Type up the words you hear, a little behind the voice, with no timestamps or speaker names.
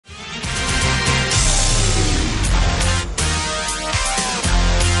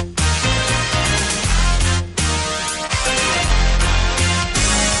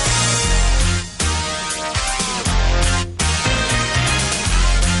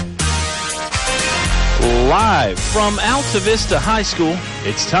Live from Altavista High School,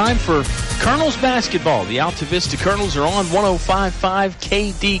 it's time for Colonels basketball. The Altavista Colonels are on 105.5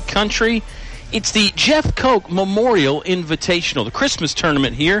 KD Country. It's the Jeff Cocke Memorial Invitational, the Christmas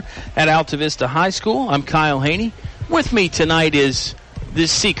tournament here at Altavista High School. I'm Kyle Hoehne. With me tonight is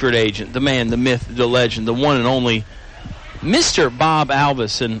this secret agent, the man, the myth, the legend, the one and only Mr. Bob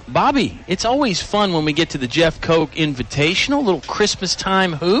Alvis. And Bobby, it's always fun when we get to the Jeff Cocke Invitational, little Christmas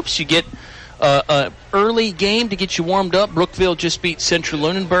time hoops. You get an early game to get you warmed up. Brookville just beat Central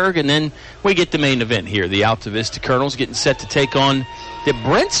Lunenburg, and then we get the main event here. The Altavista Colonels getting set to take on the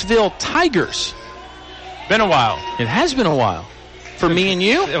Brentsville Tigers. Been a while. It has been a while. For me and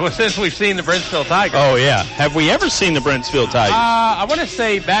you? Since we've seen the Brentsville Tigers. Oh, yeah. Have we ever seen the Brentsville Tigers? I want to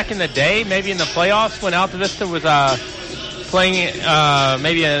say back in the day, maybe in the playoffs when Altavista was playing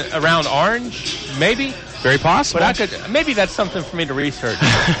maybe around Orange, maybe. Very possible. But maybe that's something for me to research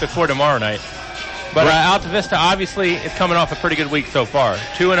before tomorrow night. But Altavista obviously is coming off a pretty good week so far.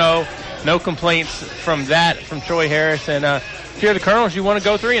 2-0, no complaints from Troy Harris. And if you're the Colonels, you want to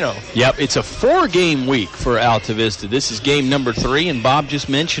go 3-0. Yep, it's a 4-game week for Altavista. This is game number 3, and Bob just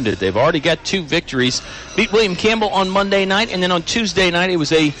mentioned it. They've already got 2 victories. Beat William Campbell on Monday night, and then on Tuesday night it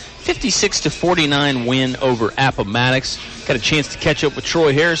was a 56-49 win over Appomattox. Got a chance to catch up with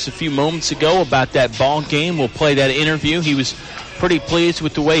Troy Harris a few moments ago about that ball game. We'll play that interview. He was pretty pleased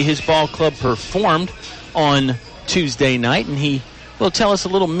with the way his ball club performed on Tuesday night, and he will tell us a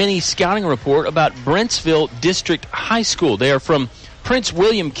little mini scouting report about Brentsville District High School. They are from Prince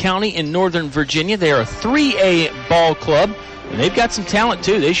William County in Northern Virginia. They are a 3A ball club, and they've got some talent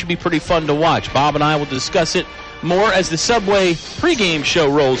too. They should be pretty fun to watch. Bob and I will discuss it more as the Subway pregame show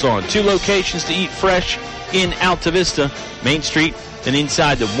rolls on. 2 locations to eat fresh in Altavista, Main Street, and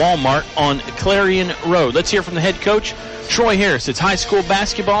inside the Walmart on Clarion Road. Let's hear from the head coach, Troy Harris. It's high school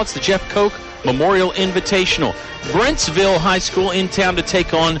basketball. It's the Jeff Cocke Memorial Invitational. Brentsville High School in town to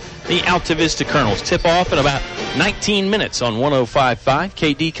take on the Altavista Colonels. Tip off in about 19 minutes on 105.5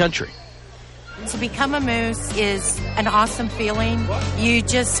 KD Country. To become a Moose is an awesome feeling. You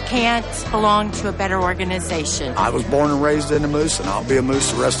just can't belong to a better organization. I was born and raised in a Moose, and I'll be a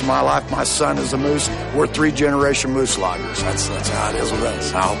Moose the rest of my life. My son is a Moose. We're 3-generation Moose loggers. That's how it is with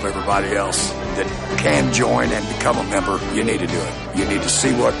us. I hope everybody else that can join and become a member, you need to do it. You need to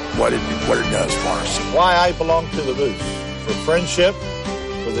see what it does for us. Why I belong to the Moose. For friendship,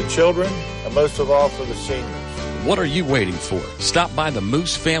 for the children, and most of all for the seniors. What are you waiting for? Stop by the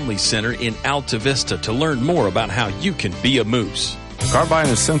Moose Family Center in Altavista to learn more about how you can be a Moose. Car buying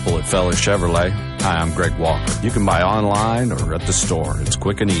is simple at Feller Chevrolet. Hi, I'm Greg Walker. You can buy online or at the store. It's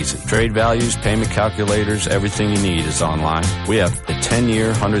quick and easy. Trade values, payment calculators, everything you need is online. We have a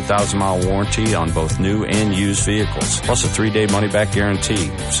 10-year, 100,000-mile warranty on both new and used vehicles, plus a 3-day money-back guarantee,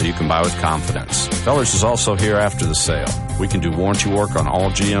 so you can buy with confidence. Fellers is also here after the sale. We can do warranty work on all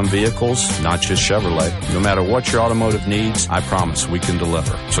GM vehicles, not just Chevrolet. No matter what your automotive needs, I promise we can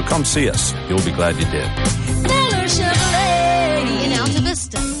deliver. So come see us. You'll be glad you did. Feller Chevrolet in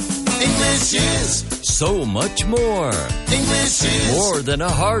Altavista. English is so much more. English is more than a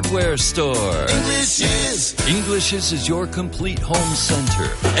hardware store. English is your complete home center.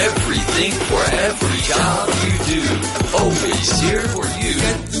 Everything for every job you do. Always here for you.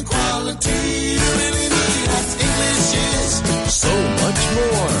 Get the quality you really need. That's English is so much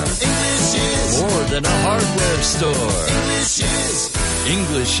more. English is more than a hardware store.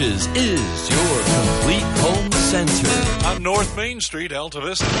 English is your complete home center. On North Main Street,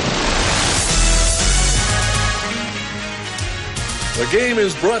 Altavista. The game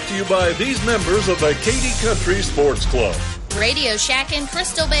is brought to you by these members of the KD Country Sports Club. Radio Shack and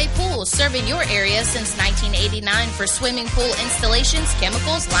Crystal Bay Pools, serving your area since 1989 for swimming pool installations,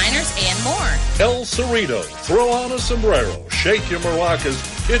 chemicals, liners, and more. El Cerrito. Throw on a sombrero. Shake your maracas.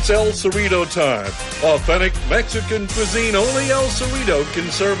 It's El Cerrito time. Authentic Mexican cuisine only El Cerrito can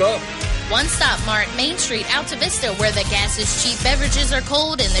serve up. One Stop Mart, Main Street, Altavista, where the gas is cheap, beverages are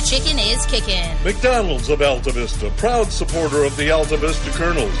cold, and the chicken is kicking. McDonald's of Altavista, proud supporter of the Altavista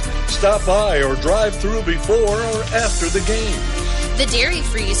Colonels. Stop by or drive through before or after the game. The Dairy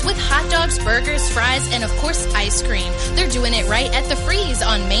Freeze with hot dogs, burgers, fries, and of course ice cream. They're doing it right at the Freeze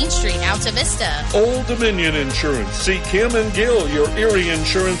on Main Street, Altavista. Old Dominion Insurance. See Kim and Gil, your Erie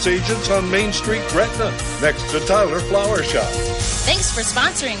insurance agents on Main Street, Gretna, next to Tyler Flower Shop. Thanks for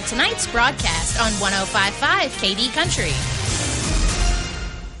sponsoring tonight's broadcast on 105.5 KD Country.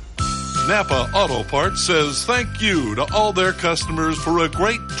 Napa Auto Parts says thank you to all their customers for a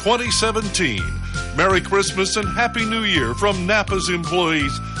great 2017. Merry Christmas and Happy New Year from Napa's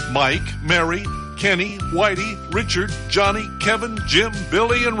employees Mike, Mary, Kenny, Whitey, Richard, Johnny, Kevin, Jim,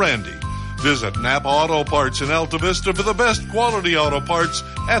 Billy, and Randy. Visit Napa Auto Parts in Altavista for the best quality auto parts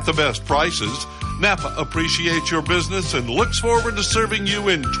at the best prices. Napa appreciates your business and looks forward to serving you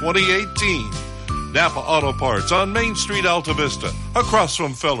in 2018. Napa Auto Parts on Main Street, Altavista, across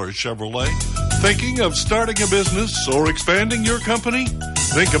from Feller Chevrolet. Thinking of starting a business or expanding your company?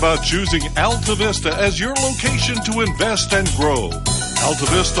 Think about choosing Altavista as your location to invest and grow.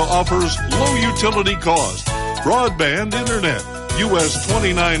 Altavista offers low utility cost, broadband internet, US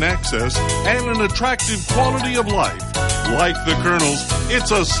 29 access, and an attractive quality of life. Like the Colonels,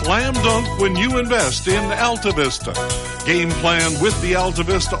 it's a slam dunk when you invest in Altavista. Game plan with the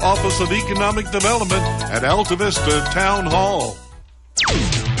Altavista Office of Economic Development at Altavista Town Hall.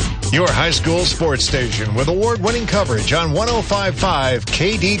 Your high school sports station with award-winning coverage on 105.5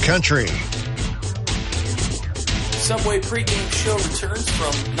 KD Country. Subway pregame show returns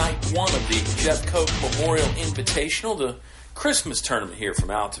from night one of the Jeff Cocke Memorial Invitational, the Christmas tournament here from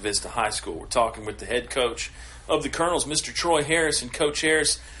Altavista High School. We're talking with the head coach of the Colonels, Mr. Troy Harris. And Coach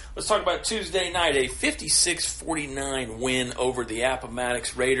Harris, let's talk about Tuesday night, a 56-49 win over the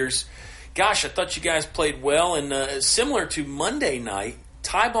Appomattox Raiders. Gosh, I thought you guys played well, and similar to Monday night,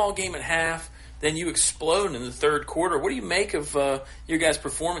 tie ball game at half, then you explode in the third quarter. What do you make of your guys'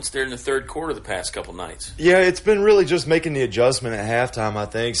 performance there in the third quarter the past couple nights? Yeah, it's been really just making the adjustment at halftime, I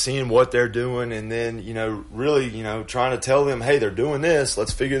think, seeing what they're doing, and then, really, trying to tell them, hey, they're doing this,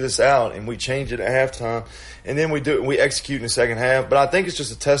 let's figure this out, and we change it at halftime, and then we execute in the second half. But I think it's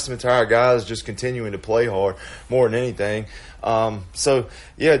just a testament to our guys just continuing to play hard more than anything.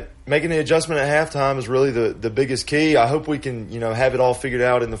 Making the adjustment at halftime is really the biggest key. I hope we can, have it all figured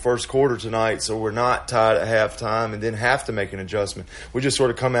out in the first quarter tonight, so we're not tied at halftime and then have to make an adjustment. We just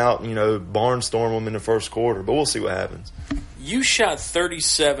sort of come out, barnstorm them in the first quarter, but we'll see what happens. You shot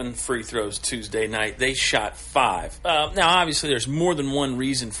 37 free throws Tuesday night. They shot 5. Now, obviously, there's more than one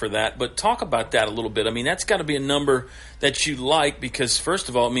reason for that, but talk about that a little bit. I mean, that's got to be a number that you like because, first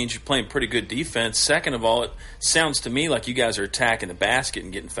of all, it means you're playing pretty good defense. Second of all, it sounds to me like you guys are attacking the basket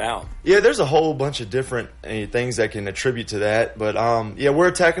and getting fouled. Yeah, there's a whole bunch of different things that can attribute to that. But, we're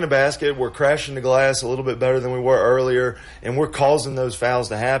attacking the basket. We're crashing the glass a little bit better than we were earlier, and we're causing those fouls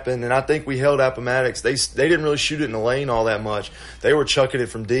to happen. And I think we held Appomattox. They didn't really shoot it in the lane all that much. They were chucking it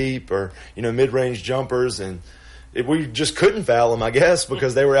from deep or, mid-range jumpers, and we just couldn't foul them, I guess,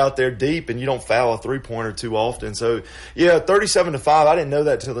 because they were out there deep, and you don't foul a three-pointer too often. So, 37-5, I didn't know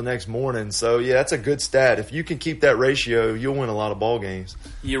that till the next morning. So, that's a good stat. If you can keep that ratio, you'll win a lot of ball games.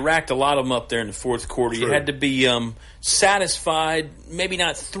 You racked a lot of them up there in the fourth quarter. True. You had to be satisfied, maybe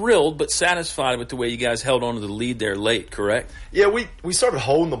not thrilled, but satisfied with the way you guys held on to the lead there late, correct? Yeah, we started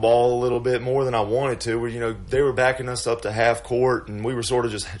holding the ball a little bit more than I wanted to. They were backing us up to half court, and we were sort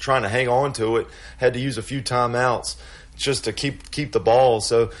of just trying to hang on to it. Had to use a few timeouts just to keep the ball.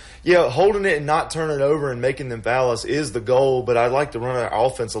 So, holding it and not turning it over and making them foul us is the goal, but I'd like to run our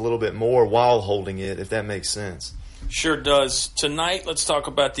offense a little bit more while holding it, if that makes sense. Sure does. Tonight, let's talk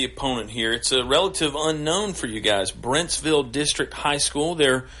about the opponent here. It's a relative unknown for you guys. Brentsville District High School.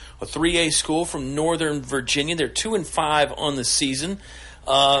 They're a 3A school from Northern Virginia. They're 2-5 on the season.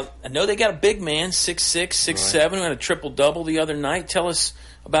 I know they got a big man, 6'6", 6'7", who had a triple-double the other night. Tell us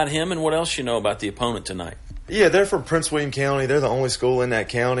about him and what else you know about the opponent tonight. Yeah, they're from Prince William County. They're the only school in that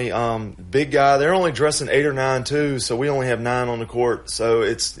county. Big guy. They're only dressing 8 or 9 too, so we only have 9 on the court. So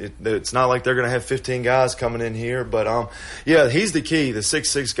it's not like they're going to have 15 guys coming in here. But he's the key, the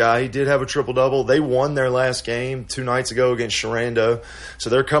 6'6" guy. He did have a triple double. They won their last game 2 nights ago against Sharando, so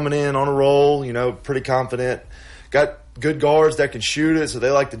they're coming in on a roll. Pretty confident. Got good guards that can shoot it, so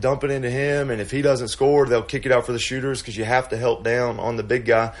they like to dump it into him, and if he doesn't score, they'll kick it out for the shooters because you have to help down on the big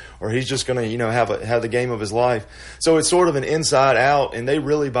guy or he's just going to have the game of his life. So it's sort of an inside out, and they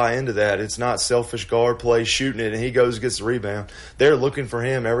really buy into that. It's not selfish guard play, shooting it, and he goes and gets the rebound. They're looking for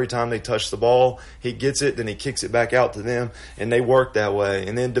him every time they touch the ball. He gets it, then he kicks it back out to them, and they work that way.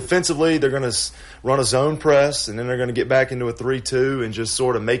 And then defensively, they're going to run a zone press, and then they're going to get back into a 3-2 and just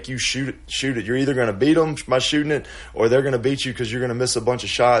sort of make you shoot it. You're either going to beat them by shooting it, or they're going to beat you because you're going to miss a bunch of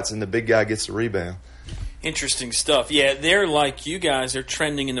shots and the big guy gets the rebound. Interesting stuff. Yeah, they're like you guys. They're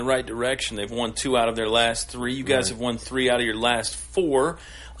trending in the right direction. They've won 2 out of their last 3. You guys have won 3 out of your last 4.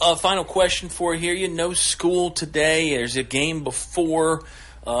 Final question for you here. No school today. There's a game before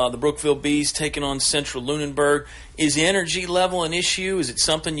the Brookville Bees taking on Central Lunenburg. Is the energy level an issue? Is it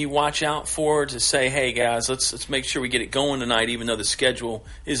something you watch out for to say, hey, guys, let's make sure we get it going tonight, even though the schedule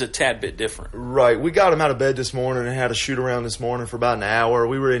is a tad bit different? Right. We got them out of bed this morning and had a shoot-around this morning for about an hour.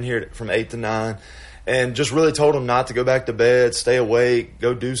 We were in here from 8 to 9 and just really told them not to go back to bed, stay awake,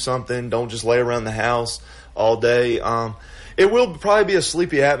 go do something. Don't just lay around the house all day. it will probably be a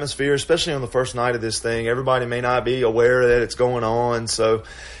sleepy atmosphere, especially on the first night of this thing. Everybody may not be aware that it's going on. So,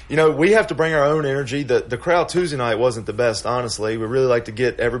 we have to bring our own energy. The crowd Tuesday night wasn't the best, honestly. We really like to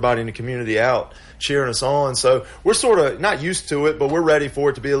get everybody in the community out cheering us on. So we're sort of not used to it, but we're ready for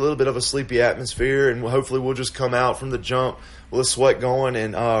it to be a little bit of a sleepy atmosphere, and hopefully we'll just come out from the jump with a sweat going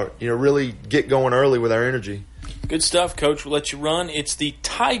and, really get going early with our energy. Good stuff, Coach. We'll let you run. It's the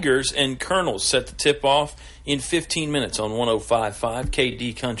Tigers and Colonels set the tip off in 15 minutes on 105.5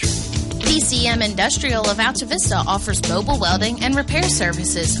 KD Country. PCM Industrial of Altavista offers mobile welding and repair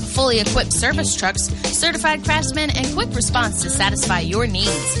services, fully equipped service trucks, certified craftsmen, and quick response to satisfy your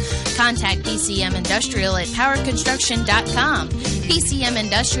needs. Contact PCM Industrial at powerconstruction.com. PCM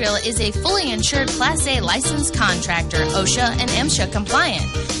Industrial is a fully insured Class A licensed contractor, OSHA and MSHA compliant.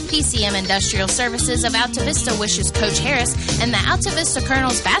 PCM Industrial Services of Altavista wishes Coach Harris and the Altavista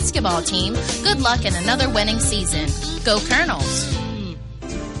Colonels basketball team good luck in another winning season. Go Colonels!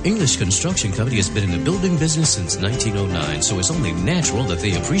 English Construction Company has been in the building business since 1909, so it's only natural that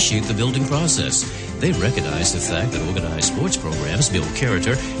they appreciate the building process. They recognize the fact that organized sports programs build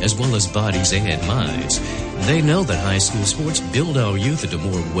character as well as bodies and minds. They know that high school sports build our youth into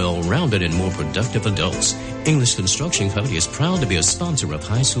more well-rounded and more productive adults. English Construction Company is proud to be a sponsor of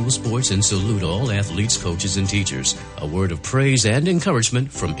high school sports and salute all athletes, coaches, and teachers. A word of praise and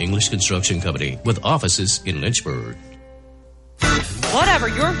encouragement from English Construction Company with offices in Lynchburg. Whatever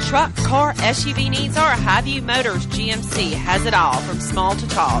your truck, car, SUV needs are, Highview Motors GMC has it all, from small to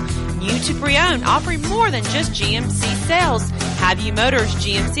tall. New to pre-owned, offering more than just GMC sales. Highview Motors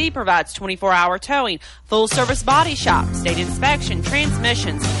GMC provides 24-hour towing, full-service body shop, state inspection,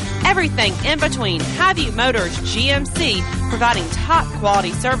 transmissions, everything in between. Highview Motors GMC, providing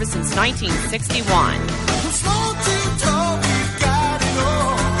top-quality service since 1961. From small to tall, we've got it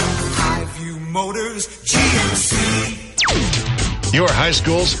all. Highview Motors GMC. Your high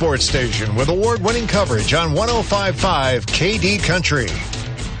school sports station with award-winning coverage on 105.5 KD Country.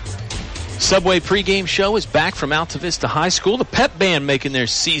 Subway pregame show is back from Altavista High School. The pep band making their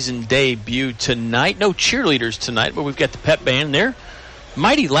season debut tonight. No cheerleaders tonight, but we've got the pep band there.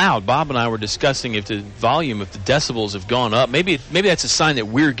 Mighty loud. Bob and I were discussing if the volume, if the decibels have gone up. Maybe that's a sign that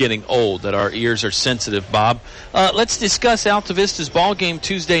we're getting old, that our ears are sensitive, Bob. Let's discuss Altavista's ball game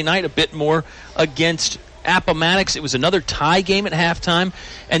Tuesday night a bit more against Appomattox. It was another tie game at halftime.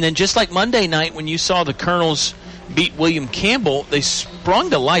 And then just like Monday night when you saw the Colonels beat William Campbell, they sprung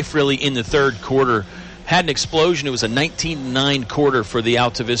to life really in the third quarter. Had an explosion. It was a 19-9 quarter for the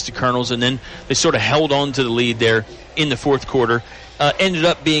Altavista Colonels, and then they sort of held on to the lead there in the fourth quarter. Ended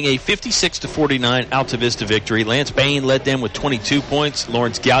up being a 56-49 Altavista victory. Lance Bain led them with 22 points.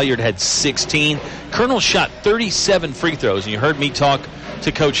 Lawrence Galliard had 16. Colonels shot 37 free throws, and you heard me talk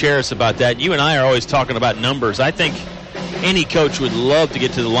to Coach Harris about that. You and I are always talking about numbers. I think any coach would love to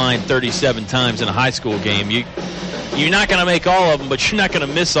get to the line 37 times in a high school game. You're not going to make all of them, but you're not going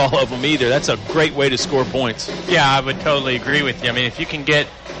to miss all of them either. That's a great way to score points. Yeah, I would totally agree with you. I mean, if you can get,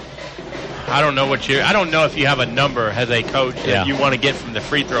 I don't know if you have a number as a coach that you want to get from the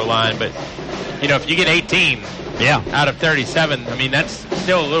free throw line, but if you get 18 out of 37, I mean, that's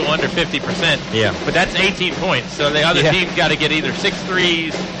still a little under 50%. Yeah. But that's 18 points. So the other team's got to get either 6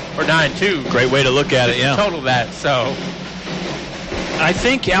 threes or 9 twos. Great way to look at it, yeah. Total that. So I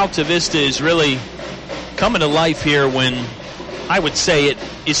think Altavista is really coming to life here when I would say it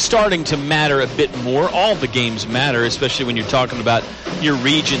is starting to matter a bit more. All the games matter, especially when you're talking about your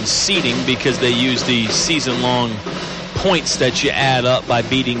region seeding, because they use the season-long points that you add up by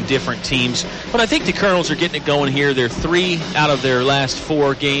beating different teams. But I think the Colonels are getting it going here. They're 3 out of their last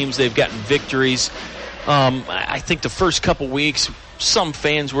 4 games. They've gotten victories. I think the first couple weeks, some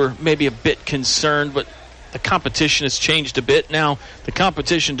fans were maybe a bit concerned, but the competition has changed a bit. Now, the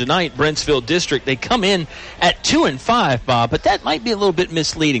competition tonight, Brentsville District, they come in at 2-5, Bob, but that might be a little bit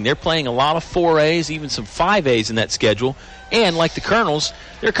misleading. They're playing a lot of 4As, even some 5As in that schedule. And like the Colonels,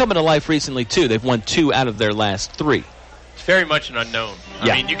 they're coming to life recently, too. They've won 2 out of their last 3. It's very much an unknown.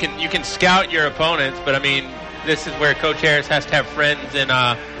 I mean, you can scout your opponents, but I mean, this is where Coach Harris has to have friends in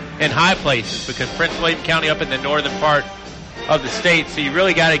high places, because Prince William County up in the northern part of the state, so you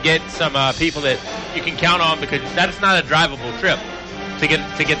really got to get some people that you can count on, because that's not a drivable trip to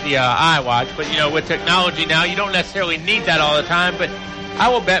get the eye watch. But with technology now, you don't necessarily need that all the time. But I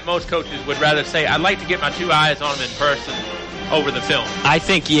will bet most coaches would rather say, I'd like to get my 2 eyes on them in person over the film. I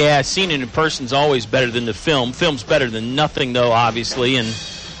think, seeing it in person is always better than the film. Film's better than nothing, though, obviously, and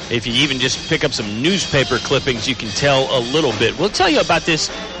if you even just pick up some newspaper clippings, you can tell a little bit. We'll tell you about this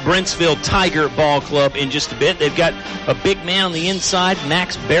Brentsville Tiger Ball Club in just a bit. They've got a big man on the inside,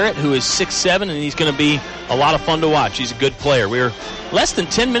 Max Barrett, who is 6'7", and he's going to be a lot of fun to watch. He's a good player. We're less than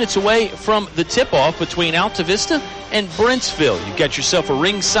 10 minutes away from the tip-off between Altavista and Brentsville. You've got yourself a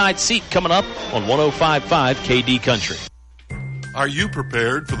ringside seat coming up on 105.5 KD Country. Are you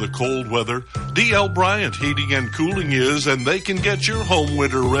prepared for the cold weather? D.L. Bryant Heating and Cooling is, and they can get your home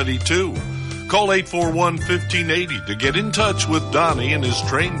winter ready too. Call 841-1580 to get in touch with Donnie and his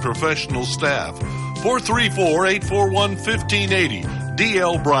trained professional staff. 434-841-1580.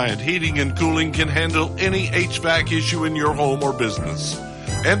 D.L. Bryant Heating and Cooling can handle any HVAC issue in your home or business.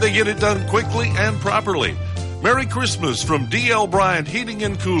 And they get it done quickly and properly. Merry Christmas from D.L. Bryant Heating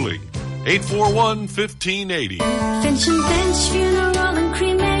and Cooling. 841-1580. Finch and Finch Funeral and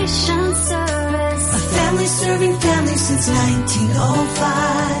Cremation Service. A family serving family since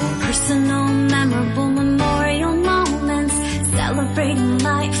 1905. Personal, memorable memorial moments, celebrating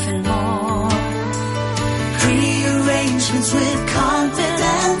life and more. Pre-arrangements with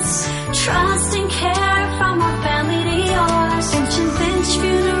confidence, trust and care from our family to yours. Finch and Finch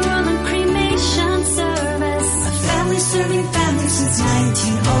Funeral and Cremation Service. A family serving family since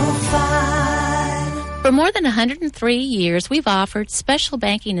 1905. For more than 103 years, we've offered special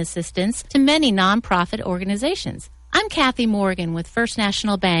banking assistance to many nonprofit organizations. I'm Kathy Morgan with First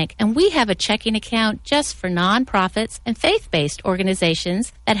National Bank, and we have a checking account just for nonprofits and faith-based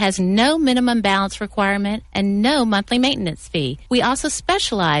organizations that has no minimum balance requirement and no monthly maintenance fee. We also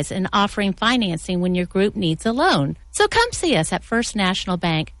specialize in offering financing when your group needs a loan. So come see us at First National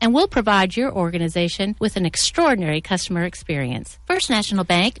Bank, and we'll provide your organization with an extraordinary customer experience. First National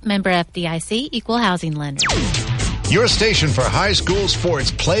Bank, member FDIC, equal housing lender. Your station for high school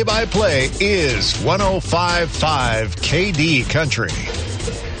sports play-by-play is 105.5 KD Country.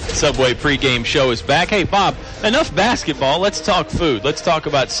 Subway pregame show is back. Hey, Bob, enough basketball. Let's talk food. Let's talk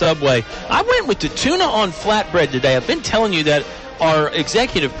about Subway. I went with the tuna on flatbread today. I've been telling you that our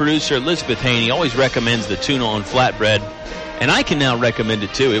executive producer, Elizabeth Hoehne, always recommends the tuna on flatbread, and I can now recommend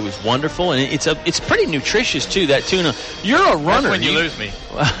it too. It was wonderful, and it's pretty nutritious too, that tuna. You're a runner. That's when you lose me.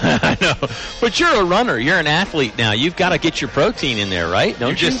 I know, but you're a runner. You're an athlete now. You've got to get your protein in there, right?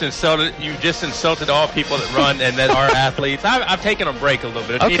 Don't you? You just insulted all people that run and that are athletes. I've taken a break a little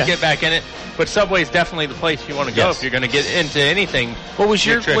bit. I need to get back in it, but Subway is definitely the place you want to go if you're going to get into anything. What was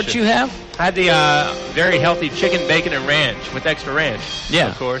what you have? I had the very healthy chicken, bacon, and ranch with extra ranch. Yeah,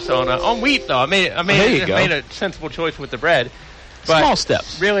 of course. On wheat though, I made a sensible choice with the bread. But small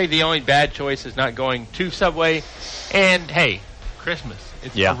steps. Really, the only bad choice is not going to Subway. And hey, Christmas.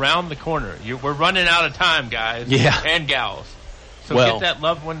 It's around the corner. We're running out of time, guys and gals. So get that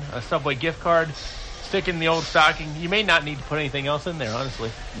loved one a Subway gift card. Stick in the old stocking. You may not need to put anything else in there, honestly.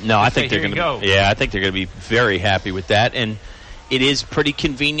 No, I think they're going to. Yeah, I think they're going to be very happy with that. And it is pretty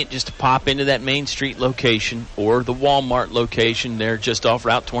convenient just to pop into that Main Street location or the Walmart location. They're just off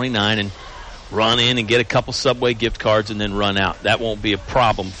Route 29 and run in and get a couple Subway gift cards and then run out. That won't be a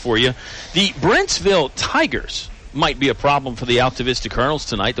problem for you. The Brentsville Tigers might be a problem for the Altavista Colonels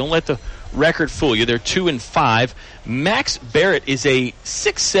tonight. Don't let the record fool you. They're 2-5. Max Barrett is a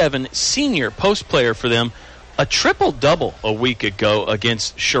 6'7" senior post player for them. A triple-double a week ago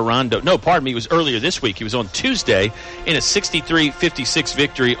against Sharonda. No, pardon me, it was earlier this week. He was on Tuesday in a 63-56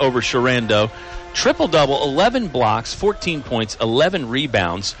 victory over Sharonda. Triple-double, 11 blocks, 14 points, 11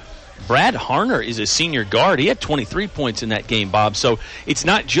 rebounds. Brad Harner is a senior guard. He had 23 points in that game, Bob. So it's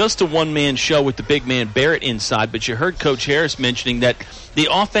not just a one-man show with the big man Barrett inside, but you heard Coach Harris mentioning that the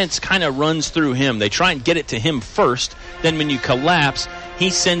offense kind of runs through him. They try and get it to him first. Then when you collapse,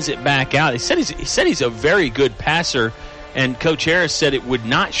 he sends it back out. He said he's a very good passer, and Coach Harris said it would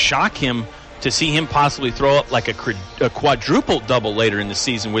not shock him to see him possibly throw up like a quadruple double later in the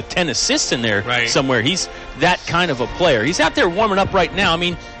season with 10 assists in there somewhere. He's that kind of a player. He's out there warming up right now. I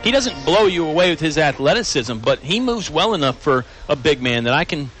mean, he doesn't blow you away with his athleticism, but he moves well enough for a big man that I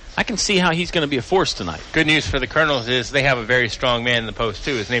can see how he's going to be a force tonight. Good news for the Colonels is they have a very strong man in the post,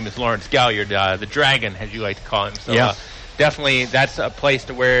 too. His name is Lawrence Galliard, the Dragon, as you like to call him. So definitely that's a place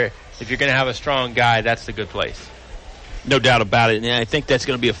to where if you're going to have a strong guy, that's the good place. No doubt about it, and I think that's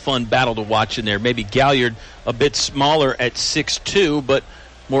going to be a fun battle to watch in there. Maybe Galliard a bit smaller at 6'2", but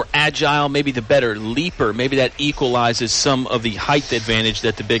more agile, maybe the better leaper. Maybe that equalizes some of the height advantage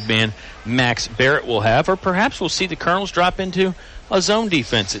that the big man Max Barrett will have. Or perhaps we'll see the Colonels drop into a zone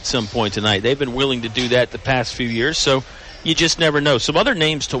defense at some point tonight. They've been willing to do that the past few years, so you just never know. Some other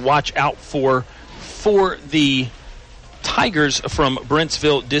names to watch out for the Tigers from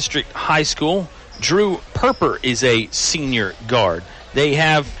Brentsville District High School. Drew Perper is a senior guard. They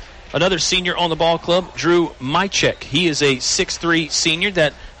have another senior on the ball club, Drew Mychek. He is a 6'3" senior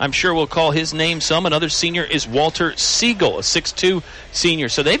that I'm sure we'll call his name some. Another senior is Walter Siegel, a 6'2 senior.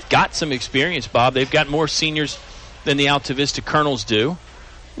 So they've got some experience, Bob. They've got more seniors than the Altavista Colonels do.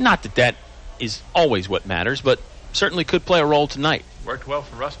 Not that that is always what matters, but certainly could play a role tonight. Worked well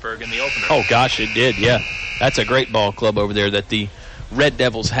for Rustburg in the opener. Oh, gosh, it did, yeah. That's a great ball club over there that the Red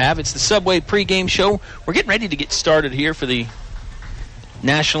Devils have. It's the Subway pregame show. We're getting ready to get started here for the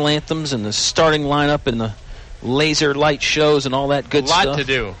national anthems and the starting lineup and the laser light shows and all that good stuff. A lot to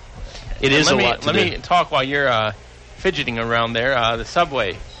do. It is a lot to do. Let me talk while you're fidgeting around there. The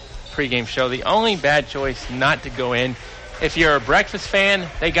Subway pregame show, the only bad choice not to go in. If you're a breakfast fan,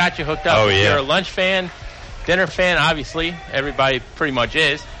 they got you hooked up. Oh, yeah. If you're a lunch fan, dinner fan, obviously, everybody pretty much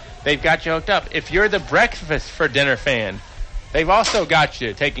is, they've got you hooked up. If you're the breakfast for dinner fan, they've also got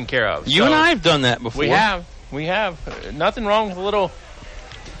you taken care of. You and I have done that before. We have. Nothing wrong with a little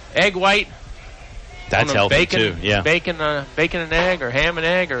egg white. That's healthy, bacon, too, yeah. Bacon and egg, or ham and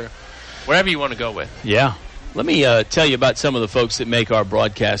egg, or whatever you want to go with. Yeah. Let me tell you about some of the folks that make our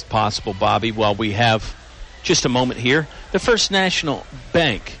broadcast possible, Bobby, while we have just a moment here. The First National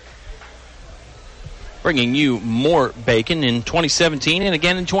Bank, bringing you more bacon in 2017 and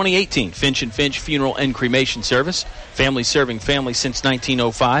again in 2018. Finch & Finch Funeral and Cremation Service, family serving family since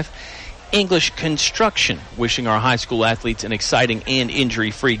 1905. English Construction, wishing our high school athletes an exciting and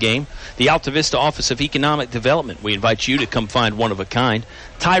injury-free game. The Altavista Office of Economic Development, we invite you to come find one of a kind.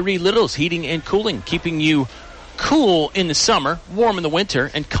 Tyree Little's Heating and Cooling, keeping you cool in the summer, warm in the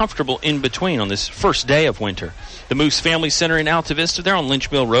winter, and comfortable in between on this first day of winter. The Moose Family Center in Altavista, they're on Lynch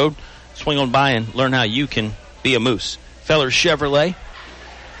Mill Road. Swing on by and learn how you can be a Moose. Fellers Chevrolet,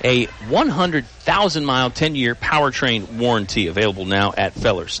 a 100,000-mile, 10-year powertrain warranty available now at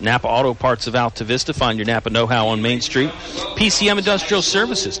Fellers. Napa Auto Parts of Altavista. Find your Napa know-how on Main Street. PCM Industrial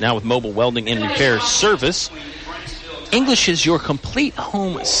Services, now with mobile welding and repair service. English is your complete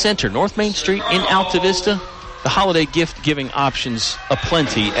home center. North Main Street in Altavista. The holiday gift-giving options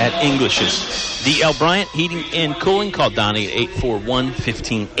aplenty at English's. D.L. Bryant Heating and Cooling. Call Donnie at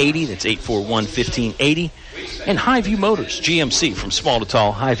 841-1580. That's 841-1580. And Highview Motors, GMC, from small to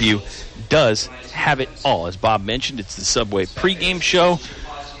tall, Highview does have it all. As Bob mentioned, it's the Subway pregame show.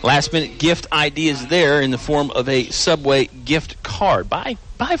 Last-minute gift ideas there in the form of a Subway gift card. Buy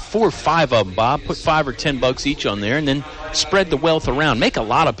 4 or 5 of them, Bob. Put $5 or $10 each on there, and then spread the wealth around. Make a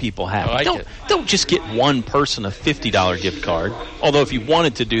lot of people happy. Don't just get one person a $50 gift card. Although if you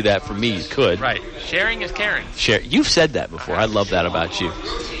wanted to do that for me, you could. Right. Sharing is caring. You've said that before. I love that about you.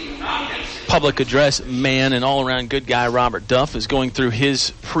 Public address man and all-around good guy Robert Duff is going through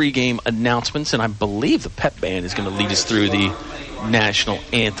his pregame announcements, and I believe the pep band is going to lead us through the national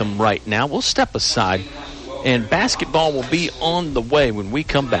anthem right now. We'll step aside, and basketball will be on the way when we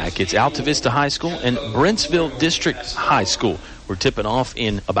come back. It's Altavista High School and Brentsville District High School. We're tipping off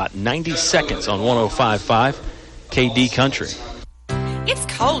in about 90 seconds on 105.5 KD Country. It's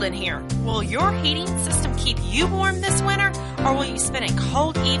cold in here. Will your heating system keep you warm this winter, or will you spend a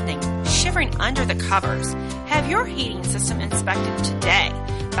cold evening shivering under the covers? Have your heating system inspected today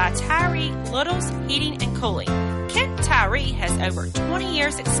by Tyree Little's Heating and Cooling. Kent Tyree has over 20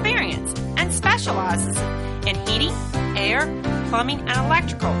 years experience and specializes in heating, air, plumbing, and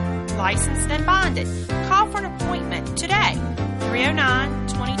electrical. Licensed and bonded. Call for an appointment today.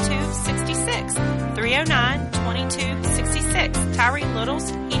 309-2266. 309-2266. Tyree Little's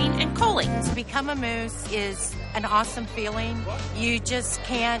Heating and Cooling. To become a Moose is an awesome feeling. You just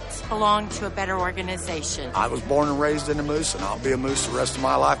can't belong to a better organization. I was born and raised in a Moose, and I'll be a Moose the rest of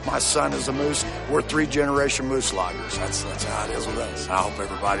my life. My son is a Moose. We're 3-generation Moose loggers. That's how it is with us. I hope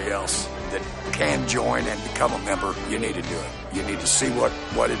everybody else that can join and become a member, you need to do it. You need to see what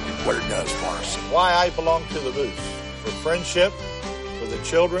it does for us. Why I belong to the Moose. For friendship, for the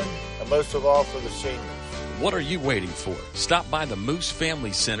children, and most of all for the seniors. What are you waiting for? Stop by the Moose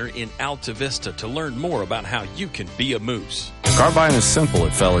Family Center in Altavista to learn more about how you can be a Moose. Car buying is simple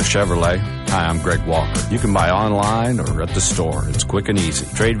at Fellers Chevrolet. Hi, I'm Greg Walker. You can buy online or at the store. It's quick and easy.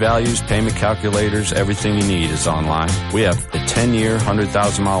 Trade values, payment calculators, everything you need is online. We have a 10-year,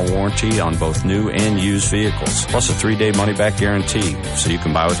 100,000-mile warranty on both new and used vehicles, plus a 3-day money-back guarantee, so you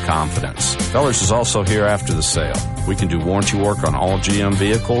can buy with confidence. Fellers is also here after the sale. We can do warranty work on all GM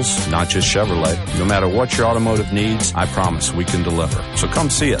vehicles, not just Chevrolet. No matter what your automotive needs, I promise we can deliver. So come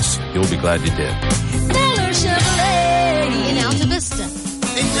see us. You'll be glad you did. Fellers Chevrolet in Altavista.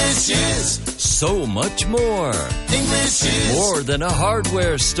 English is so much more. English is more than a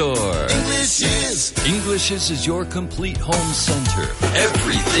hardware store. English is your complete home center.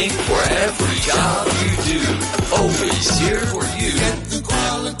 Everything for every job you do. Always here for you. Get the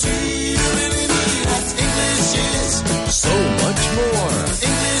quality you really need. That's English is so much more.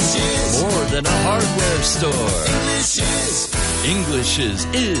 English than a hardware store. English's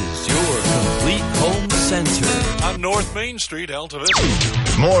is your complete home center. On North Main Street,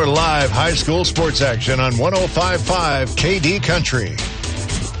 Altavista. More live high school sports action on 105.5 KD Country.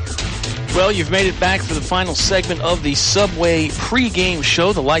 Well, you've made it back for the final segment of the Subway pregame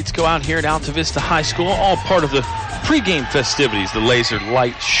show. The lights go out here at Altavista High School, all part of the pregame festivities, the laser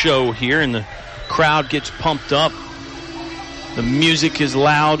light show here, and the crowd gets pumped up. The music is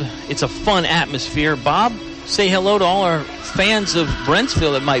loud. It's a fun atmosphere. Bob, say hello to all our fans of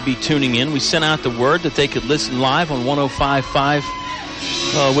Brentsville that might be tuning in. We sent out the word that they could listen live on 105.5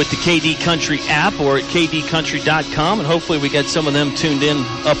 with the KD Country app or at kdcountry.com, and hopefully we get some of them tuned in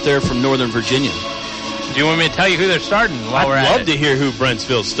up there from Northern Virginia. Do you want me to tell you who they're starting while we're at it? I'd love to hear who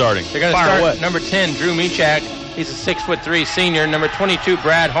Brentsville's starting. They're going to start number 10, Drew Michak. He's a 6'3" senior. Number 22,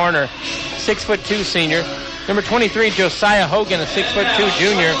 Brad Hoehne, 6'2" senior. Number 23, Josiah Hogan, a 6'2"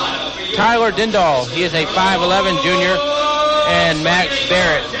 junior. Tyler Dindal, he is a 5'11" junior. And Max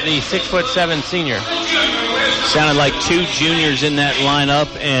Barrett, the 6'7" senior. Sounded like 2 juniors in that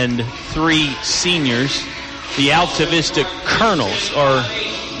lineup and 3 seniors. The Altavista Colonels are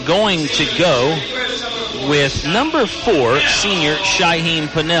going to go with number 4, senior Shaheen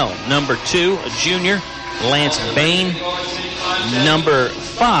Pinnell. Number 2, a junior, Lance Bain. Number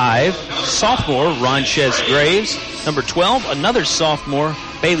 5, sophomore, Ronchez Graves. Number 12, another sophomore,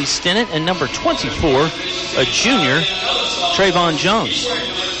 Bailey Stinnett. And number 24, a junior, Trayvon Jones.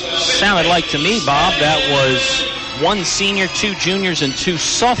 Sounded like to me, Bob, that was 1 senior, 2 juniors, and 2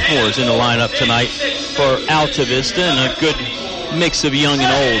 sophomores in the lineup tonight for Altavista, and a good mix of young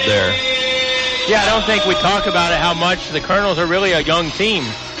and old there. Yeah, I don't think we talk about it how much the Colonels are really a young team,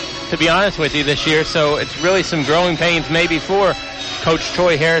 to be honest with you, this year. So it's really some growing pains maybe for Coach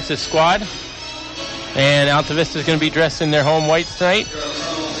Troy Harris's squad. And Altavista is going to be dressed in their home whites tonight.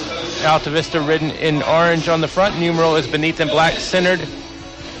 Altavista written in orange on the front. Numeral is beneath in black, centered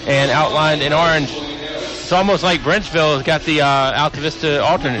and outlined in orange. It's almost like Brentsville has got the Altavista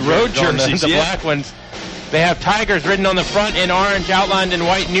alternate road jerseys, the black ones. They have Tigers written on the front in orange, outlined in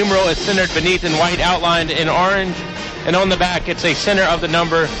white. Numeral is centered beneath in white, outlined in orange. And on the back, it's a center of the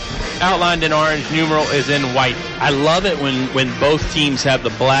number, outlined in orange. Numeral is in white. I love it when both teams have the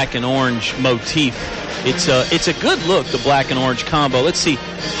black and orange motif. It's a good look, the black and orange combo. Let's see.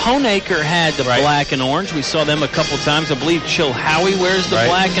 Hoehne had the black and orange. We saw them a couple times. I believe Chill Howie wears the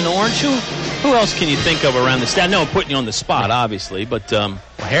black and orange. Who else can you think of around the stat? I know I'm putting you on the spot, obviously, but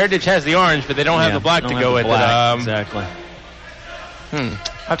Heritage has the orange, but they don't have the black to go with it. Exactly. I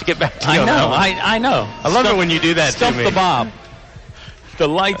have to get back to you. I know. I love it when you do that to me. Stump the Bob. The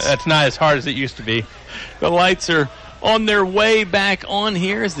lights. That's not as hard as it used to be. The lights are on their way back on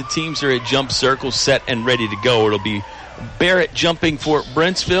here as the teams are at jump circles, set and ready to go. It'll be Barrett jumping for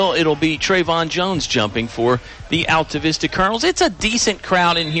Brentsville. It'll be Trayvon Jones jumping for the Altavista Colonels. It's a decent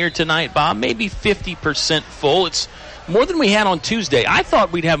crowd in here tonight, Bob. Maybe 50% full. It's more than we had on Tuesday. I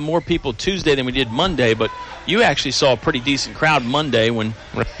thought we'd have more people Tuesday than we did Monday, but you actually saw a pretty decent crowd Monday when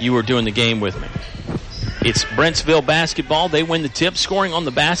you were doing the game with me. It's Brentsville basketball. They win the tip, scoring on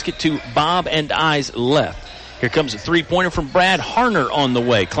the basket to Bob and I's left. Here comes a three-pointer from Brad Hoehne on the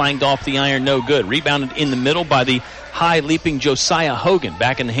way. Clanged off the iron, no good. Rebounded in the middle by the high-leaping Josiah Hogan.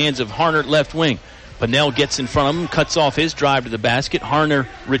 Back in the hands of Hoehne, left wing. Pinnell gets in front of him, cuts off his drive to the basket. Hoehne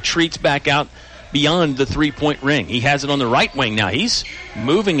retreats back out beyond the three-point ring. He has it on the right wing now. He's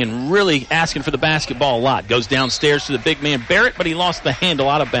moving and really asking for the basketball a lot. Goes downstairs to the big man Barrett, but he lost the handle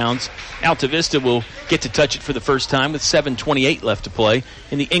out of bounds. Altavista will get to touch it for the first time with 7:28 left to play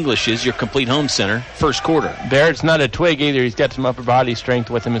in the English's, your complete home center, first quarter. Barrett's not a twig either. He's got some upper body strength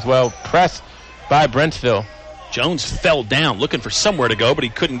with him as well. Pressed by Brentsville. Jones fell down looking for somewhere to go, but he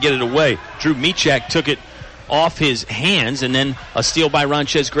couldn't get it away. Drew Michak took it off his hands, and then a steal by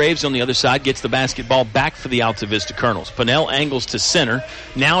Ronchez Graves on the other side gets the basketball back for the Altavista Colonels. Pinnell angles to center.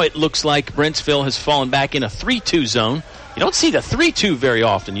 Now it looks like Brentsville has fallen back in a 3-2 zone. You don't see the 3-2 very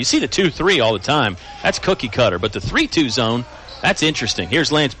often. You see the 2-3 all the time. That's cookie cutter. But the 3-2 zone, that's interesting. Here's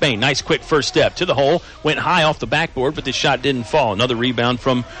Lance Bain. Nice quick first step to the hole. Went high off the backboard, but the shot didn't fall. Another rebound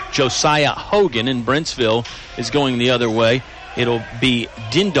from Josiah Hogan, and Brentsville is going the other way. It'll be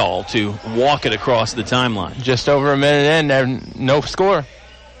Dindal to walk it across the timeline. Just over a minute in, there, no score.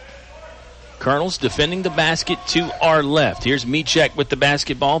 Colonels defending the basket to our left. Here's Michak with the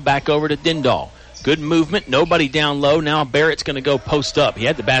basketball, back over to Dindal. Good movement, nobody down low. Now Barrett's going to go post up. He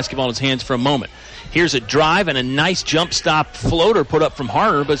had the basketball in his hands for a moment. Here's a drive and a nice jump stop floater put up from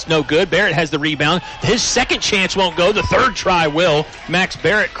Hoehne, but it's no good. Barrett has the rebound. His second chance won't go. The third try will. Max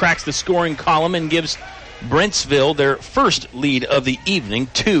Barrett cracks the scoring column and gives Brentsville their first lead of the evening,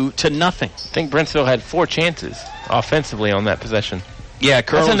 2-0. I think Brentsville had 4 chances offensively on that possession. Yeah,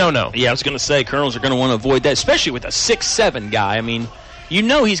 Colonels, that's a no-no. Yeah, I was going to say, Colonels are going to want to avoid that, especially with a 6'7" guy. I mean, you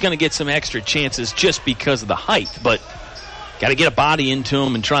know he's going to get some extra chances just because of the height, but got to get a body into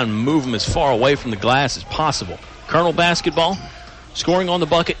him and try and move him as far away from the glass as possible. Colonel basketball, scoring on the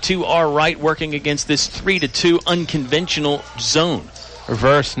bucket to our right, working against this 3-2 unconventional zone.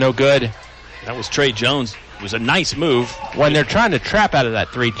 Reverse, no good. That was Trey Jones. It was a nice move. When they're trying to trap out of that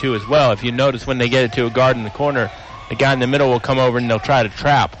 3-2 as well, if you notice when they get it to a guard in the corner, the guy in the middle will come over and they'll try to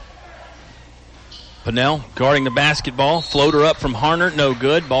trap. Pinnell guarding the basketball. Floater up from Hoehne, no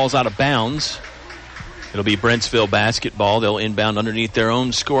good. Ball's out of bounds. It'll be Brentsville basketball. They'll inbound underneath their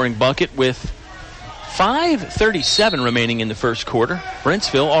own scoring bucket with 5:37 remaining in the first quarter.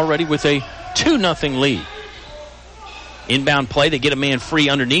 Brentsville already with a 2-0 lead. Inbound play, they get a man free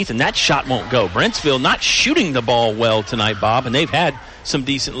underneath, and that shot won't go. Brentsville not shooting the ball well tonight, Bob, and they've had some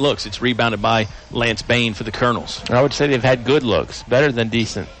decent looks. It's rebounded by Lance Bain for the Colonels. I would say they've had good looks, better than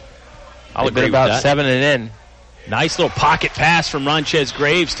decent. I'll agree with that. About 7 and in. Nice little pocket pass from Ronchez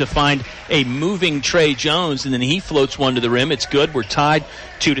Graves to find a moving Trey Jones, and then he floats one to the rim. It's good. We're tied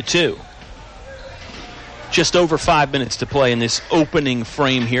 2-2. Just over 5 minutes to play in this opening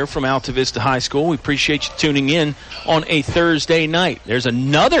frame here from Altavista High School. We appreciate you tuning in on a Thursday night. There's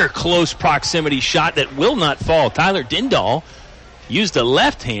another close proximity shot that will not fall. Tyler Dindal used the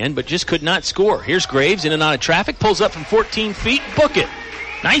left hand, but just could not score. Here's Graves in and out of traffic, pulls up from 14 feet, book it.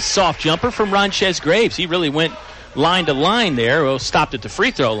 Nice soft jumper from Ronchez Graves. He really went line to line there. Well, stopped at the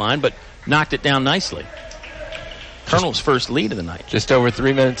free throw line, but knocked it down nicely. Colonel's first lead of the night. Just over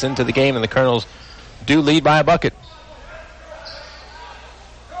 3 minutes into the game, and the Colonels do lead by a bucket.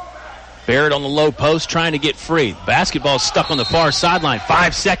 Barrett on the low post trying to get free. Basketball stuck on the far sideline.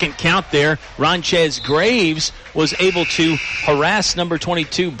 5-second count there. Ronchez Graves was able to harass number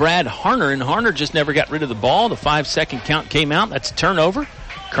 22, Brad Hoehne, and Hoehne just never got rid of the ball. The 5-second count came out. That's a turnover.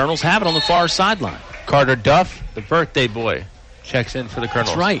 Colonels have it on the far sideline. Carter Duff, the birthday boy, checks in for the Colonels.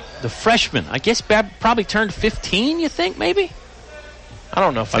 That's right. The freshman. I guess probably turned 15, you think, maybe? I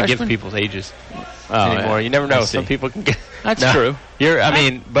don't know if I give people's ages anymore. You never know. Some people can get... That's true.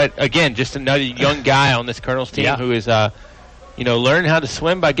 But again, just another young guy on this Colonels team who is, learning how to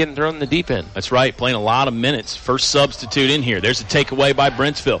swim by getting thrown in the deep end. That's right. Playing a lot of minutes. First substitute in here. There's a takeaway by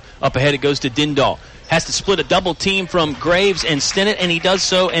Brentsville. Up ahead it goes to Dindal. Has to split a double team from Graves and Stinnett, and he does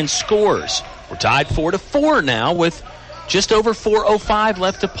so and scores. We're tied 4-4 now with just over 4:05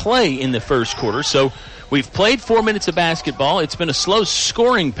 left to play in the first quarter. So we've played 4 minutes of basketball. It's been a slow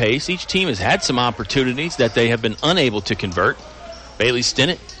scoring pace. Each team has had some opportunities that they have been unable to convert. Bailey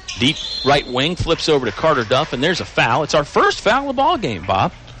Stinnett, deep right wing, flips over to Carter Duff, and there's a foul. It's our first foul of the ball game,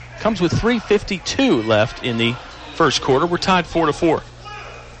 Bob. Comes with 3:52 left in the first quarter. We're tied 4-4.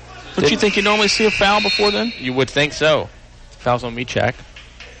 Don't you think you normally see a foul before then? You would think so. Foul's on Michak.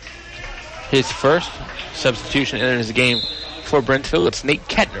 His first substitution enters the game for Brentsville. It's Nate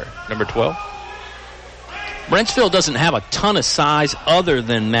Kettner, number 12. Brentsville doesn't have a ton of size other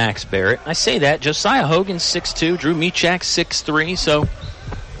than Max Barrett. I say that. Josiah Hogan's 6'2", Drew Michak 6'3", so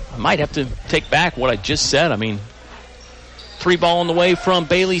I might have to take back what I just said. I mean, 3 ball on the way from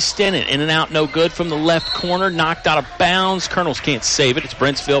Bailey Stinnett. In and out, no good from the left corner. Knocked out of bounds. Colonels can't save it. It's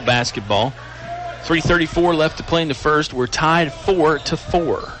Brentsville basketball. 3:34 left to play in the first. We're tied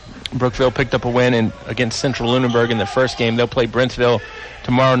 4-4. Brookville picked up a win against Central Lunenburg in the first game. They'll play Brentsville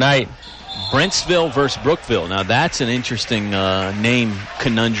tomorrow night. Brentsville versus Brookville. Now, that's an interesting name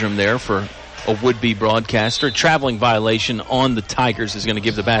conundrum there for a would-be broadcaster. A traveling violation on the Tigers is going to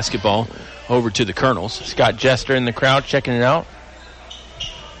give the basketball over to the Colonels. Scott Jester in the crowd checking it out.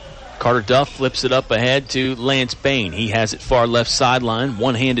 Carter Duff flips it up ahead to Lance Bain. He has it far left sideline.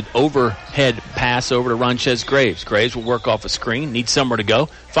 One-handed overhead pass over to Ronchez Graves. Graves will work off a screen. Needs somewhere to go.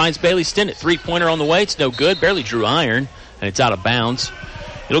 Finds Bailey Stinnett. Three-pointer on the way. It's no good. Barely drew iron, and it's out of bounds.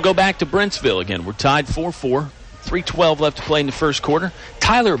 It'll go back to Brentsville again. We're tied 4-4. 3:12 left to play in the first quarter.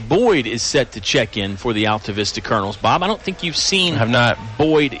 Tyler Boyd is set to check in for the Altavista Colonels. Bob, I don't think you've seen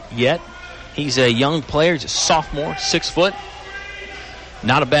Boyd yet. He's a young player. He's a sophomore, 6 foot.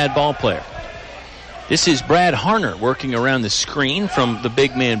 Not a bad ball player. This is Brad Hoehne working around the screen from the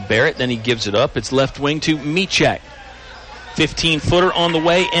big man Barrett. Then he gives it up. It's left wing to Michak. 15-footer on the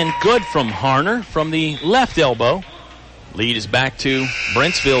way and good from Hoehne from the left elbow. Lead is back to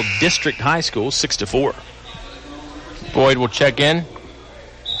Brentsville District High School, 6-4. Boyd will check in.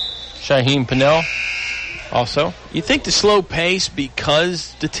 Shaheem Pinnell also. You think the slow pace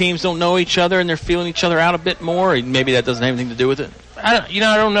because the teams don't know each other and they're feeling each other out a bit more? Or maybe that doesn't have anything to do with it?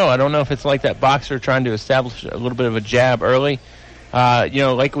 I don't know. I don't know if it's like that boxer trying to establish a little bit of a jab early.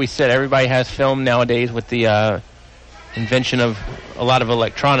 Like we said, everybody has film nowadays with the invention of a lot of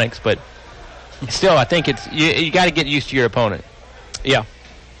electronics, but still, I think it's you got to get used to your opponent. Yeah.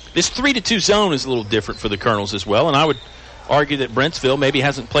 This 3-2 zone is a little different for the Colonels as well, and I would argue that Brentsville maybe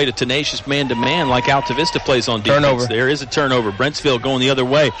hasn't played a tenacious man-to-man like Altavista plays on defense. Turnover. There is a turnover. Brentsville going the other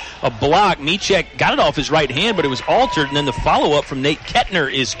way. A block. Micek got it off his right hand, but it was altered, and then the follow-up from Nate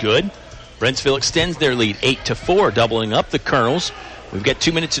Kettner is good. Brentsville extends their lead 8-4, doubling up the Colonels. We've got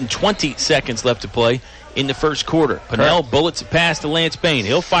 2 minutes and 20 seconds left to play in the first quarter. Pennell bullets a pass to Lance Bain.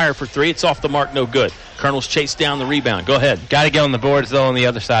 He'll fire for three. It's off the mark, no good. Colonels chase down the rebound. Go ahead. Got to get on the boards, though, on the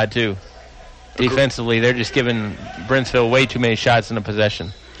other side, too. Defensively, they're just giving Brentsville way too many shots in a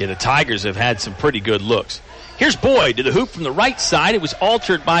possession. Yeah, the Tigers have had some pretty good looks. Here's Boyd to the hoop from the right side. It was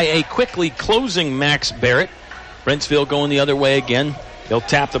altered by a quickly closing Max Barrett. Brentsville going the other way again. They'll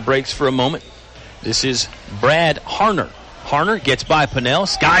tap the brakes for a moment. This is Brad Hoehne. Hoehne gets by Pennell,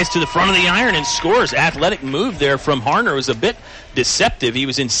 skies to the front of the iron and scores. Athletic move there from Hoehne was a bit deceptive. He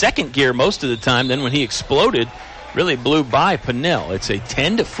was in second gear most of the time. Then when he exploded, really blew by Pennell. It's a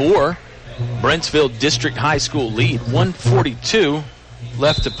 10-4 Brentsville District High School lead. 1:42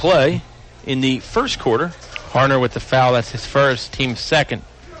 left to play in the first quarter. Hoehne with the foul. That's his first, team second.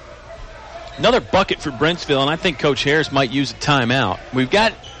 Another bucket for Brentsville, and I think Coach Harris might use a timeout. We've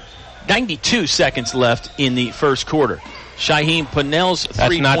got 92 seconds left in the first quarter. Shaheem Pennell's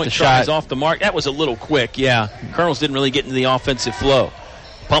three-point try is off the mark. That was a little quick, yeah. Colonels didn't really get into the offensive flow.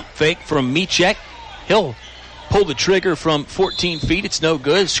 Pump fake from Micek. He'll pull the trigger from 14 feet. It's no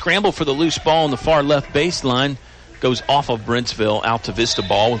good. Scramble for the loose ball on the far left baseline. Goes off of Brentsville. Altavista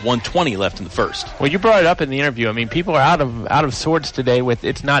ball with 1:20 left in the first. Well, you brought it up in the interview. I mean, people are out of sorts today with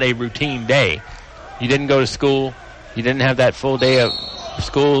it's not a routine day. You didn't go to school. You didn't have that full day of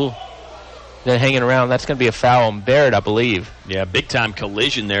school. Then hanging around, that's going to be a foul on Barrett, I believe. Yeah, big-time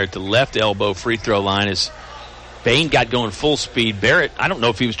collision there at the left elbow free throw line as Bain got going full speed. Barrett, I don't know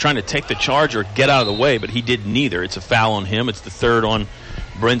if he was trying to take the charge or get out of the way, but he did neither. It's a foul on him. It's the third on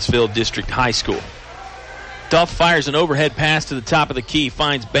Brentsville District High School. Duff fires an overhead pass to the top of the key,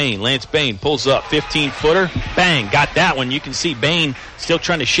 finds Bain. Lance Bain pulls up, 15-footer. Bang, got that one. You can see Bain still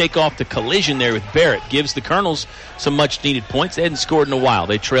trying to shake off the collision there with Barrett. Gives the Colonels some much-needed points. They hadn't scored in a while.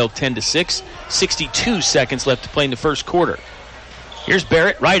 They trailed 10-6. 62 seconds left to play in the first quarter. Here's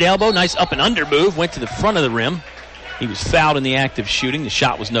Barrett, right elbow, nice up and under move. Went to the front of the rim. He was fouled in the act of shooting. The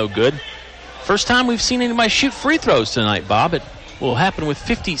shot was no good. First time we've seen anybody shoot free throws tonight, Bob. It will happen with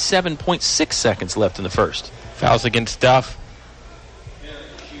 57.6 seconds left in the first. Fouls against Duff.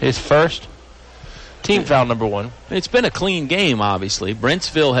 His first. Team foul number one. It's been a clean game, obviously.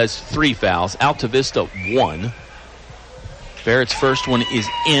 Brentsville has 3 fouls. Altavista 1. Barrett's first one is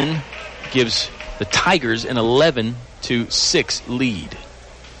in. Gives the Tigers an 11-6 lead.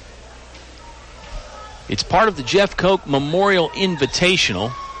 It's part of the Jeff Cocke Memorial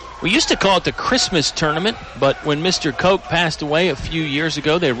Invitational. We used to call it the Christmas Tournament, but when Mr. Cocke passed away a few years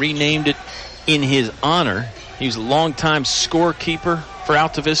ago, they renamed it in his honor. He was a longtime scorekeeper for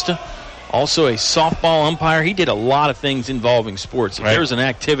Altavista, also a softball umpire. He did a lot of things involving sports. If there was an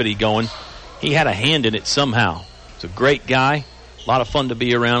activity going, he had a hand in it somehow. He's a great guy, a lot of fun to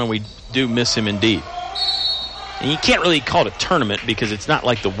be around, and we do miss him indeed. And you can't really call it a tournament because it's not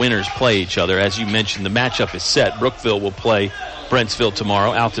like the winners play each other. As you mentioned, the matchup is set. Brookville will play Brentsville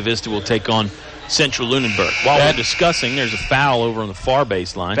tomorrow. Altavista will take on Central Lunenburg. While we're discussing, there's a foul over on the far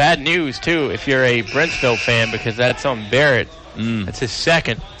baseline. Bad news, too, if you're a Brentsville fan, because that's on Barrett. That's his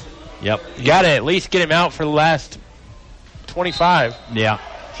second. Yep. You got to at least get him out for the last 25. Yeah.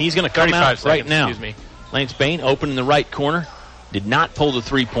 He's going to come out seconds, right now. Excuse me. Lance Bain open in the right corner. Did not pull the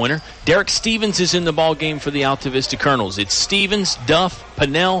three-pointer. Derek Stevens is in the ball game for the Altavista Colonels. It's Stevens, Duff,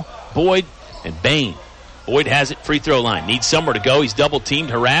 Pennell, Boyd, and Bain. Boyd has it, free throw line. Needs somewhere to go. He's double-teamed,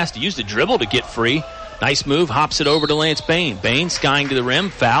 harassed. He used a dribble to get free. Nice move, hops it over to Lance Bain. Bain skying to the rim,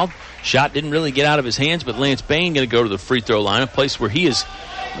 fouled. Shot didn't really get out of his hands, but Lance Bain going to go to the free throw line, a place where he is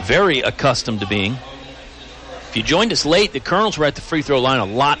very accustomed to being. If you joined us late, the Colonels were at the free throw line a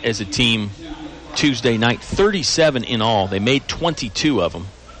lot as a team Tuesday night. 37 in all. They made 22 of them.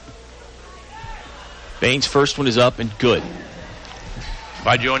 Bain's first one is up and good.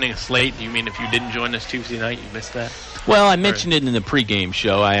 By joining us late, do you mean if you didn't join us Tuesday night, you missed that? Well, I mentioned it in the pregame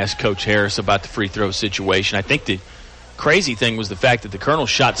show. I asked Coach Harris about the free throw situation. I think the crazy thing was the fact that the Colonels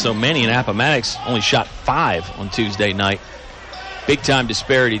shot so many and Appomattox only shot 5 on Tuesday night. Big-time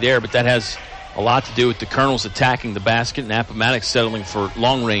disparity there, but that has a lot to do with the Colonels attacking the basket and Appomattox settling for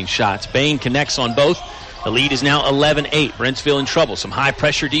long-range shots. Bain connects on both. The lead is now 11-8. Brentsville in trouble. Some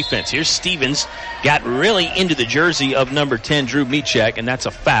high-pressure defense. Here's Stevens. Got really into the jersey of number 10, Drew Michek, and that's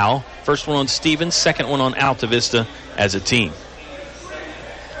a foul. First one on Stevens, second one on Altavista as a team.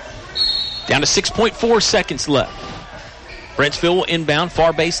 Down to 6.4 seconds left. Brentsville will inbound,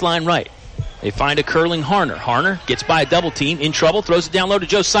 far baseline right. They find a curling Hoehne. Hoehne gets by a double team, in trouble, throws it down low to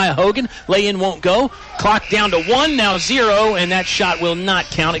Josiah Hogan. Lay-in won't go. Clock down to 1, now 0, and that shot will not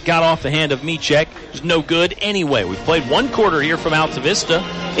count. It got off the hand of Michek. It was no good anyway. We've played one quarter here from Altavista.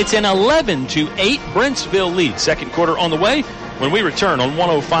 It's an 11-8 Brentsville lead. Second quarter on the way when we return on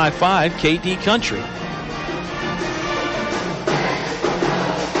 105.5 KD Country.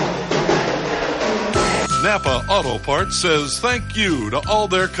 Napa Auto Parts says thank you to all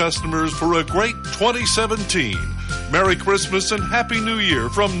their customers for a great 2017. Merry Christmas and Happy New Year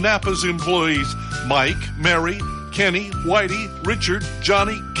from Napa's employees Mike, Mary, Kenny, Whitey, Richard,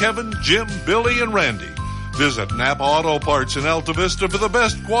 Johnny, Kevin, Jim, Billy, and Randy. Visit Napa Auto Parts in Altavista for the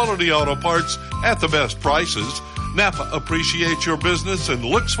best quality auto parts at the best prices. Napa appreciates your business and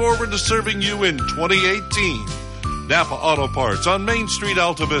looks forward to serving you in 2018. Napa Auto Parts on Main Street,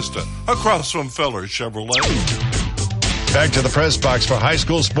 Altavista, across from Feller Chevrolet. Back to the press box for high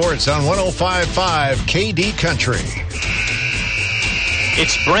school sports on 105.5 KD Country.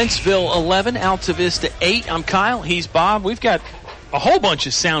 It's Brentsville 11, Altavista 8. I'm Kyle. He's Bob. We've got a whole bunch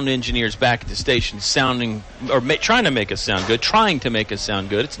of sound engineers back at the station trying to make us sound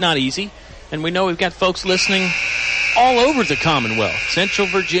good. It's not easy. And we know we've got folks listening all over the Commonwealth. Central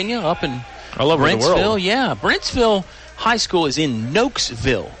Virginia, up in all over Brentsville, the world. Yeah. Brentsville High School is in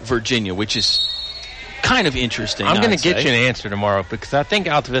Nokesville, Virginia, which is kind of interesting. I'm going to get you an answer tomorrow because I think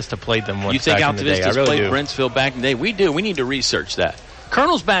Altavista played them once. You think back in the day. Altavista's I really played do. Brentsville back in the day? We do. We need to research that.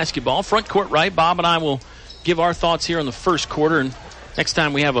 Colonels basketball, front court right. Bob and I will give our thoughts here on the first quarter, and next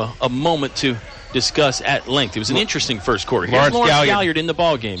time we have a moment to discuss at length. It was an interesting first quarter. Here's Lawrence Galliard in the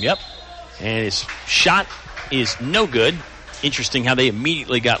ball game. Yep. And his shot is no good. Interesting how they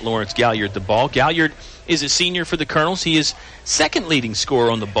immediately got Lawrence Galliard the ball. Galliard is a senior for the Colonels. He is second leading scorer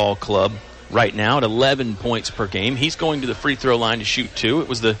on the ball club right now at 11 points per game. He's going to the free throw line to shoot 2. It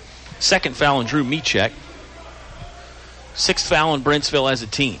was the second foul on Drew Michek. Sixth foul on Brentsville as a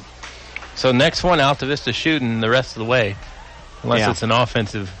team. So next one, Altavista shooting the rest of the way, unless it's an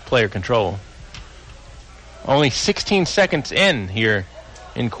offensive player control. Only 16 seconds in here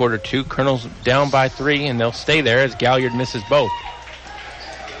in quarter 2. Colonels down by 3, and they'll stay there as Galliard misses both.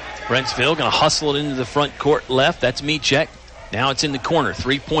 Brentsville going to hustle it into the front court left. That's Michek. Now it's in the corner.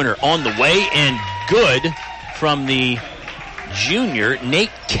 Three-pointer on the way, and good from the junior,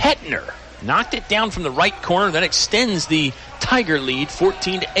 Nate Kettner. Knocked it down from the right corner. That extends the Tiger lead,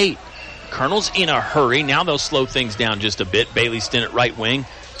 14-8. Colonels in a hurry. Now they'll slow things down just a bit. Bailey Stinn at right wing.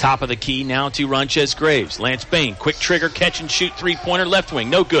 Top of the key now to Ronches Graves. Lance Bain, quick trigger, catch and shoot, three-pointer, left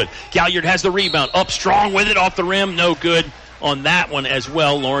wing, no good. Galliard has the rebound, up strong with it, off the rim, no good on that one as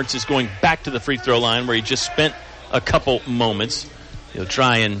well. Lawrence is going back to the free throw line where he just spent a couple moments. He'll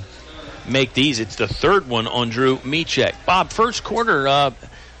try and make these. It's the third one on Drew Michek. Bob, first quarter, as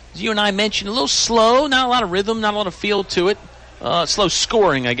you and I mentioned, a little slow, not a lot of rhythm, not a lot of feel to it. Slow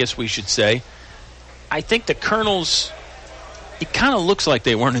scoring, I guess we should say. I think the Colonels, it kind of looks like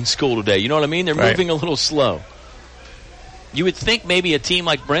they weren't in school today. You know what I mean? They're moving a little slow. You would think maybe a team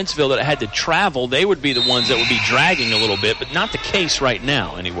like Brentsville that had to travel, they would be the ones that would be dragging a little bit, but not the case right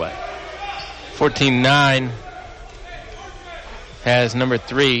now anyway. 14-9 has number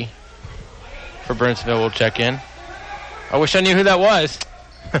 3 for Brentsville. Will check in. I wish I knew who that was.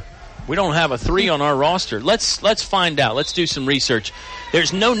 We don't have a 3 on our roster. Let's find out. Let's do some research.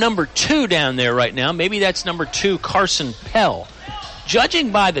 There's no number 2 down there right now. Maybe that's number 2, Carson Pell.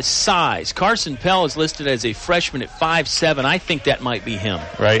 Judging by the size, Carson Pell is listed as a freshman at 5'7". I think that might be him.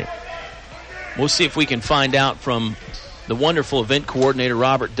 Right. We'll see if we can find out from the wonderful event coordinator,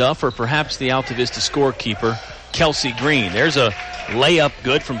 Robert Duff, or perhaps the Altavista scorekeeper, Kelsey Green. There's a layup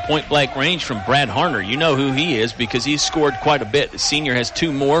good from point-blank range from Brad Hoehne. You know who he is because he's scored quite a bit. The senior has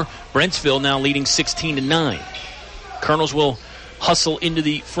 2 more. Brentsville now leading 16-9. Colonels will hustle into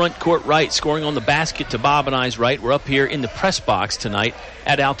the front court right, scoring on the basket to Bob and I's right. We're up here in the press box tonight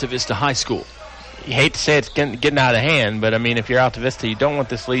at Altavista High School. You hate to say it's getting out of hand, but, I mean, if you're Altavista, you don't want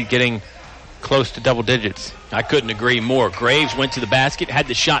this lead getting close to double digits. I couldn't agree more. Graves went to the basket, had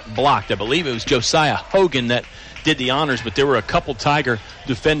the shot blocked. I believe it was Josiah Hogan that did the honors, but there were a couple Tiger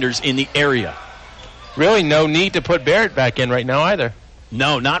defenders in the area. Really no need to put Barrett back in right now either.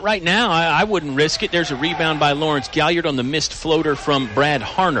 No, not right now. I wouldn't risk it. There's a rebound by Lawrence Galliard on the missed floater from Brad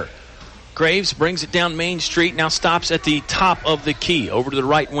Hoehne. Graves brings it down Main Street, now stops at the top of the key. Over to the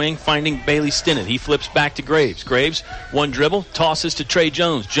right wing, finding Bailey Stinnett. He flips back to Graves. Graves, one dribble, tosses to Trey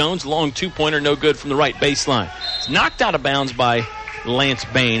Jones. Jones, long two-pointer, no good from the right baseline. It's knocked out of bounds by Lance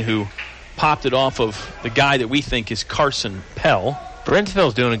Bain, who popped it off of the guy that we think is Carson Pell.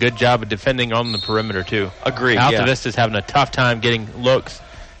 Brentsville's doing a good job of defending on the perimeter, too. Agreed, Altavista's having a tough time getting looks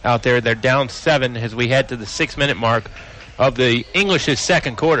out there. They're down 7 as we head to the 6-minute mark of the English's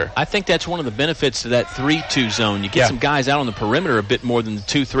second quarter. I think that's one of the benefits to that 3-2 zone. You get some guys out on the perimeter a bit more than the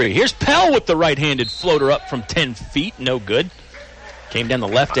 2-3. Here's Pell with the right-handed floater up from 10 feet. No good. Came down the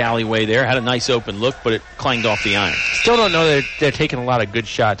left alleyway there. Had a nice open look, but it clanged off the iron. Still don't know they're taking a lot of good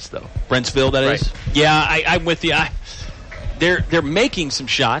shots, though. Brentsville, that is? Yeah, I'm with you. They're making some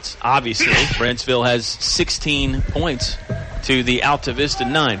shots, obviously. Brentsville has 16 points to the Altavista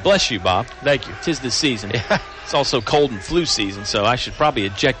 9. Bless you, Bob. Thank you. 'Tis the season. It's also cold and flu season, so I should probably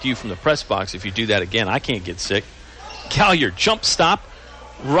eject you from the press box if you do that again. I can't get sick. Galliard, jump stop,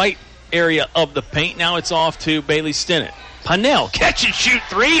 right area of the paint. Now it's off to Bailey Stinnett. Pinnell, catch and shoot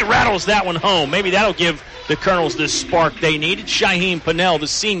three, rattles that one home. Maybe that'll give the Colonels the spark they needed. Shaheem Pinnell, the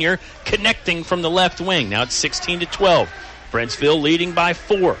senior, connecting from the left wing. Now it's 16-12. Brentsville leading by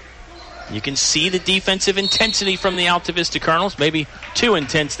 4. You can see the defensive intensity from the Altavista Colonels. Maybe too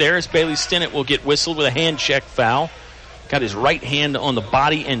intense there, as Bailey Stinnett will get whistled with a hand check foul. Got his right hand on the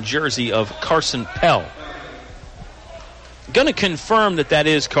body and jersey of Carson Pell. Going to confirm that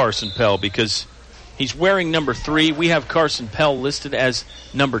is Carson Pell because he's wearing number 3. We have Carson Pell listed as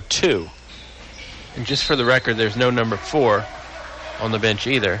number 2. And just for the record, there's no number 4 on the bench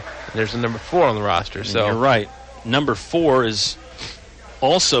either. There's a number 4 on the roster. So you're right. Number 4 is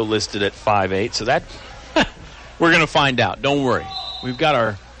also listed at 5'8", so that we're going to find out. Don't worry. We've got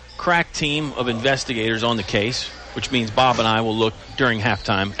our crack team of investigators on the case, which means Bob and I will look during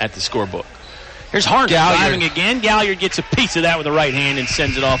halftime at the scorebook. Here's Harner driving again. Galliard gets a piece of that with the right hand and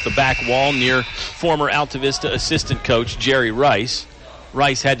sends it off the back wall near former Altavista assistant coach Jerry Rice.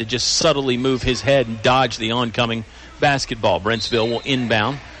 Rice had to just subtly move his head and dodge the oncoming basketball. Brentsville will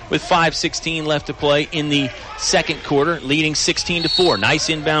inbound with 5:16 left to play in the second quarter, leading 16-4. Nice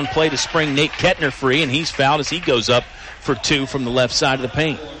inbound play to spring Nate Kettner free, and he's fouled as he goes up for 2 from the left side of the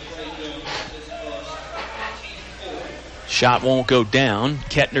paint. Shot won't go down.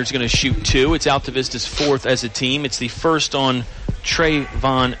 Kettner's going to shoot 2. It's Altavista's 4th as a team. It's the first on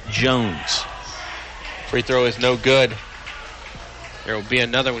Trayvon Jones. Free throw is no good. There will be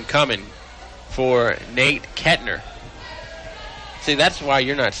another one coming for Nate Kettner. See, that's why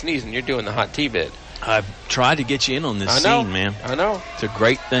you're not sneezing. You're doing the hot tea bit. I've tried to get you in on this scene, man. I know. It's a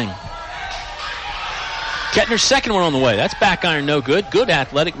great thing. Kettner's second one on the way. That's back iron, no good. Good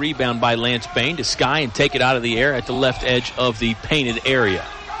athletic rebound by Lance Bain to sky and take it out of the air at the left edge of the painted area.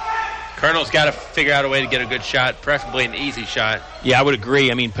 Colonel's got to figure out a way to get a good shot, preferably an easy shot. Yeah, I would agree.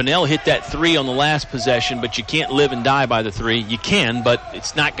 I mean, Pinnell hit that 3 on the last possession, but you can't live and die by the 3. You can, but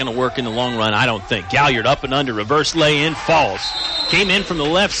it's not going to work in the long run, I don't think. Galliard up and under, reverse lay-in, falls. Came in from the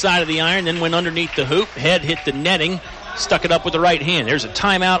left side of the iron, then went underneath the hoop. Head hit the netting, stuck it up with the right hand. There's a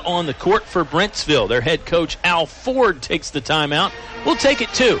timeout on the court for Brentsville. Their head coach, Al Ford, takes the timeout. We'll take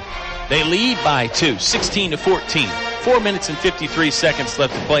it 2. They lead by 2, 16-14. 4 minutes and 53 seconds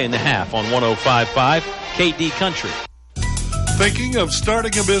left to play in the half on 105.5 KD Country. Thinking of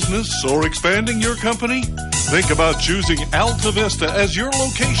starting a business or expanding your company? Think about choosing Altavista as your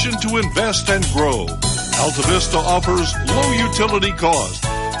location to invest and grow. Altavista offers low utility cost,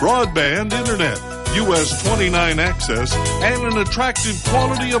 broadband internet, US 29 access, and an attractive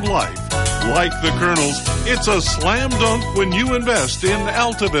quality of life. Like the Colonels, it's a slam dunk when you invest in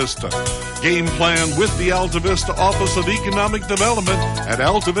Altavista. Game plan with the Altavista Office of Economic Development at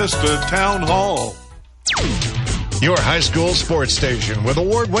Altavista Town Hall. Your high school sports station with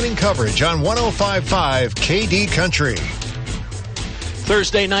award-winning coverage on 105.5 KD Country.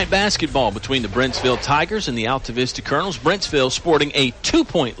 Thursday night basketball between the Brentsville Tigers and the Altavista Colonels. Brentsville sporting a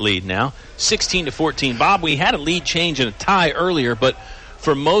 2-point lead now, 16-14. Bob, we had a lead change and a tie earlier, but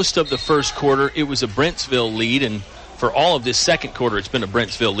for most of the first quarter, it was a Brentsville lead, and for all of this second quarter, it's been a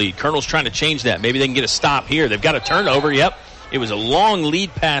Brentsville lead. Colonel's trying to change that. Maybe they can get a stop here. They've got a turnover. Yep. It was a long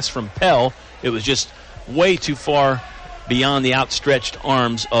lead pass from Pell. It was just way too far beyond the outstretched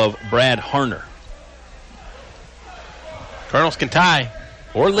arms of Brad Harner. Colonels can tie.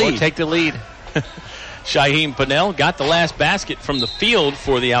 Or lead. Or take the lead. Shaheem Pinnell got the last basket from the field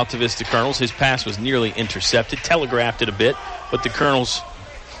for the Altavista Colonels. His pass was nearly intercepted, telegraphed it a bit, but the Colonels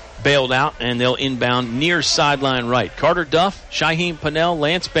bailed out, and they'll inbound near sideline right. Carter Duff, Shaheem Pinnell,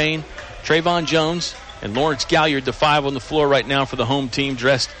 Lance Bain, Trayvon Jones, and Lawrence Galliard, the 5 on the floor right now for the home team,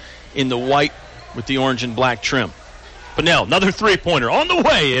 dressed in the white with the orange and black trim. Pennell, another three-pointer on the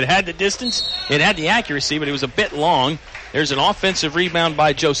way. It had the distance, it had the accuracy, but it was a bit long. There's an offensive rebound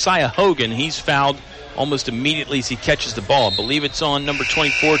by Josiah Hoehne. He's fouled almost immediately as he catches the ball. I believe it's on number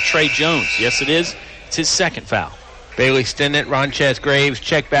 24, Trey Jones. Yes, it is. It's his second foul. Bailey Stinnett, Ronchez Graves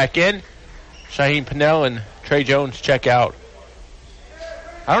check back in. Shaheen Pennell and Trey Jones check out.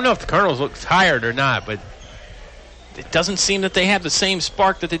 I don't know if the Colonels look tired or not, but it doesn't seem that they have the same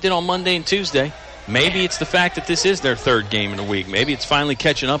spark that they did on Monday and Tuesday. Maybe it's the fact that this is their third game in a week. Maybe it's finally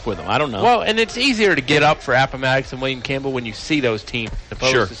catching up with them. I don't know. Well, and it's easier to get up for Appomattox and William Campbell when you see those teams as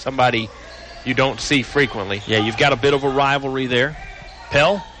opposed to somebody you don't see frequently. Yeah, you've got a bit of a rivalry there.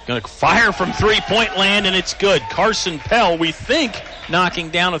 Pell going to fire from three-point land, and it's good. Carson Pell, we think,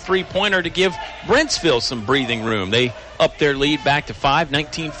 knocking down a three-pointer to give Brentsville some breathing room. They up their lead back to 5,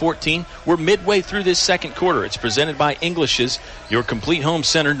 19-14. We're midway through this second quarter. It's presented by English's, your complete home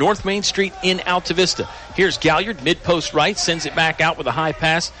center, North Main Street in Altavista. Here's Galliard, mid-post right, sends it back out with a high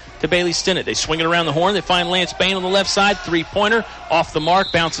pass to Bailey Stinnett. They swing it around the horn. They find Lance Bain on the left side. Three-pointer off the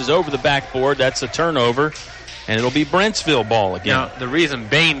mark, bounces over the backboard. That's a turnover, and it'll be Brentsville ball again. Now, the reason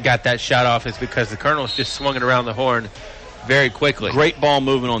Bain got that shot off is because the Colonels just swung it around the horn very quickly. Great ball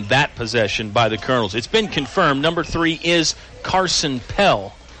movement on that possession by the Colonels. It's been confirmed. Number 3 is Carson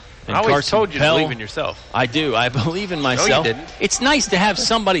Pell. And I always told you to believe in yourself. I do. I believe in myself. No, you didn't. It's nice to have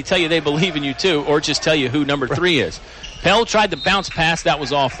somebody tell you they believe in you, too, or just tell you who number 3 is. Pell tried to bounce pass. That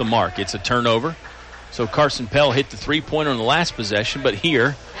was off the mark. It's a turnover. So Carson Pell hit the three-pointer on the last possession, but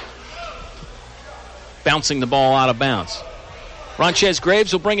here, bouncing the ball out of bounds. Ronchez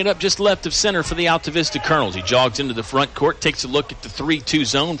Graves will bring it up just left of center for the Altavista Colonels. He jogs into the front court, takes a look at the 3-2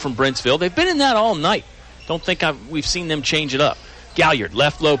 zone from Brentsville. They've been in that all night. Don't think we've seen them change it up. Galliard,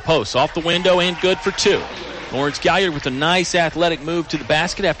 left low post, off the window and good for 2. Lawrence Galliard with a nice athletic move to the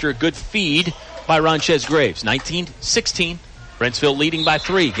basket after a good feed by Ronchez Graves. 19-16. Brentsville leading by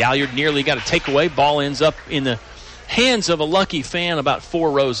 3. Galliard nearly got a takeaway. Ball ends up in the hands of a lucky fan about 4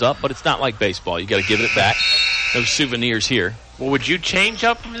 rows up, but it's not like baseball. You got to give it back. No souvenirs here. Well, would you change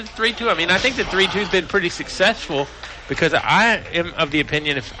up from the 3-2? I mean, I think the 3-2's been pretty successful because I am of the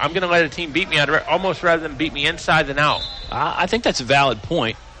opinion if I'm going to let a team beat me, I'd almost rather them beat me inside than out. I think that's a valid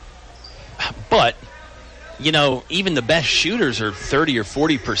point. But, you know, even the best shooters are 30 or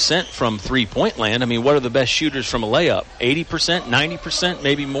 40% from three-point land. I mean, what are the best shooters from a layup? 80%, 90%,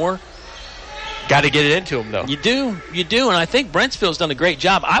 maybe more? Got to get it into them, though. You do, and I think Brentsville's done a great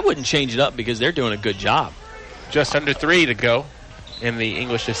job. I wouldn't change it up because they're doing a good job. Just under 3 to go in the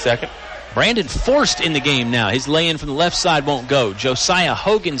English's second. Brandon Forrest in the game now. His lay-in from the left side won't go. Josiah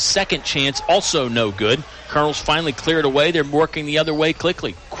Hogan's second chance also no good. Colonels finally cleared away. They're working the other way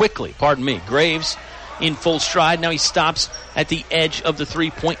quickly. Graves in full stride. Now he stops at the edge of the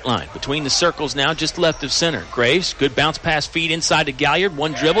three-point line. Between the circles now, just left of center. Graves, good bounce pass feed inside to Galliard.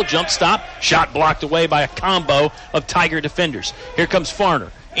 One dribble, jump stop. Shot blocked away by a combo of Tiger defenders. Here comes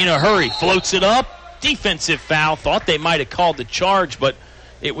Farner. In a hurry, floats it up. Defensive foul. Thought they might have called the charge, but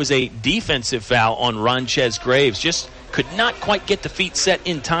it was a defensive foul on Ronchez Graves. Just could not quite get the feet set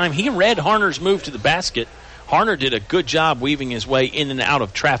in time. He read Harner's move to the basket. Hoehne did a good job weaving his way in and out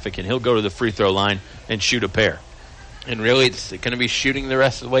of traffic, and he'll go to the free throw line and shoot a pair. And really, it's going to be shooting the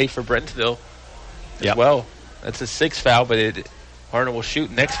rest of the way for Brentsville as well. That's a 6th foul, but Hoehne will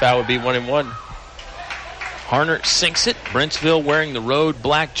shoot. Next foul would be 1-and-1. Hoehne sinks it. Brentsville wearing the road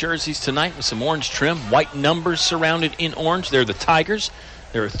black jerseys tonight with some orange trim. White numbers surrounded in orange. They're the Tigers.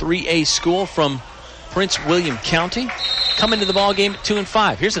 They're a 3A school from Prince William County. Coming to the ball game at 2 and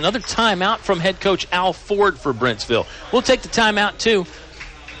 5. Here's another timeout from head coach Al Ford for Brentsville. We'll take the timeout too.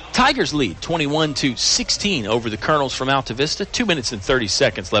 Tigers lead 21-16 over the Colonels from Altavista. 2 minutes and 30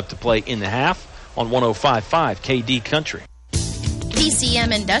 seconds left to play in the half on 105.5 KD Country.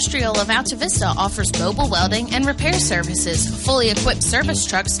 PCM Industrial of Altavista offers mobile welding and repair services, fully equipped service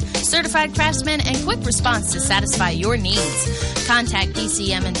trucks, certified craftsmen, and quick response to satisfy your needs. Contact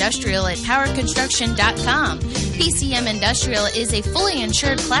PCM Industrial at powerconstruction.com. PCM Industrial is a fully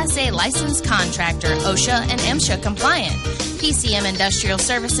insured Class A licensed contractor, OSHA and MSHA compliant. PCM Industrial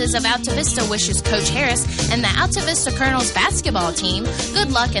Services of Altavista wishes Coach Harris and the Altavista Colonels basketball team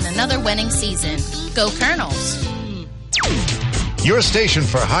good luck in another winning season. Go Colonels! Your station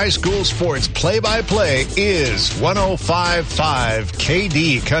for high school sports play-by-play is 105.5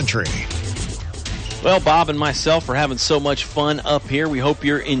 KD Country. Well, Bob and myself are having so much fun up here. We hope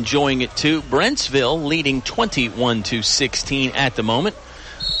you're enjoying it too. Brentsville leading 21-16 at the moment.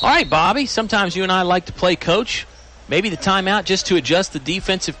 All right, Bobby, sometimes you and I like to play coach. Maybe the timeout just to adjust the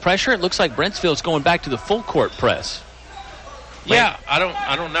defensive pressure. It looks like Brentsville's going back to the full court press. Yeah, I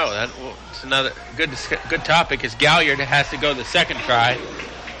don't know. It's another good topic. Is Galliard has to go the second try.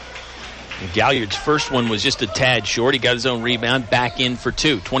 And Galliard's first one was just a tad short. He got his own rebound, back in for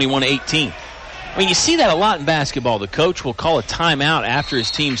two, 21-18. I mean, you see that a lot in basketball. The coach will call a timeout after his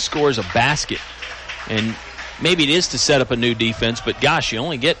team scores a basket. And maybe it is to set up a new defense, but gosh, you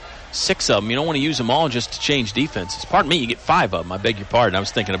only get 6 of them. You don't want to use them all just to change defenses. Pardon me, you get 5 of them. I beg your pardon. I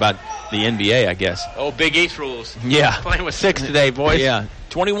was thinking about the NBA, I guess. Oh, Big East rules. Yeah. Playing with 6 today, boys. Yeah.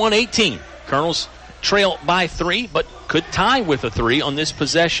 21-18. Colonels trail by 3, but could tie with a 3 on this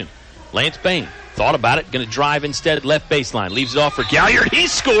possession. Lance Bain thought about it, going to drive instead, left baseline. Leaves it off for Galliard. He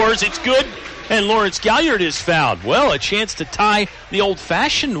scores. It's good. And Lawrence Galliard is fouled. Well, a chance to tie the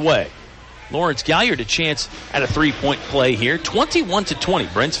old-fashioned way. Lawrence Galliard a chance at a 3-point play here. 21-20.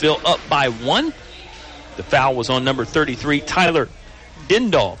 Brentsville up by 1. The foul was on number 33, Tyler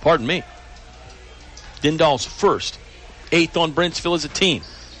Dindal. Pardon me. Dindal's first. 8th on Brentsville as a team.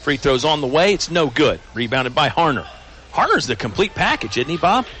 Free throws on the way. It's no good. Rebounded by Hoehne. Hoehne's the complete package, isn't he,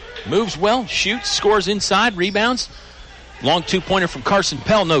 Bob? Moves well, shoots, scores inside, rebounds. Long 2-pointer from Carson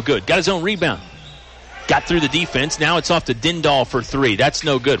Pell, no good. Got his own rebound. Got through the defense. Now it's off to Dindal for 3. That's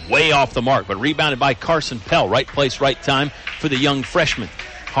no good. Way off the mark, but rebounded by Carson Pell. Right place, right time for the young freshman.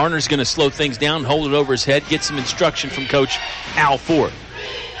 Hoehne's going to slow things down, hold it over his head, get some instruction from Coach Al Ford.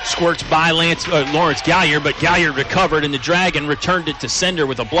 Squirts by Lawrence Galliard, but Galliard recovered, and the Dragon returned it to sender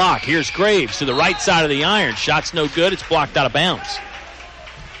with a block. Here's Graves to the right side of the iron. Shot's no good. It's blocked out of bounds.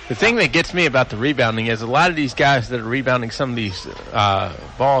 The thing that gets me about the rebounding is a lot of these guys that are rebounding some of these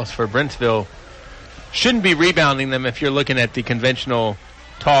balls for Brentsville shouldn't be rebounding them if you're looking at the conventional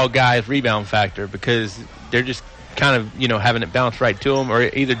tall guy's rebound factor, because they're just kind of, having it bounce right to them or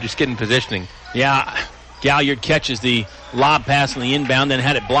either just getting positioning. Yeah, Galliard catches the lob pass on the inbound, then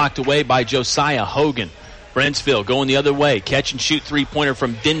had it blocked away by Josiah Hogan. Brentsville going the other way. Catch and shoot 3-pointer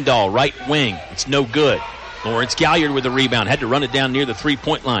from Dindal, right wing. It's no good. Lawrence Galliard with a rebound. Had to run it down near the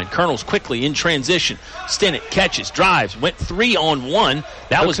 3-point line. Colonels quickly in transition. Stinnett catches, drives, went 3-on-1.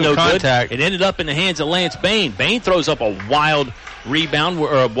 That was no good. It ended up in the hands of Lance Bain. Bain throws up a wild rebound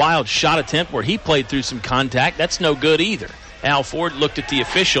or a wild shot attempt where he played through some contact. That's no good either. Al Ford looked at the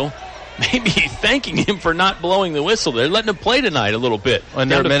official, maybe thanking him for not blowing the whistle. They're letting him play tonight a little bit. Down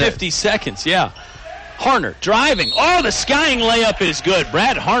to 50 seconds, yeah. Hoehne driving. Oh, the skying layup is good.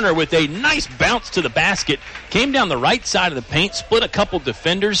 Brad Hoehne with a nice bounce to the basket. Came down the right side of the paint, split a couple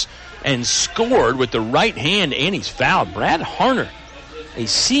defenders, and scored with the right hand, and he's fouled. Brad Hoehne, a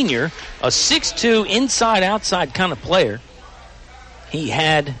senior, a 6'2", inside-outside kind of player. He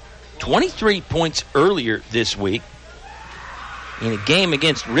had 23 points earlier this week. In a game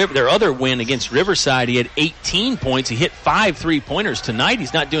against their other win against Riverside, he had 18 points. He hit 5 3-pointers tonight.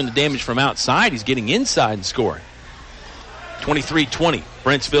 He's not doing the damage from outside. He's getting inside and scoring. 23-20.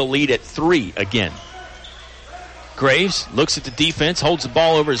 Brentsville lead at 3 again. Graves looks at the defense, holds the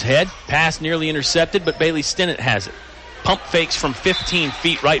ball over his head. Pass nearly intercepted, but Bailey Stinnett has it. Pump fakes from 15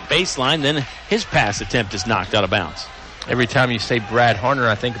 feet right baseline. Then his pass attempt is knocked out of bounds. Every time you say Brad Hoehne,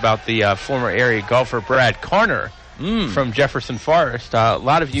 I think about the former area golfer Brad Carner. From Jefferson Forest. A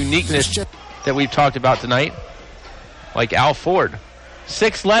lot of uniqueness that we've talked about tonight, like Al Ford.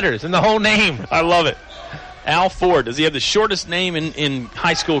 6 letters in the whole name. I love it. Al Ford. Does he have the shortest name in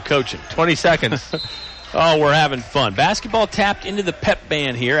high school coaching? 20 seconds. Oh, we're having fun. Basketball tapped into the pep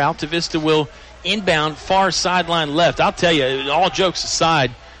band here. Altavista will inbound far sideline left. I'll tell you, all jokes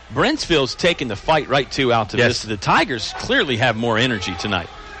aside, Brentsville's taking the fight right to Altavista. Yes. The Tigers clearly have more energy tonight.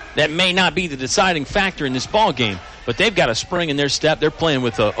 That may not be the deciding factor in this ball game, but they've got a spring in their step. They're playing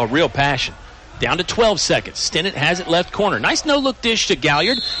with a real passion. Down to 12 seconds. Stinnett has it left corner. Nice no-look dish to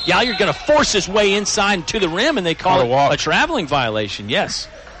Galliard. Galliard going to force his way inside and to the rim, and they call it a traveling violation. Yes.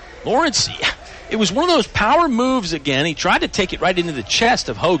 Lawrence, it was one of those power moves again. He tried to take it right into the chest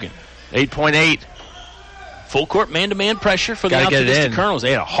of Hogan. 8.8. Full court man-to-man pressure for the Altavista Colonels.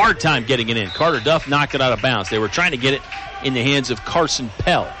 They had a hard time getting it in. Carter Duff knocked it out of bounds. They were trying to get it in the hands of Carson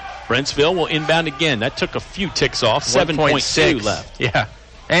Pell. Brentsville will inbound again. That took a few ticks off. 7.2 left. Yeah.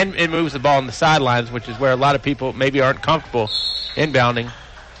 And it moves the ball on the sidelines, which is where a lot of people maybe aren't comfortable inbounding.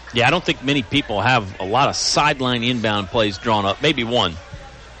 Yeah, I don't think many people have a lot of sideline inbound plays drawn up. Maybe one.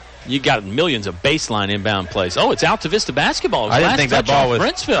 You got millions of baseline inbound plays. Oh, it's Altavista basketball. I didn't think that ball was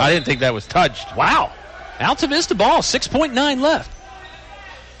Brentsville. I didn't think that was touched. Wow. Altavista ball, 6.9 left.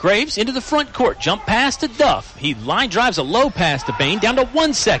 Graves into the front court. Jump pass to Duff. He line drives a low pass to Bain. Down to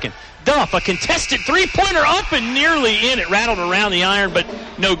 1 second. Duff, a contested three-pointer up and nearly in. It rattled around the iron, but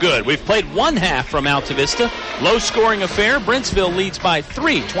no good. We've played one half from Altavista. Low-scoring affair. Brentsville leads by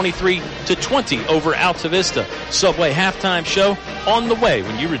 3, 23-20 over Altavista. Subway halftime show on the way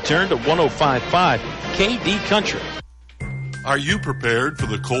when you return to 105.5 KD Country. Are you prepared for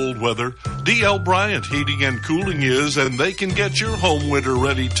the cold weather? D.L. Bryant Heating and Cooling is, and they can get your home winter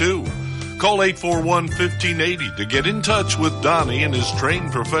ready too. Call 841-1580 to get in touch with Donnie and his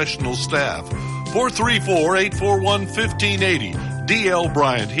trained professional staff. 434-841-1580. D.L.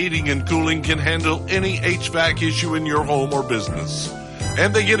 Bryant Heating and Cooling can handle any HVAC issue in your home or business.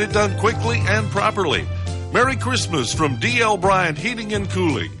 And they get it done quickly and properly. Merry Christmas from D.L. Bryant Heating and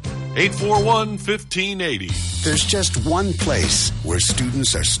Cooling. 841-1580. There's just one place where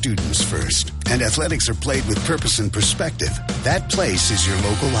students are students first, and athletics are played with purpose and perspective. That place is your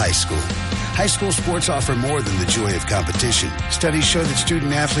local high school. High school sports offer more than the joy of competition. Studies show that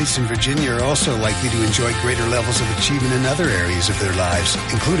student athletes in Virginia are also likely to enjoy greater levels of achievement in other areas of their lives,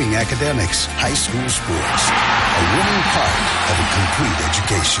 including academics. High school sports, a winning part of a complete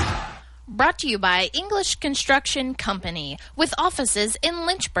education. Brought to you by English Construction Company, with offices in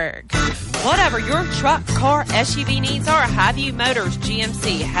Lynchburg. Whatever your truck, car, SUV needs are, Highview Motors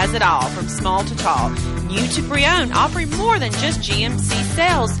GMC has it all, from small to tall. New to pre-owned, offering more than just GMC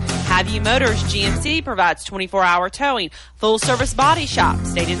sales. Highview Motors GMC provides 24-hour towing, full-service body shop,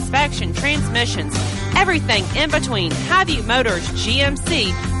 state inspection, transmissions, everything in between. Highview Motors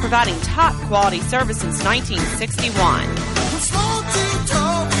GMC, providing top-quality service since 1961.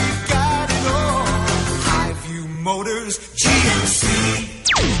 Motors GMC.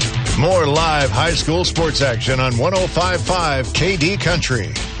 More live high school sports action on 105.5 KD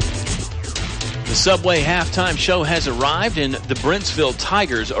Country. The Subway halftime show has arrived, and the Brentsville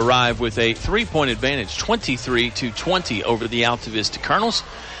Tigers arrive with a 3-point advantage, 23-20 over the Altavista Colonels.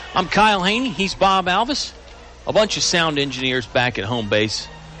 I'm Kyle Hoehne. He's Bob Alvis. A bunch of sound engineers back at home base,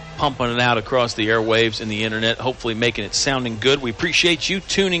 pumping it out across the airwaves and the internet, hopefully making it sounding good. We appreciate you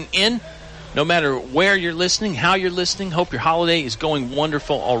tuning in. No matter where you're listening, how you're listening, hope your holiday is going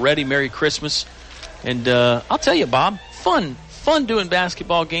wonderful already. Merry Christmas. And I'll tell you, Bob, fun doing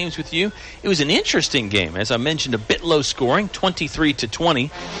basketball games with you. It was an interesting game. As I mentioned, a bit low scoring, 23-20.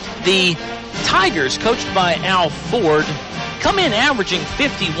 The Tigers, coached by Al Ford, come in averaging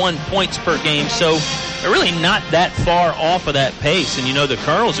 51 points per game, so they're really not that far off of that pace. And, you know, the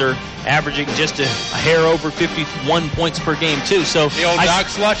Colonels are averaging just a hair over 51 points per game, too. So the old Doc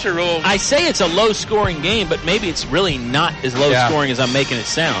Slusher rule. I say it's a low-scoring game, but maybe it's really not as low-scoring as I'm making it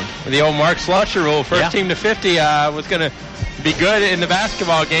sound. The old Mark Slusher rule, first team to 50 was going to be good in the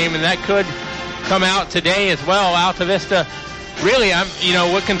basketball game, and that could come out today as well. Altavista, really,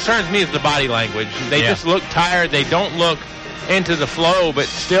 what concerns me is the body language. They just look tired. They don't look into the flow, but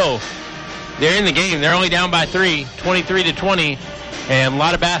still, they're in the game. They're only down by 3, 23-20. And a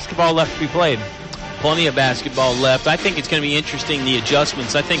lot of basketball left to be played. Plenty of basketball left. I think it's going to be interesting, the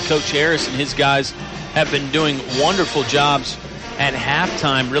adjustments. I think Coach Harris and his guys have been doing wonderful jobs at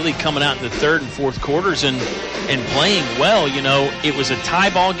halftime, really coming out in the third and fourth quarters and playing well. You know, it was a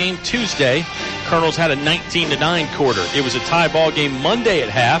tie ball game Tuesday. Colonels had a 19-9 quarter. It was a tie ball game Monday at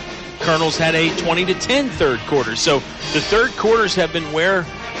half. Colonels had a 20-10 third quarter. So the third quarters have been where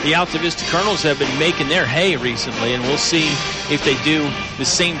the Altavista Colonels have been making their hay recently, and we'll see if they do the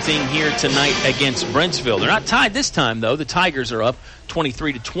same thing here tonight against Brentsville. They're not tied this time, though. The Tigers are up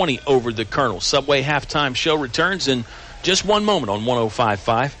 23-20 over the Colonels. Subway halftime show returns in just one moment on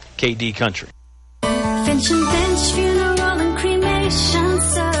 105.5 KD Country. Finch and Finch Funeral and Cremation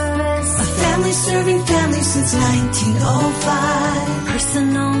Service. A family serving families since 1905.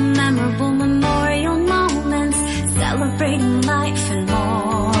 Personal, memorable memorial moments, celebrating life and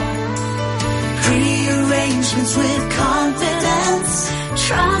more. Pretty arrangements with confidence,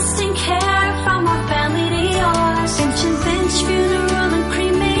 trust and care from our family to yours. Finch and Finch Funeral and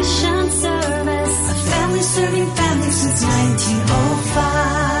Cremation Service. A family serving families since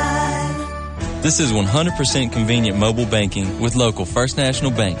 1905. This is 100% convenient mobile banking with local First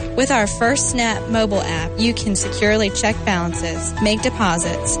National Bank. With our First Snap mobile app, you can securely check balances, make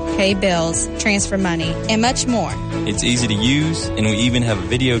deposits, pay bills, transfer money, and much more. It's easy to use, and we even have a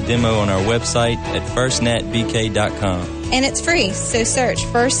video demo on our website at firstnatbk.com. And it's free, so search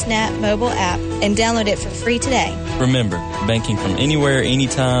First Snap mobile app and download it for free today. Remember, banking from anywhere,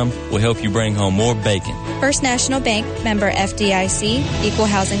 anytime will help you bring home more bacon. First National Bank, member FDIC, equal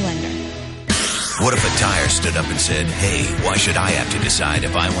housing lender. What if a tire stood up and said, hey, why should I have to decide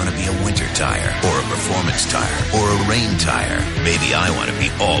if I want to be a winter tire or a performance tire or a rain tire? Maybe I want to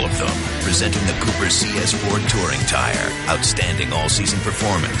be all of them. Presenting the Cooper CS4 Touring Tire. Outstanding all-season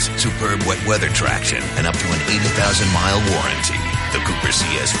performance, superb wet weather traction, and up to an 80,000-mile warranty. The Cooper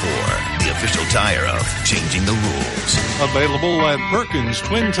CS4, the official tire of changing the rules. Available at Perkins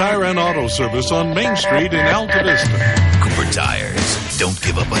Twin Tire and Auto Service on Main Street in Altavista. Cooper Tires. Don't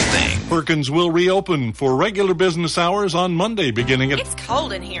give up a thing. Perkins will reopen for regular business hours on Monday beginning at... It's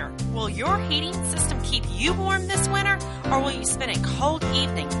cold in here. Will your heating system keep you warm this winter, or will you spend a cold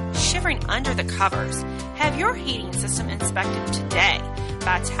evening shivering under the covers? Have your heating system inspected today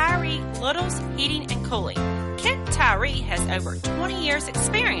by Tyree Little's Heating and Cooling. Kent Tyree has over 20 years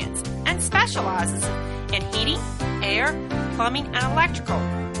experience and specializes in heating, air, plumbing, and electrical.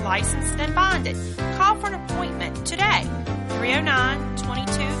 Licensed and bonded. Call for an appointment today.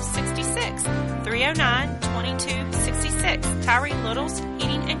 309-2266. 309-2266. Tyree Little's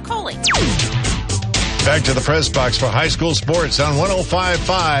Heating and Cooling. Back to the press box for high school sports on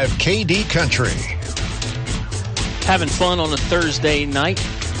 105.5 KD Country. Having fun on a Thursday night.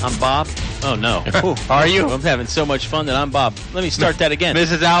 I'm Bob. Oh, no. Are you? I'm having so much fun that I'm Bob. Let me start that again.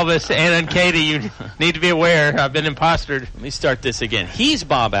 Mrs. Alvis and Katie, you need to be aware. I've been impostered. Let me start this again. He's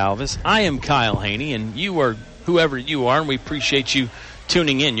Bob Alvis. I am Kyle Hoehne, and you are whoever you are, and we appreciate you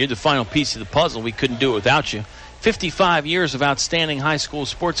tuning in. You're the final piece of the puzzle. We couldn't do it without you. 55 years of outstanding high school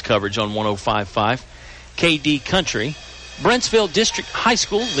sports coverage on 105.5 KD Country. Brentsville District High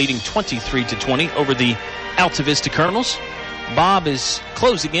School leading 23-20 over the Altavista Colonels. Bob is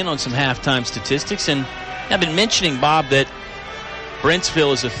closing in on some halftime statistics, and I've been mentioning, Bob, that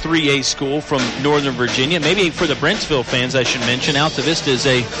Brentsville is a 3A school from Northern Virginia. Maybe for the Brentsville fans, I should mention, Altavista is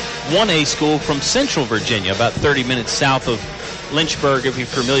a 1A school from Central Virginia, about 30 minutes south of Lynchburg, if you're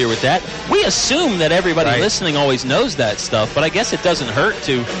familiar with that. We assume that everybody listening always knows that stuff, but I guess it doesn't hurt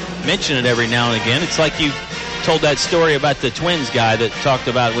to mention it every now and again. It's like you told that story about the Twins guy that talked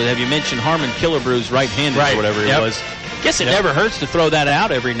about, have you mentioned Harmon Killebrew's right-handed or whatever it was? Guess it never hurts to throw that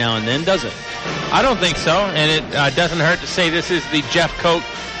out every now and then, does it? I don't think so, and it doesn't hurt to say this is the Jeff Cocke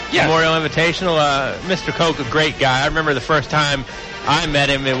Memorial Invitational. Mr. Cocke, a great guy. I remember the first time I met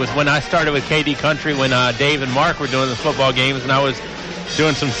him, it was when I started with KD Country, when Dave and Mark were doing the football games, and I was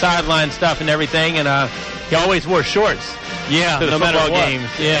doing some sideline stuff and everything, and he always wore shorts to the football games.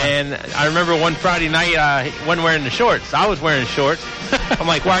 Yeah. And I remember one Friday night, he wasn't wearing the shorts. I was wearing shorts. I'm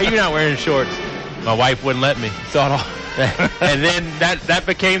like, why are you not wearing shorts? My wife wouldn't let me. And then that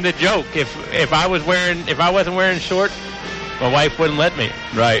became the joke. If I wasn't wearing shorts, my wife wouldn't let me.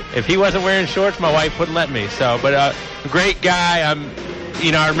 Right. If he wasn't wearing shorts, my wife wouldn't let me. So, but great guy.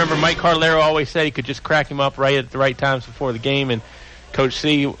 I remember Mike Carlero always said he could just crack him up right at the right times before the game, and Coach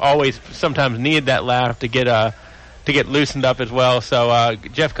C always sometimes needed that laugh to get loosened up as well. So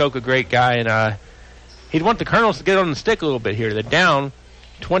Jeff Cocke, a great guy, and he'd want the Colonels to get on the stick a little bit here. They're down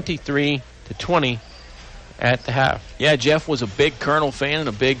 23-20. At the half. Yeah, Jeff was a big Colonel fan and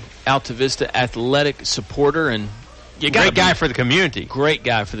a big Altavista athletic supporter, and great guy for the community. Great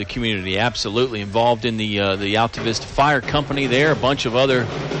guy for the community, absolutely. Involved in the Altavista Fire Company there, a bunch of other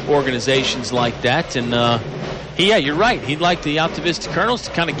organizations like that. And, you're right. He'd like the Altavista Colonels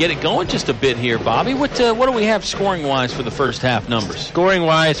to kind of get it going just a bit here, Bobby. What do we have scoring-wise for the first half numbers?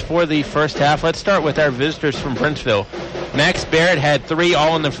 Scoring-wise for the first half, let's start with our visitors from Brentsville. Max Barrett had 3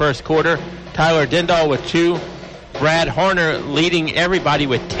 all in the first quarter. Tyler Dindal with 2. Brad Hoehne leading everybody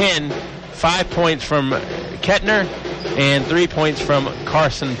with 10. 5 points from Kettner and 3 points from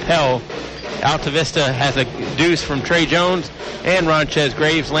Carson Pell. Altavista has a deuce from Trey Jones and Ronchez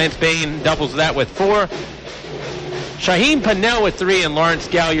Graves. Lance Bain doubles that with 4. Shaheem Pannell with 3 and Lawrence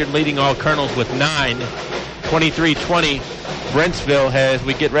Galliard leading all Colonels with 9. 23-20. Brentsville as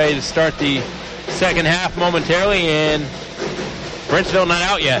we get ready to start the second half momentarily, and Brentsville not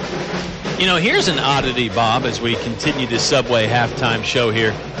out yet. Here's an oddity, Bob, as we continue this Subway halftime show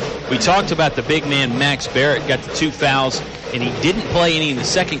here. We talked about the big man, Max Barrett, got the 2 fouls, and he didn't play any in the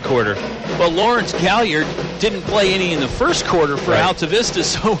second quarter. Well, Lawrence Galliard didn't play any in the first quarter for Altavista,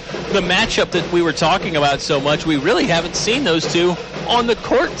 so the matchup that we were talking about so much, we really haven't seen those two on the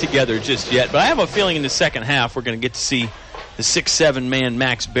court together just yet. But I have a feeling in the second half we're going to get to see the 6'7" man,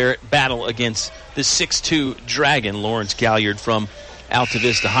 Max Barrett, battle against the 6'2" Dragon, Lawrence Galliard from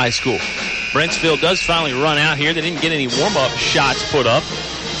Altavista High School. Brentsville does finally run out here. They didn't get any warm-up shots put up,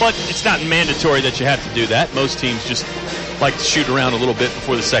 but it's not mandatory that you have to do that. Most teams just like to shoot around a little bit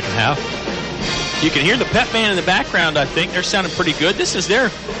before the second half. You can hear the pep band in the background, I think. They're sounding pretty good. This is their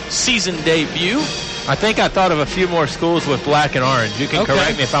season debut. I think I thought of a few more schools with black and orange. You can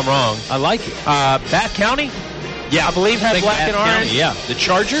correct me if I'm wrong. I like it. Bath County? Yeah. I believe has black and orange. County, yeah. The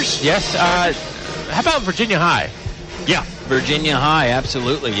Chargers? Yes. How about Virginia High? Yeah. Virginia High,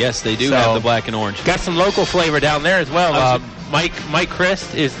 absolutely. Yes, they do have the black and orange. Got some local flavor down there as well. Mike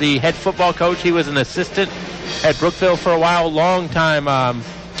Christ is the head football coach. He was an assistant at Brookville for a while. Longtime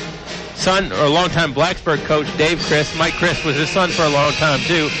Blacksburg coach Dave Christ. Mike Christ was his son for a long time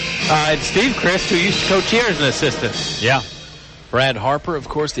too. And Steve Christ, who used to coach here as an assistant. Yeah. Brad Harper, of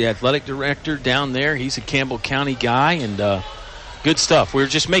course, the athletic director down there. He's a Campbell County guy, and good stuff. We're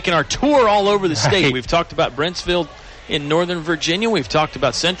just making our tour all over the state. Right. We've talked about Brentsville in northern Virginia. We've talked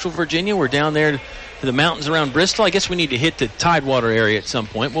about central Virginia. We're down there to the mountains around Bristol. I guess we need to hit the Tidewater area at some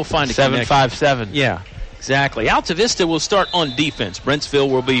point. We'll find a 757. Yeah, exactly. Altavista will start on defense. Brentsville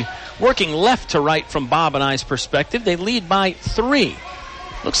will be working left to right from Bob and I's perspective. They lead by 3.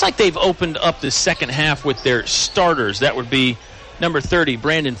 Looks like they've opened up the second half with their starters. That would be number 30,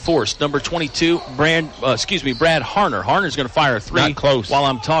 Brandon Force. Number 22, Brad Hoehne. Harner's going to fire a 3. Not close. While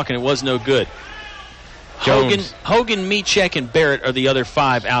I'm talking, it was no good. Hogan, Michek, and Barrett are the other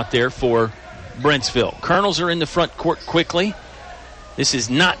 5 out there for Brentsville. Colonels are in the front court quickly. This is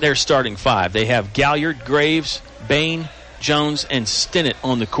not their starting 5. They have Galliard, Graves, Bain, Jones, and Stinnett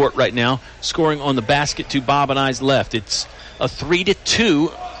on the court right now, scoring on the basket to Bob and I's left. It's a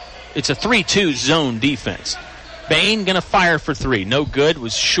 3-2. It's a 3-2 zone defense. Bain going to fire for 3. No good.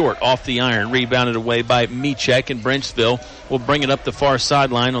 Was short off the iron. Rebounded away by Michek, and Brentsville will bring it up the far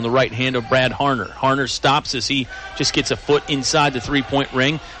sideline on the right hand of Brad Hoehne. Hoehne stops as he just gets a foot inside the three-point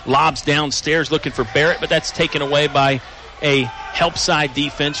ring. Lobs downstairs looking for Barrett, but that's taken away by a help side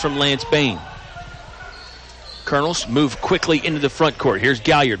defense from Lance Bain. Colonels move quickly into the front court. Here's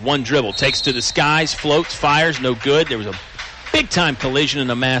Galliard. One dribble. Takes to the skies. Floats. Fires. No good. There was a big-time collision in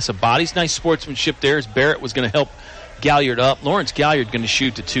a mass of bodies. Nice sportsmanship there as Barrett was going to help Galliard up. Lawrence Galliard going to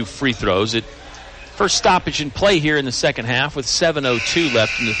shoot the 2 free throws. First stoppage in play here in the second half with 7:02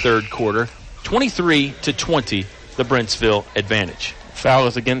 left in the third quarter. 23-20, the Brentsville advantage. Foul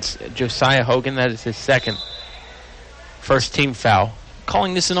is against Josiah Hogan. That is his second. First team foul.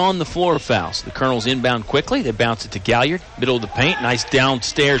 Calling this an on-the-floor foul. So the Colonels inbound quickly. They bounce it to Galliard. Middle of the paint. Nice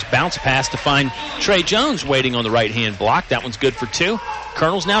downstairs bounce pass to find Trey Jones waiting on the right-hand block. That one's good for 2.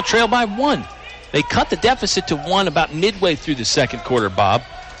 Colonels now trail by 1. They cut the deficit to 1 about midway through the second quarter, Bob.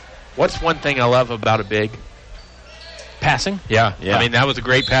 What's one thing I love about a big? Passing? Yeah. I mean, that was a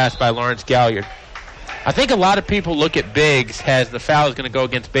great pass by Lawrence Galliard. I think a lot of people look at bigs as the foul is going to go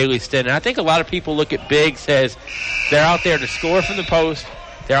against Bailey Stinnett. I think a lot of people look at bigs as they're out there to score from the post,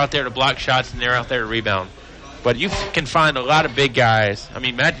 they're out there to block shots, and they're out there to rebound. But you can find a lot of big guys. I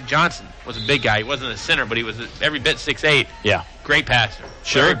mean, Magic Johnson was a big guy. He wasn't a center, but he was every bit 6'8". Yeah. Great passer.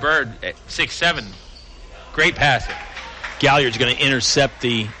 Sure. Larry Bird, 6'7". Great passer. Galliard's going to intercept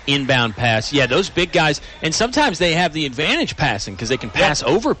the inbound pass. Yeah, those big guys, and sometimes they have the advantage passing because they can pass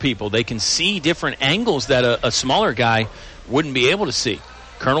over people. They can see different angles that a smaller guy wouldn't be able to see.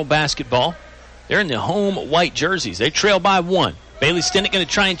 Colonel basketball. They're in the home white jerseys. They trail by 1. Bailey Stinnett going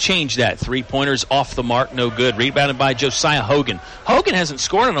to try and change that. 3-pointers off the mark, no good. Rebounded by Josiah Hogan. Hogan hasn't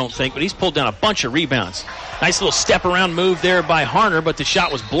scored, I don't think, but he's pulled down a bunch of rebounds. Nice little step-around move there by Hoehne, but the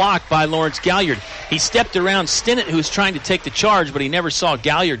shot was blocked by Lawrence Galliard. He stepped around Stinnett, who was trying to take the charge, but he never saw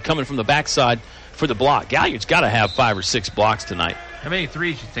Galliard coming from the backside for the block. Galliard's got to have 5 or 6 blocks tonight. How many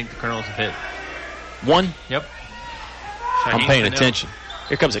threes do you think the Colonels have hit? 1? Yep. I'm paying attention.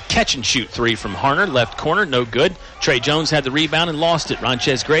 Here comes a catch-and-shoot 3 from Hoehne. Left corner, no good. Trey Jones had the rebound and lost it.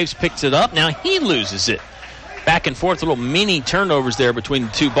 Ronchez Graves picks it up. Now he loses it. Back and forth, little mini turnovers there between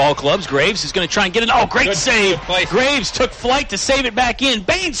the two ball clubs. Graves is going to try and get it. Oh, great save. Graves took flight to save it back in.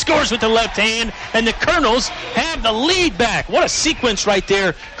 Bain scores with the left hand, and the Colonels have the lead back. What a sequence right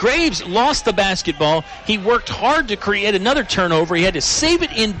there. Graves lost the basketball. He worked hard to create another turnover. He had to save it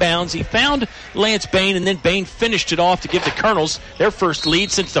inbounds. He found Lance Bain, and then Bain finished it off to give the Colonels their first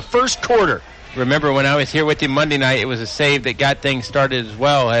lead since the first quarter. Remember when I was here with you Monday night, it was a save that got things started as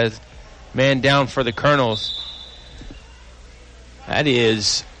well as man down for the Colonels. That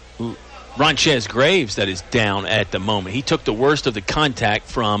is Ronchez Graves that is down at the moment. He took the worst of the contact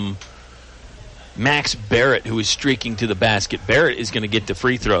from Max Barrett, who is streaking to the basket. Barrett is going to get the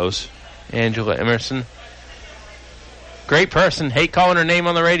free throws. Angela Emerson. Great person. Hate calling her name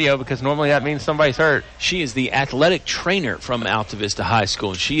on the radio because normally that means somebody's hurt. She is the athletic trainer from Altavista High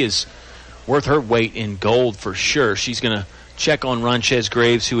School. She is worth her weight in gold for sure. She's going to check on Ronchez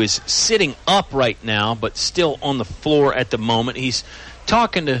Graves, who is sitting up right now, but still on the floor at the moment. He's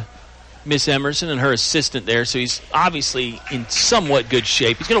talking to Miss Emerson and her assistant there, so he's obviously in somewhat good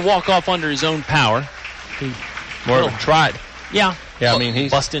shape. He's going to walk off under his own power. More of a trot. Yeah. Yeah, I mean,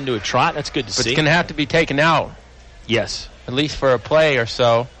 he's bust into a trot. That's good to see. But it's going to have to be taken out. Yes. At least for a play or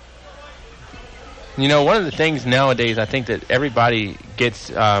so. You know, one of the things nowadays I think that everybody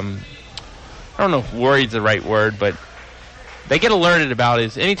gets, I don't know if worried's the right word, but they get alerted about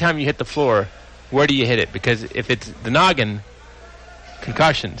is anytime you hit the floor, where do you hit it? Because if it's the noggin,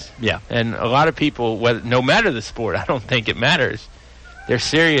 concussions. Yeah. And a lot of people, no matter the sport, I don't think it matters. They're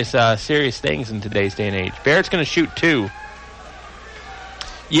serious things in today's day and age. Barrett's going to shoot 2.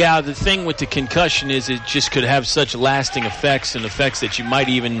 Yeah, the thing with the concussion is it just could have such lasting effects and effects that you might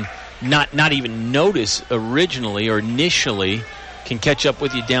even not even notice originally or initially can catch up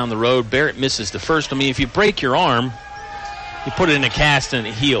with you down the road. Barrett misses the first. I mean, if you break your arm, you put it in a cast and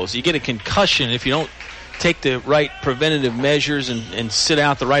it heals. You get a concussion if you don't take the right preventative measures and sit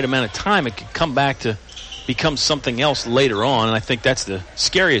out the right amount of time, it could come back to become something else later on, and I think that's the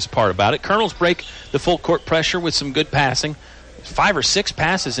scariest part about it. Colonels break the full court pressure with some good passing. 5 or 6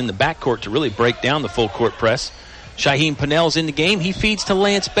 passes in the backcourt to really break down the full court press. Shaheem Pennell's in the game. He feeds to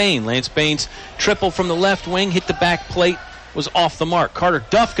Lance Bain. Lance Bain's triple from the left wing, hit the back plate, was off the mark. Carter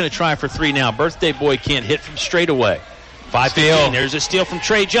Duff going to try for 3 now. Birthday boy can't hit from straight away. 5-15. There's a steal from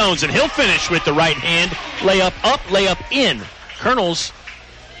Trey Jones, and he'll finish with the right hand. Layup up, layup in. Colonels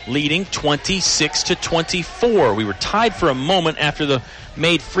leading 26-24. We were tied for a moment after the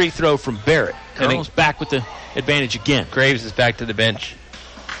made free throw from Barrett. Colonels back with the advantage again. Graves is back to the bench.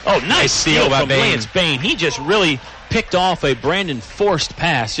 Oh, nice steal from Lance Bain. He just really picked off a Brandon Forrest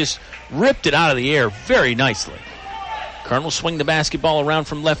pass, just ripped it out of the air very nicely. Colonels swing the basketball around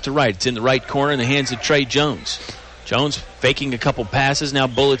from left to right. It's in the right corner in the hands of Trey Jones. Jones faking a couple passes, now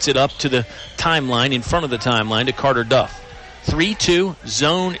bullets it up to the timeline, in front of the timeline to Carter Duff. 3-2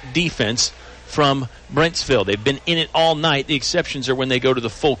 zone defense from Brentsville. They've been in it all night. The exceptions are when they go to the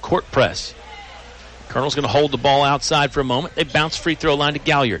full court press. Colonel's going to hold the ball outside for a moment. They bounce free throw line to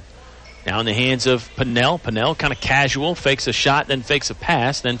Galliard. Now in the hands of Pennell. Pennell kind of casual, fakes a shot, then fakes a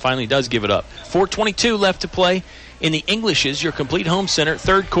pass, then finally does give it up. 4:22 left to play in the Englishes, your complete home center,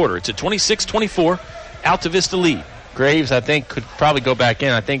 third quarter. It's a 26-24 Altavista lead. Graves, I think, could probably go back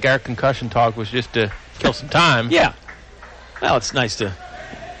in. I think our concussion talk was just to kill some time. Yeah. Well, it's nice to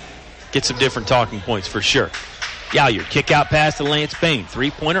get some different talking points for sure. Galliard, kick out pass to Lance Bain.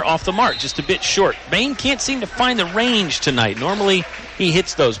 3-pointer off the mark, just a bit short. Bain can't seem to find the range tonight. Normally he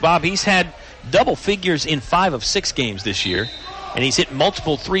hits those. Bob, he's had double figures in 5 of 6 games this year, and he's hit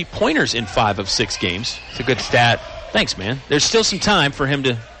multiple 3-pointers in 5 of 6 games. It's a good stat. Thanks, man. There's still some time for him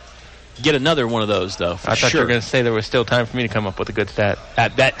to get another one of those, though, for I thought sure. you were going to say there was still time for me to come up with a good stat.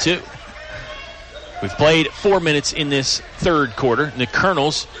 At that, too. We've played 4 minutes in this third quarter, and the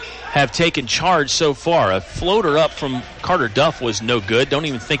Colonels have taken charge so far. A floater up from Carter Duff was no good. Don't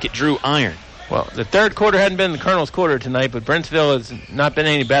even think it drew iron. Well, the third quarter hadn't been the Colonels' quarter tonight, but Brentsville has not been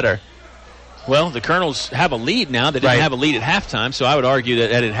any better. Well, the Colonels have a lead now. They didn't have a lead at halftime, so I would argue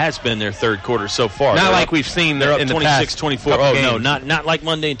that it has been their third quarter so far. Not like we've seen they're up in the 26-24. Oh, no, not like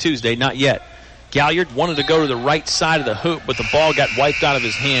Monday and Tuesday, not yet. Galliard wanted to go to the right side of the hoop, but the ball got wiped out of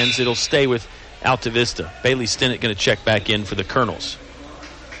his hands. It'll stay with Altavista. Bailey Stinnett going to check back in for the Colonels.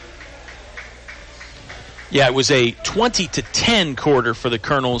 Yeah, it was a 20-10 quarter for the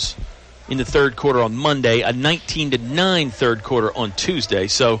Colonels in the third quarter on Monday, a 19-9 third quarter on Tuesday.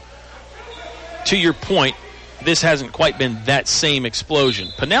 So, to your point, this hasn't quite been that same explosion.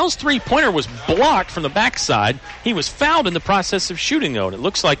 Pennell's 3-pointer was blocked from the backside. He was fouled in the process of shooting, though, and it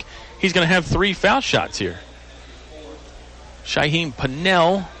looks like he's going to have 3 foul shots here. Shaheem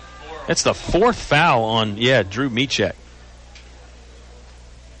Pennell, that's the 4th foul on, Drew Michek.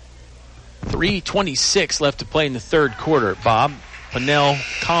 3:26 left to play in the third quarter. Bob, Pennell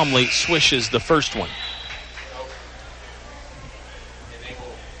calmly swishes the first one.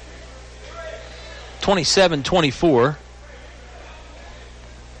 (27-24).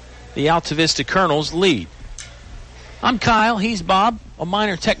 The Altavista Colonels lead. I'm Kyle. He's Bob. A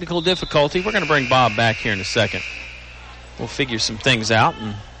minor technical difficulty. We're going to bring Bob back here in a second. We'll figure some things out.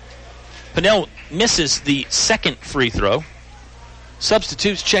 And Pennell misses the second free throw.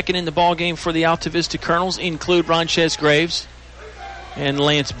 Substitutes checking in the ball game for the Altavista Colonels include Ronchez Graves and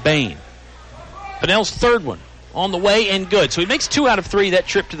Lance Bain. Pennell's third one on the way and good. So he makes 2 out of 3 that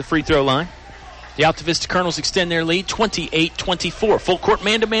trip to the free throw line. The Altavista Colonels extend their lead 28-24. Full court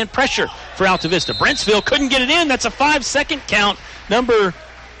man-to-man pressure for Altavista. Brentsville couldn't get it in. That's a 5-second count. Number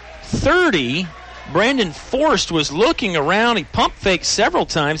 30, Brandon Forrest, was looking around. He pump faked several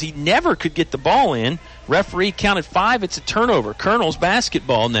times. He never could get the ball in. Referee counted 5. It's a turnover. Colonels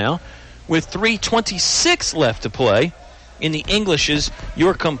basketball now with 3:26 left to play in the English's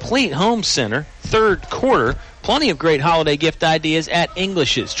Your Complete Home Center third quarter. Plenty of great holiday gift ideas at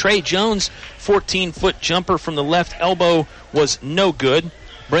English's. Trey Jones, 14-foot jumper from the left elbow was no good.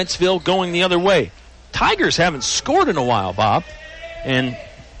 Brentsville going the other way. Tigers haven't scored in a while, Bob. And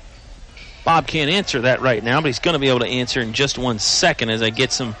Bob can't answer that right now, but he's going to be able to answer in just 1 second as I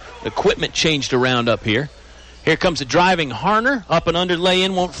get some equipment changed around up here. Here comes a driving Hoehne. Up and under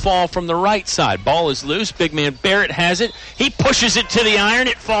lay-in, won't fall from the right side. Ball is loose. Big man Barrett has it. He pushes it to the iron.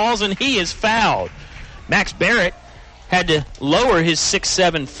 It falls, and he is fouled. Max Barrett had to lower his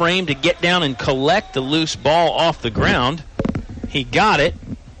 6'7" frame to get down and collect the loose ball off the ground. He got it,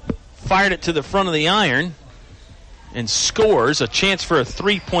 fired it to the front of the iron, and scores. A chance for a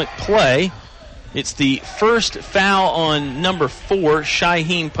three-point play. It's the first foul on number 4,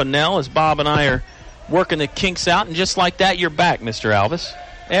 Shaheen Pannell, as Bob and I are working the kinks out. And just like that, you're back, Mr. Alvis.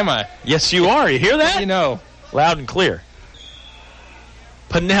 Am I? Yes, you are. You hear that? You know. Loud and clear.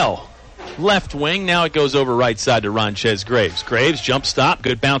 Pannell, left wing. Now it goes over right side to Ronchez Graves. Graves, jump stop,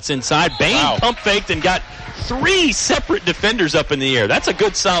 good bounce inside. Bain pump faked and got 3 separate defenders up in the air. That's a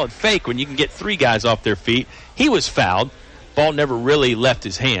good solid fake when you can get 3 guys off their feet. He was fouled. Ball never really left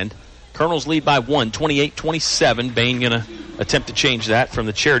his hand. Colonels lead by 1, 28-27. Bain going to attempt to change that from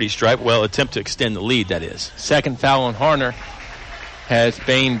the charity stripe. Well, attempt to extend the lead, that is. Second foul on Hoehne as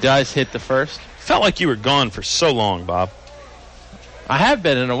Bain does hit the first. Felt like you were gone for so long, Bob. I have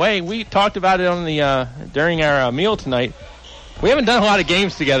been, in a way. We talked about it on the during our meal tonight. We haven't done a lot of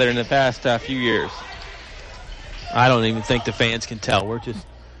games together in the past few years. I don't even think the fans can tell. We're just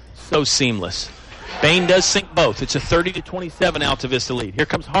so seamless. Bain does sink both. It's a 30-27 Altavista lead. Here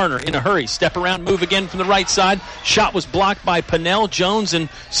comes Hoehne in a hurry. Step around, move again from the right side. Shot was blocked by Pannell, Jones, and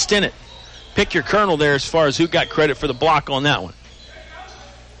Stinnett. Pick your Colonel there as far as who got credit for the block on that one.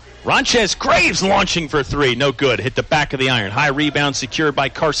 Ronchez Graves launching for 3. No good. Hit the back of the iron. High rebound secured by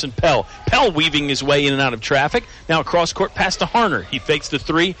Carson Pell. Pell weaving his way in and out of traffic. Now across court pass to Hoehne. He fakes the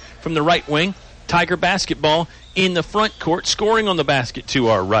 3 from the right wing. Tiger basketball in the front court, scoring on the basket to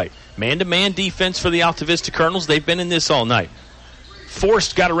our right. Man-to-man defense for the Altavista Colonels. They've been in this all night.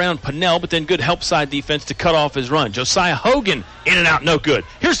 Forrest got around Pannell, but then good help side defense to cut off his run. Josiah Hogan in and out, no good.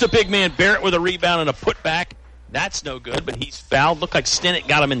 Here's the big man Barrett with a rebound and a putback. That's no good, but he's fouled. Looked like Stinnett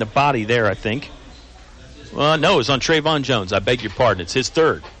got him in the body there, I think. No, it was on Trayvon Jones. I beg your pardon. It's his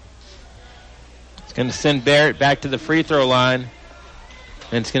third. It's going to send Barrett back to the free throw line,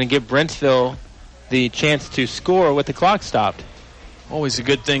 and it's going to give Brentsville the chance to score with the clock stopped. Always a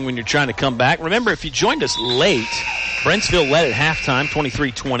good thing when you're trying to come back. Remember, if you joined us late, Brentsville led at halftime,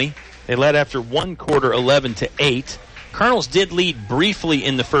 23-20. They led after one quarter, 11-8. Colonels did lead briefly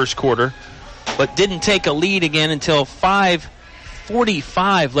in the first quarter, but didn't take a lead again until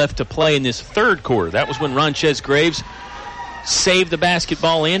 5:45 left to play in this third quarter. That was when Ronchez Graves saved the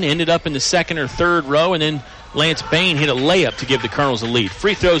basketball in, ended up in the second or third row, and then Lance Bain hit a layup to give the Colonels a lead.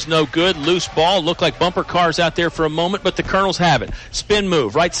 Free throws no good. Loose ball. Looked like bumper cars out there for a moment, but the Colonels have it. Spin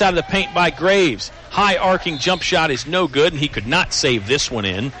move. Right side of the paint by Graves. High arcing jump shot is no good, and he could not save this one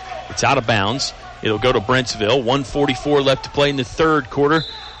in. It's out of bounds. It'll go to Brentsville. 1:44 left to play in the third quarter.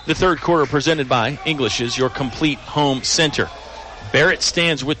 The third quarter presented by English's Your Complete Home Center. Barrett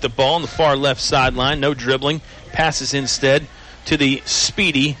stands with the ball on the far left sideline. No dribbling. Passes instead to the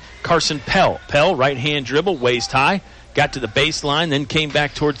speedy Carson Pell. Pell, right-hand dribble, waist high, got to the baseline, then came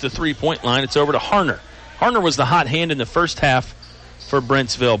back towards the three-point line. It's over to Hoehne. Hoehne was the hot hand in the first half for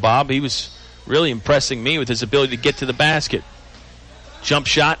Brentsville, Bob. He was really impressing me with his ability to get to the basket. Jump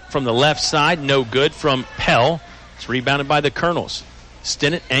shot from the left side, no good from Pell. It's rebounded by the Colonels.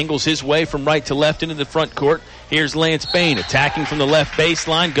 Stinnett angles his way from right to left into the front court. Here's Lance Bain attacking from the left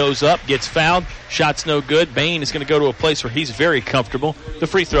baseline, goes up, gets fouled. Shot's no good. Bain is going to go to a place where he's very comfortable, the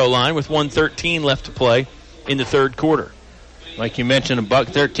free throw line, with 1:13 left to play in the third quarter. Like you mentioned,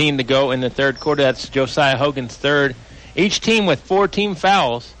 $1:13 to go in the third quarter. That's Josiah Hogan's third. Each team with 4 team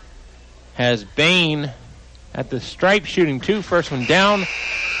fouls has Bain at the stripe shooting 2. First one down.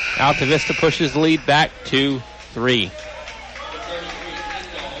 Altavista pushes the lead back to 3.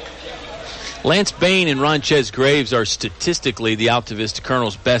 Lance Bain and Ronchez Graves are statistically the Altavista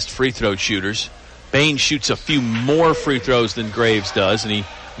Colonels' best free throw shooters. Bain shoots a few more free throws than Graves does, and he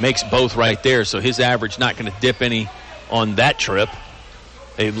makes both right there, so his average not going to dip any on that trip.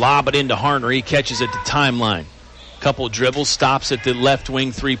 They lob it into Hoehne. He catches at the timeline. Couple dribbles, stops at the left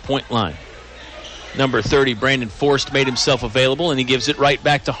wing three-point line. Number 30, Brandon Forrest, made himself available, and he gives it right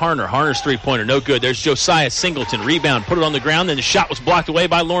back to Hoehne. Hoehne's three-pointer, no good. There's Josiah Singleton. Rebound, put it on the ground, then the shot was blocked away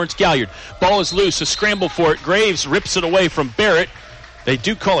by Lawrence Galliard. Ball is loose, a scramble for it. Graves rips it away from Barrett. They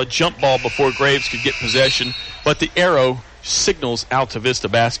do call a jump ball before Graves could get possession, but the arrow signals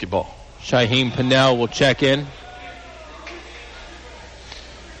Altavista basketball. Shaheem Pinnell will check in.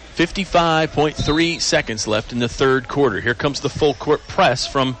 55.3 seconds left in the third quarter. Here comes the full court press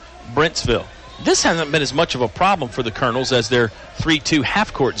from Brentsville. This hasn't been as much of a problem for the Colonels as their 3-2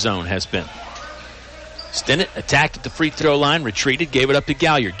 half-court zone has been. Stinnett attacked at the free throw line, retreated, gave it up to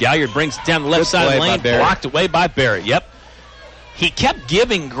Galliard. Galliard brings it down the left side of the lane, blocked away by Barrett. Yep. He kept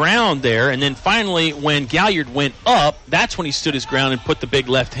giving ground there, and then finally when Galliard went up, that's when he stood his ground and put the big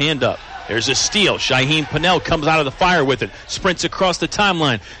left hand up. There's a steal. Shaheem Pinnell comes out of the fire with it. Sprints across the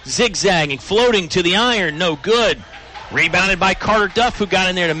timeline. Zigzagging, floating to the iron. No good. Rebounded by Carter Duff, who got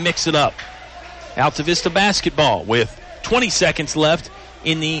in there to mix it up. Altavista basketball with 20 seconds left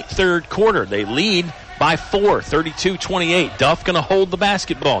in the third quarter. They lead by 4, 32-28. Duff going to hold the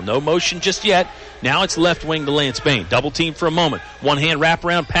basketball. No motion just yet. Now it's left wing to Lance Bain. Double team for a moment. One hand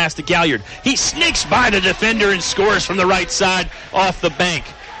wraparound pass to Galliard. He sneaks by the defender and scores from the right side off the bank.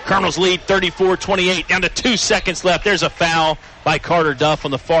 Colonels lead 34-28. Down to 2 seconds left. There's a foul by Carter Duff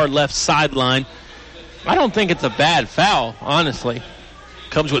on the far left sideline. I don't think it's a bad foul, honestly.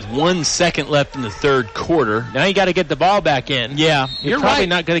 Comes with 1 second left in the third quarter. Now you got to get the ball back in. Yeah, you're probably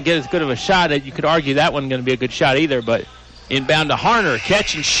not going to get as good of a shot. You could argue that wasn't going to be a good shot either, but inbound to Hoehne.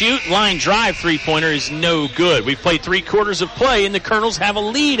 Catch and shoot. Line drive three-pointer is no good. We've played 3 quarters of play, and the Colonels have a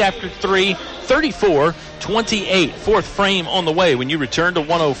lead after 3, 34-28. Fourth frame on the way when you return to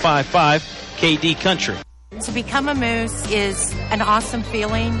 105.5 KD Country. To become a Moose is an awesome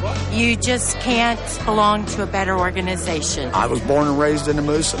feeling. You just can't belong to a better organization. I was born and raised in a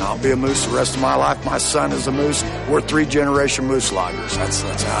Moose, and I'll be a Moose the rest of my life. My son is a Moose. We're 3-generation Moose loggers. That's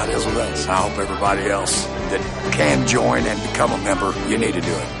how it is with us. I hope everybody else that can join and become a member, you need to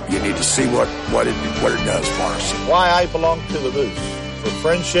do it. You need to see what it does for us. Why I belong to the Moose. For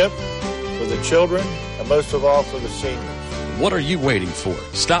friendship, for the children, and most of all for the seniors. What are you waiting for?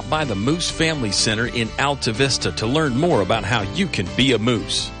 Stop by the Moose Family Center in Altavista to learn more about how you can be a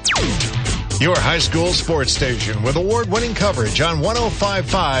Moose. Your high school sports station with award-winning coverage on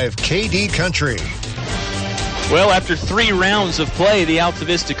 105.5 KD Country. Well, after 3 rounds of play, the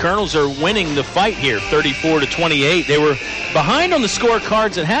Altavista Colonels are winning the fight here, 34-28. They were behind on the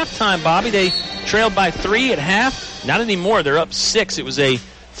scorecards at halftime, Bobby. They trailed by 3 at half. Not anymore. They're up 6. It was a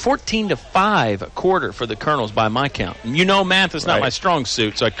 14-5 quarter for the Colonels by my count. You know, math is not my strong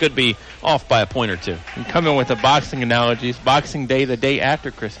suit, so I could be off by a point or two. I'm coming with the boxing analogies. Boxing Day, the day after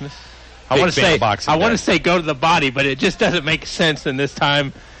Christmas. I want to say go to the body, but it just doesn't make sense in this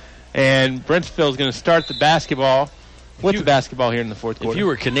time. And Brentsville is going to start the basketball with the basketball here in the fourth quarter. If you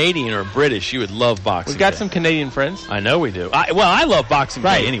were Canadian or British, you would love Boxing We've got Day. Some Canadian friends. I know we do. I love Boxing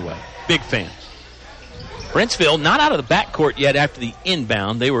Day anyway. Big fan. Brentsville not out of the backcourt yet after the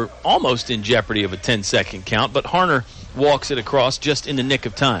inbound. They were almost in jeopardy of a 10-second count, but Hoehne walks it across just in the nick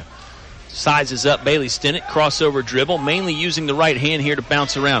of time. Sizes up Bailey Stinnett, crossover dribble, mainly using the right hand here to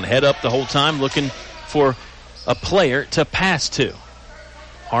bounce around. Head up the whole time, looking for a player to pass to.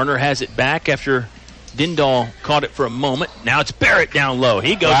 Hoehne has it back after Dindal caught it for a moment. Now it's Barrett down low.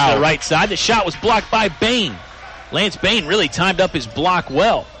 He goes to the right side. The shot was blocked by Bain. Lance Bain really timed up his block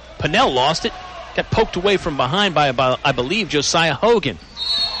well. Pinnell lost it. Got poked away from behind by, I believe, Josiah Hogan.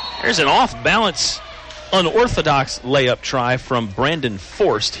 There's an off-balance, unorthodox layup try from Brandon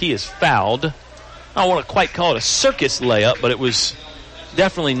Forst. He is fouled. I don't want to quite call it a circus layup, but it was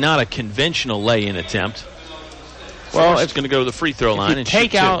definitely not a conventional lay-in attempt. Well, it's going to go to the free throw line and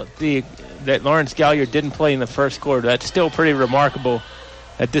take out that Lawrence Galliard didn't play in the first quarter. That's still pretty remarkable.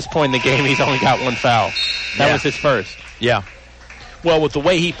 At this point in the game, he's only got 1 foul. That was his first. Yeah. Well, with the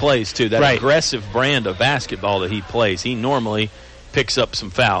way he plays, too, that aggressive brand of basketball that he plays, he normally picks up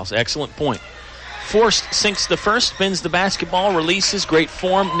some fouls. Excellent point. Forst sinks the first, spins the basketball, releases, great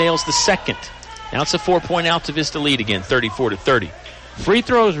form, nails the second. Now it's a 4-point Altavista lead again, 34-30. Free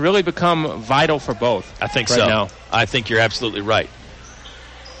throws really become vital for both. I think so. Now. I think you're absolutely right.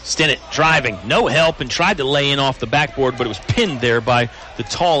 Stinnett driving, no help, and tried to lay in off the backboard, but it was pinned there by the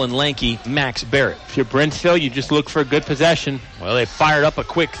tall and lanky Max Barrett. If you're Brentsville, you just look for a good possession. Well, they fired up a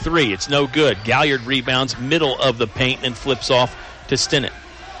quick 3. It's no good. Galliard rebounds middle of the paint and flips off to Stinnett.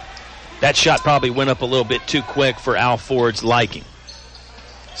 That shot probably went up a little bit too quick for Al Ford's liking.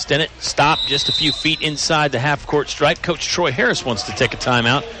 Stinnett stopped just a few feet inside the half-court stripe. Coach Troy Harris wants to take a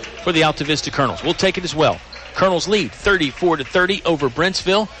timeout for the Altavista Colonels. We'll take it as well. Colonels lead 34-30 over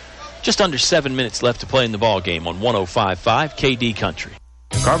Brentsville. Just under 7 minutes left to play in the ball game on 105.5 KD Country.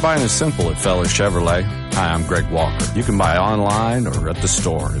 Car buying is simple at Feller Chevrolet. Hi, I'm Greg Walker. You can buy online or at the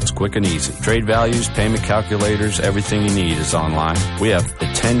store. It's quick and easy. Trade values, payment calculators, everything you need is online. We have a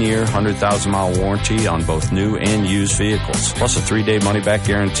 10-year, 100,000-mile warranty on both new and used vehicles, plus a 3-day money-back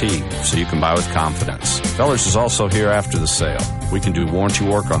guarantee, so you can buy with confidence. Fellers is also here after the sale. We can do warranty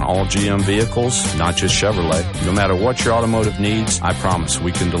work on all GM vehicles, not just Chevrolet. No matter what your automotive needs, I promise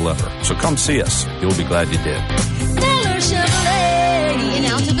we can deliver. So come see us. You'll be glad you did. Feller Chevrolet in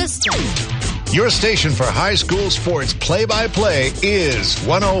Altavista. Your station for high school sports play-by-play is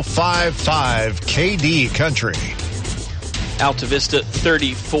 105.5 KD Country. Altavista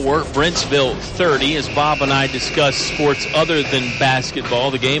 34, Brentsville 30. As Bob and I discuss sports other than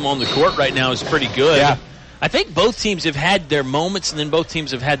basketball, the game on the court right now is pretty good. Yeah. I think both teams have had their moments, and then both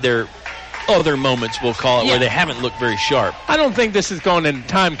teams have had their other moments, we'll call it, where they haven't looked very sharp. I don't think this is going in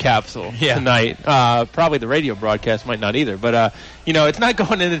time capsule tonight. Probably the radio broadcast might not either. But, it's not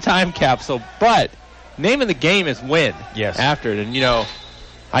going in a time capsule. But name of the game is win after it. And,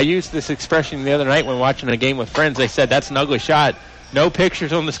 I used this expression the other night when watching a game with friends. They said, that's an ugly shot. No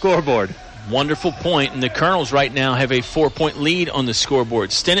pictures on the scoreboard. Wonderful point, and the Colonels right now have a 4-point lead on the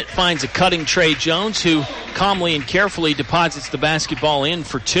scoreboard. Stinnett finds a cutting Trey Jones, who calmly and carefully deposits the basketball in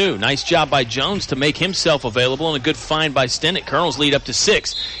for 2. Nice job by Jones to make himself available, and a good find by Stinnett. Colonels lead up to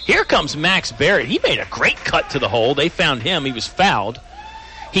 6. Here comes Max Barrett. He made a great cut to the hole. They found him. He was fouled.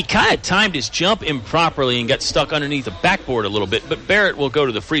 He kind of timed his jump improperly and got stuck underneath the backboard a little bit, but Barrett will go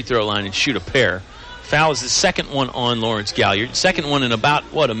to the free throw line and shoot a pair. Foul is the second one on Lawrence Galliard. Second one in about,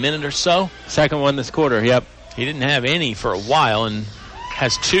 a minute or so? Second one this quarter, yep. He didn't have any for a while and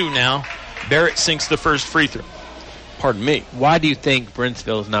has 2 now. Barrett sinks the first free throw. Pardon me. Why do you think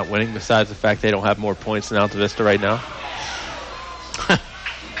Brentsville is not winning besides the fact they don't have more points than Altavista right now?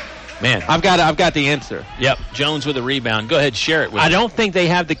 Man. I've got the answer. Yep, Jones with a rebound. Go ahead, share it with me. I don't think they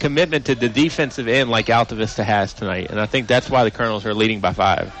have the commitment to the defensive end like Altavista has tonight, and I think that's why the Colonels are leading by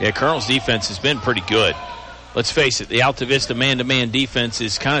 5. Yeah, Colonels' defense has been pretty good. Let's face it, the Altavista man-to-man defense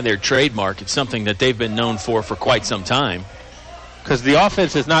is kind of their trademark. It's something that they've been known for quite some time. Because the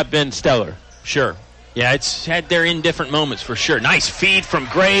offense has not been stellar. Sure. Yeah, it's had their indifferent moments for sure. Nice feed from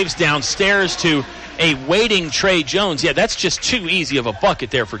Graves downstairs to a waiting Trey Jones. Yeah, that's just too easy of a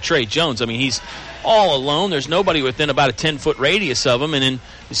bucket there for Trey Jones. I mean, he's all alone. There's nobody within about a 10-foot radius of him, and then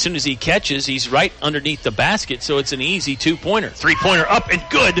as soon as he catches, he's right underneath the basket, so it's an easy 2-pointer. 3-pointer up and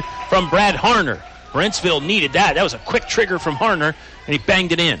good from Brad Harner. Brentsville needed that. That was a quick trigger from Harner, and he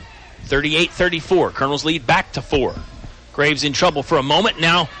banged it in. 38-34. Colonels lead back to 4. Graves in trouble for a moment.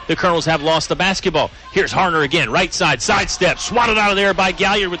 Now the Colonels have lost the basketball. Here's Harner again. Right side, sidestep. Swatted out of there by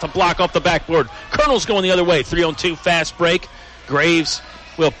Galliard with the block off the backboard. Colonels going the other way. 3-on-2 fast break. Graves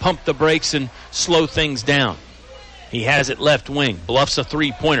will pump the brakes and slow things down. He has it left wing. Bluffs a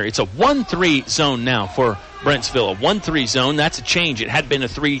 3-pointer. It's a 1-3 zone now for Brentsville. A 1-3 zone. That's a change. It had been a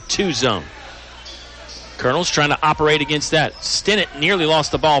 3-2 zone. Colonels trying to operate against that. Stinnett nearly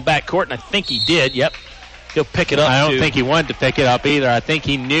lost the ball backcourt, and I think he did. Yep. He'll pick it up. I don't think he wanted to pick it up either. I think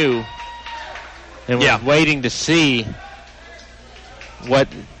he knew and was waiting to see what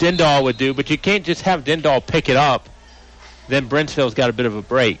Dindal would do. But you can't just have Dindal pick it up. Then Brentsville's got a bit of a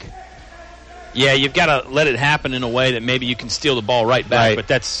break. Yeah, you've got to let it happen in a way that maybe you can steal the ball right back, but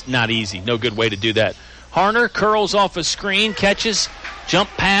that's not easy. No good way to do that. Harner curls off a screen, catches, jump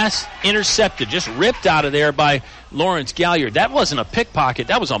pass, intercepted, just ripped out of there by Lawrence Galliard. That wasn't a pickpocket.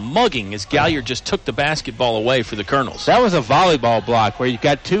 That was a mugging as Galliard just took the basketball away for the Colonels. That was a volleyball block where you've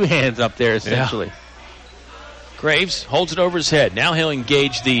got 2 hands up there essentially. Yeah. Graves holds it over his head. Now he'll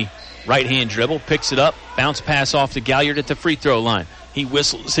engage the right-hand dribble, picks it up, bounce pass off to Galliard at the free throw line. He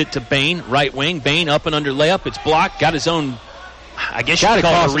whistles it to Bain, right wing. Bain up and under layup. It's blocked. Got his own, I guess you could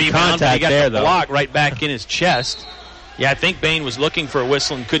call it a rebound, but he got the block right back in his chest. Yeah, I think Bain was looking for a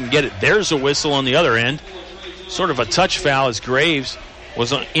whistle and couldn't get it. There's a whistle on the other end. Sort of a touch foul as Graves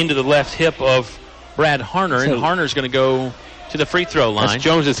was into the left hip of Brad Harner, and Harner's going to go to the free throw line. That's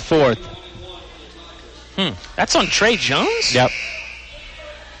Jones' 4th. That's on Trey Jones? Yep.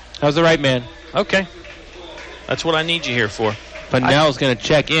 That was the right man. Okay. That's what I need you here for. Pinnell's going to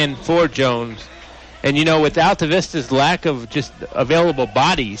check in for Jones. And, with Altavista's lack of just available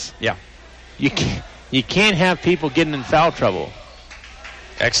bodies, you can't have people getting in foul trouble.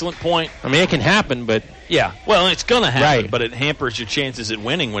 Excellent point. I mean, it can happen, but... Yeah, well, it's going to happen, but it hampers your chances at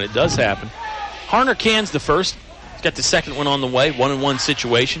winning when it does happen. Harner cans the first. He's got the second one on the way, 1-on-1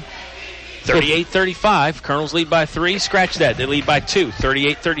 situation. 38-35. Colonels lead by 3. Scratch that. They lead by 2,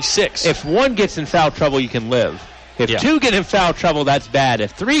 38-36. If one gets in foul trouble, you can live. If 2 get in foul trouble, that's bad.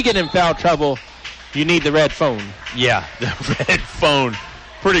 If 3 get in foul trouble, you need the red phone. Yeah, the red phone.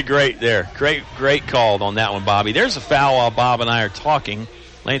 Pretty great there. Great call on that one, Bobby. There's a foul while Bob and I are talking.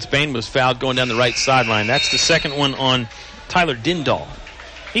 Lance Bain was fouled going down the right sideline. That's the second one on Tyler Dindal.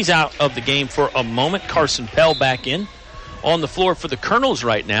 He's out of the game for a moment. Carson Pell back in. On the floor for the Colonels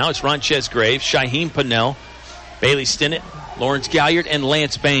right now, it's Ronchez Graves, Shaheem Pannell, Bailey Stinnett, Lawrence Galliard, and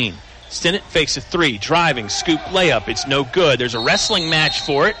Lance Bain. Stinnett fakes a three, driving, scoop layup. It's no good. There's a wrestling match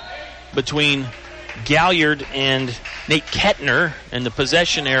for it between Galliard and Nate Kettner, and the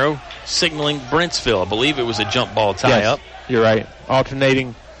possession arrow signaling Brentsville. I believe it was a jump ball tie-up. Yes, you're right.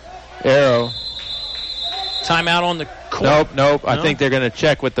 Alternating arrow. Timeout on the court. Nope. No? I think they're going to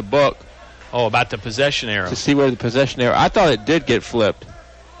check with the book. Oh, about the possession arrow. To see where the possession arrow. I thought it did get flipped.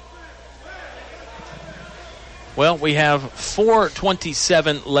 Well, we have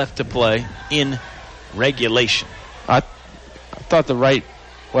 4:27 left to play in regulation. I thought the right...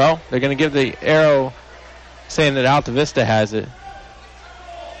 Well, they're going to give the arrow saying that Altavista has it.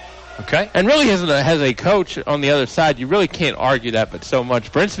 Okay. And really has a coach on the other side. You really can't argue that but so much.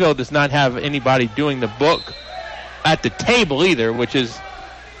 Brentsville does not have anybody doing the book at the table either, which is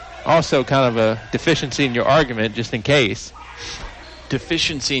also kind of a deficiency in your argument, just in case.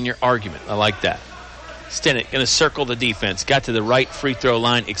 Deficiency in your argument. I like that. Stinnett going to circle the defense. Got to the right free throw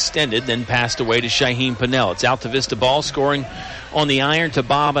line, extended, then passed away to Shaheem Pannell. It's Altavista ball, scoring on the iron to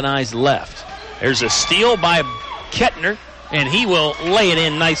Bob and I's left. There's a steal by Kettner, and he will lay it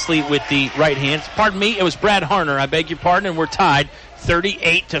in nicely with the right hand. Pardon me, it was Brad Harner. I beg your pardon, and we're tied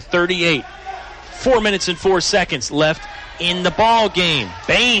 38-38. 4 minutes and 4 seconds left in the ball game.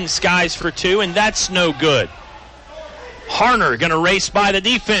 Bain skies for two, and that's no good. Harner going to race by the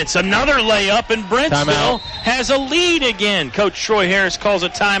defense. Another layup, and Brentsville has a lead again. Coach Troy Harris calls a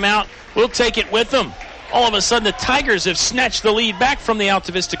timeout. We'll take it with them. All of a sudden, the Tigers have snatched the lead back from the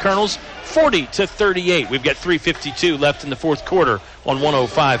Altavista Colonels, 40-38. We've got 3:52 left in the fourth quarter on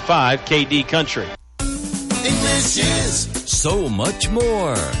 105.5 KD Country. English is so much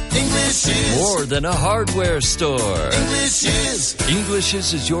more. English is More than a hardware store. English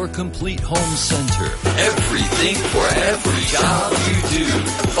is your complete home center. everything for every job you do.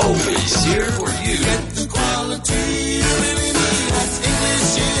 Always here for you. Get the quality you really need. That's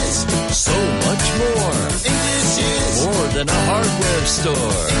English is So much more. English is More than a hardware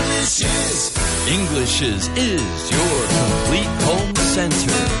store. English is your complete home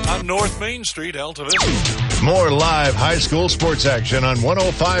center. On North Main Street, Altavista. More live high school sports action on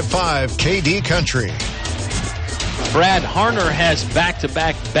 105.5 KD Country. Brad Harner has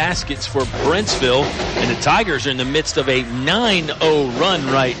back-to-back baskets for Brentsville, and the Tigers are in the midst of a 9-0 run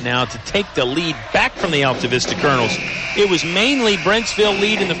right now to take the lead back from the Altavista Colonels. It was mainly Brentsville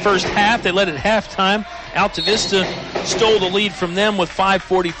lead in the first half. They led at halftime. Altavista stole the lead from them with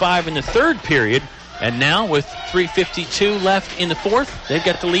 5:45 in the third period, and now with 3:52 left in the fourth, they've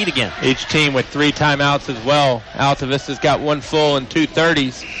got the lead again. Each team with 3 timeouts as well. Altavista's got 1 full and 2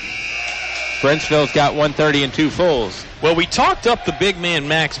 30s. Brentsville's got 1 30 and 2 fulls. Well, we talked up the big man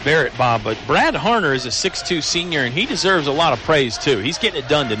Max Barrett, Bob, but Brad Harner is a 6'2 senior, and he deserves a lot of praise, too. He's getting it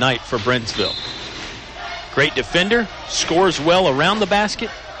done tonight for Brentsville. Great defender, scores well around the basket,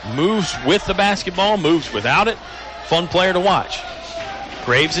 moves with the basketball, moves without it. Fun player to watch.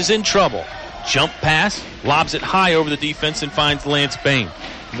 Graves is in trouble. Jump pass, lobs it high over the defense and finds Lance Bain.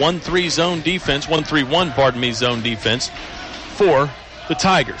 1-3 zone defense, 1-3-1, zone defense for the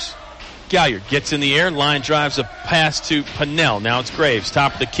Tigers. Galliard gets in the air, line drives a pass to Pannell. Now it's Graves,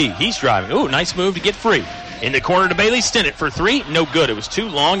 top of the key. He's driving. Ooh, nice move to get free. In the corner to Bailey Stinnett for 3. No good. It was too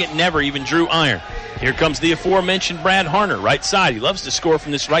long. It never even drew iron. Here comes the aforementioned Brad Harner, right side. He loves to score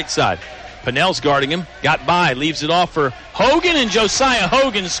from this right side. Pannell's guarding him. Got by. Leaves it off for Hogan, and Josiah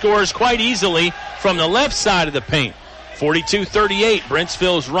Hogan scores quite easily from the left side of the paint. 42-38.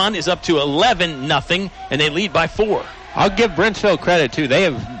 Brentsville's run is up to 11-0, and they lead by 4. I'll give Brentsville credit, too. They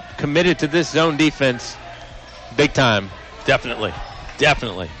have committed to this zone defense big time. Definitely.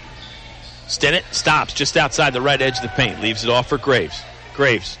 Stinnett stops just outside the right edge of the paint. Leaves it off for Graves.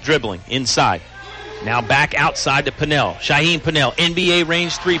 Graves dribbling inside. Now back outside to Pannell. Shaheem Pannell, NBA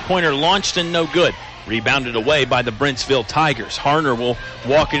range three-pointer launched and no good. Rebounded away by the Brentsville Tigers. Harner will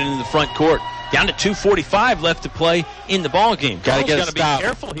walk it into the front court. Down to 2:45 left to play in the ball game. Got to be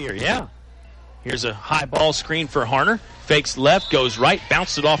careful here, yeah. Here's a high ball screen for Harner. Fakes left, goes right,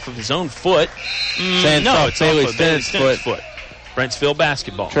 bounced it off of his own foot. No, it's Bailey Stinnett's foot. Brentsville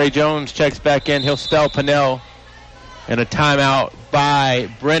basketball. Trey Jones checks back in. He'll spell Pannell. And a timeout by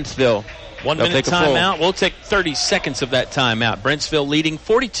Brentsville. 1 minute timeout. We'll take 30 seconds of that timeout. Brentsville leading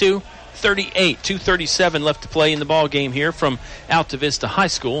 42-38. 2:37 left to play in the ball game here from Altavista High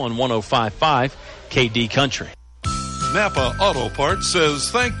School on 105.5 KD Country. Napa Auto Parts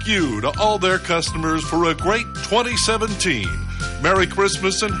says thank you to all their customers for a great 2017. Merry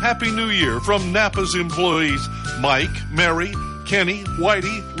Christmas and Happy New Year from Napa's employees Mike, Mary, Kenny,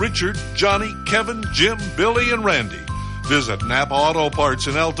 Whitey, Richard, Johnny, Kevin, Jim, Billy, and Randy. Visit Napa Auto Parts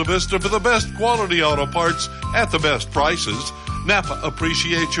in Altavista for the best quality auto parts at the best prices. Napa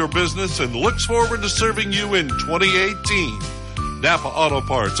appreciates your business and looks forward to serving you in 2018. Napa Auto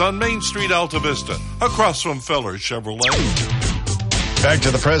Parts on Main Street, Altavista, across from Feller Chevrolet. Back to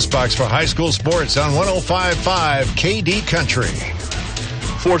the press box for high school sports on 105.5 KD Country.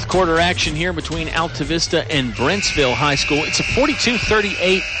 Fourth quarter action here between Altavista and Brentsville High School. It's a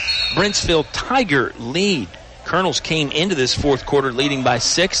 42-38 Brentsville Tiger lead. Colonels came into this fourth quarter leading by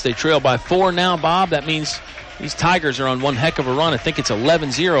 6. They trail by 4 now, Bob. That means these Tigers are on one heck of a run. I think it's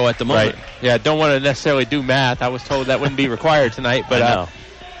 11-0 at the moment. Right. Yeah, don't want to necessarily do math. I was told that wouldn't be required tonight. But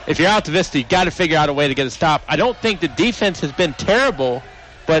if you're Altavista, you've got to figure out a way to get a stop. I don't think the defense has been terrible,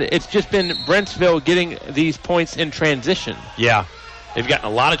 but it's just been Brentsville getting these points in transition. Yeah. They've gotten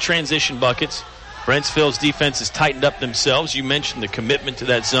a lot of transition buckets. Brentsville's defense has tightened up themselves. You mentioned the commitment to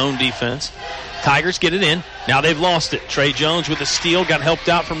that zone defense. Tigers get it in. Now they've lost it. Trey Jones with a steal. Got helped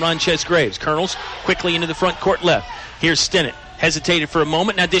out from Ronchez Graves. Colonels quickly into the front court left. Here's Stinnett. Hesitated for a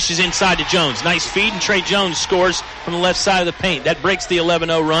moment. Now dishes inside to Jones. Nice feed, and Trey Jones scores from the left side of the paint. That breaks the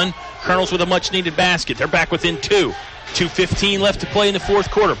 11-0 run. Colonels with a much-needed basket. They're back within 2. 2:15 left to play in the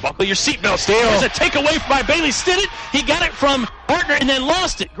fourth quarter. Buckle your seatbelts. There's a takeaway by Bailey Stinnett. He got it from Hartner and then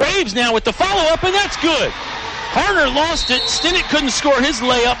lost it. Graves now with the follow-up, and that's good. Hartner lost it. Stinnett couldn't score his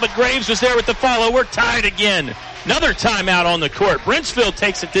layup, but Graves was there with the follow. We're tied again. Another timeout on the court. Brentsville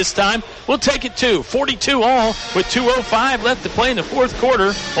takes it this time. We'll take it too. 42 all with 2:05 left to play in the fourth quarter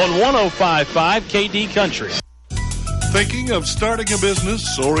on 105.5 KD Country. Thinking of starting a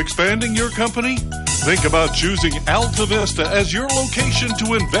business or expanding your company? Think about choosing Altavista as your location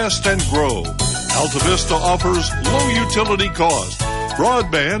to invest and grow. Altavista offers low utility cost,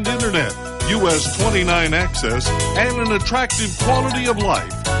 broadband internet, US 29 access, and an attractive quality of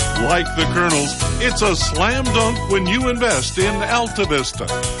life. Like the Colonels, it's a slam dunk when you invest in Altavista.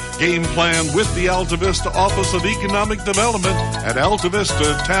 Game plan with the Altavista Office of Economic Development at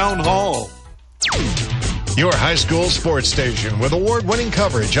Altavista Town Hall. Your high school sports station with award-winning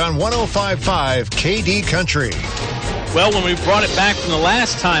coverage on 105.5 KD Country. Well, when we brought it back from the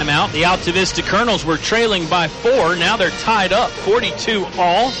last time out, the Altavista Colonels were trailing by 4. Now they're tied up, 42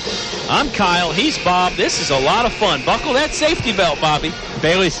 all. I'm Kyle. He's Bob. This is a lot of fun. Buckle that safety belt, Bobby.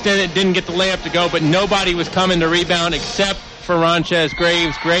 Bailey Stinnett didn't get the layup to go, but nobody was coming to rebound except for Ronchez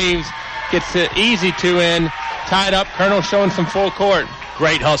Graves. Graves gets the easy 2 in. Tied up. Colonel showing some full court.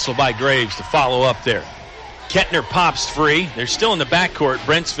 Great hustle by Graves to follow up there. Kettner pops free. They're still in the backcourt,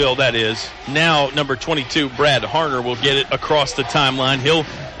 Brentsville, that is. Now, number 22, Brad Harner, will get it across the timeline. He'll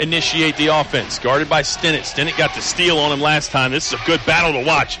initiate the offense. Guarded by Stinnett. Stinnett got the steal on him last time. This is a good battle to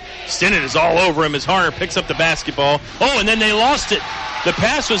watch. Stinnett is all over him as Harner picks up the basketball. Oh, and then they lost it. The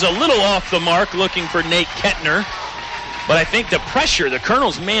pass was a little off the mark, looking for Nate Kettner. But I think the pressure, the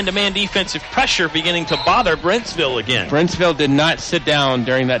Colonel's man-to-man defensive pressure, beginning to bother Brentsville again. Brentsville did not sit down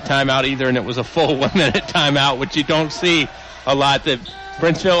during that timeout either, and it was a full 1-minute timeout, which you don't see a lot. That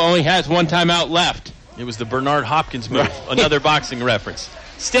Brentsville only has 1 timeout left. It was the Bernard Hopkins move, another boxing reference.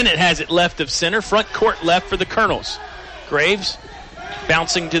 Stinnett has it left of center, front court left for the Colonels. Graves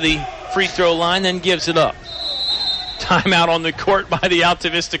bouncing to the free throw line, then gives it up. Timeout on the court by the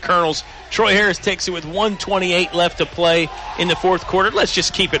Altavista Colonels. Troy Harris takes it with 1:28 left to play in the fourth quarter. Let's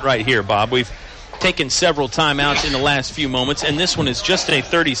just keep it right here, Bob. We've taken several timeouts in the last few moments, and this one is just a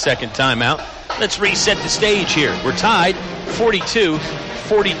 30-second timeout. Let's reset the stage here. We're tied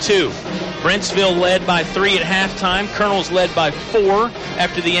 42-42. Brentsville led by 3 at halftime. Colonels led by 4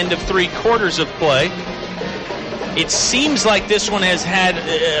 after the end of 3 quarters of play. It seems like this one has had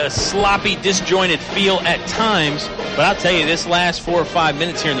a sloppy, disjointed feel at times, but I'll tell you, this last 4 or 5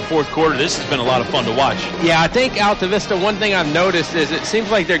 minutes here in the fourth quarter, this has been a lot of fun to watch. Yeah, I think Altavista, one thing I've noticed is it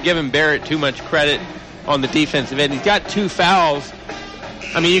seems like they're giving Barrett too much credit on the defensive end. He's got 2 fouls.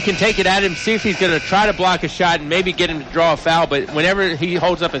 I mean, you can take it at him, see if he's going to try to block a shot and maybe get him to draw a foul, but whenever he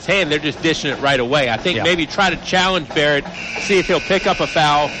holds up his hand, they're just dishing it right away. I think maybe try to challenge Barrett, see if he'll pick up a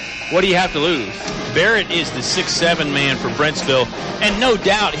foul. What do you have to lose? Barrett is the 6'7" man for Brentsville, and no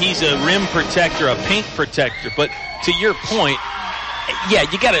doubt he's a rim protector, a paint protector. But to your point, yeah,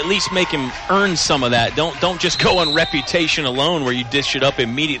 you got to at least make him earn some of that. Don't just go on reputation alone where you dish it up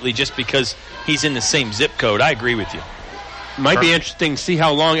immediately just because he's in the same zip code. I agree with you. Might be interesting to see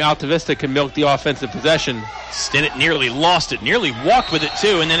how long Altavista can milk the offensive possession. Stinnett nearly lost it, nearly walked with it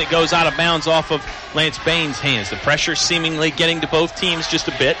too, and then it goes out of bounds off of Lance Bain's hands. The pressure seemingly getting to both teams just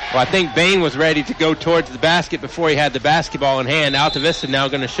a bit. Well, I think Bain was ready to go towards the basket before he had the basketball in hand. Altavista now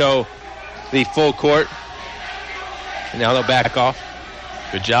going to show the full court. And now they'll back off.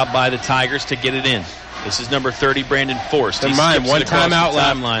 Good job by the Tigers to get it in. This is number 30, Brandon Forrest. Never mind, one timeout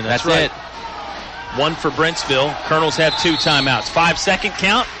left. That's right. It. One for Brentsville. Colonels have 2 timeouts. 5-second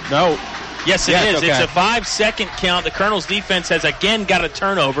count? No. Yes, it is. Okay. It's a 5-second count. The Colonels' defense has again got a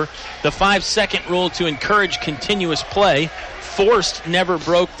turnover. The 5-second rule to encourage continuous play. Forrest never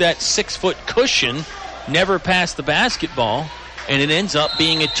broke that 6-foot cushion, never passed the basketball, and it ends up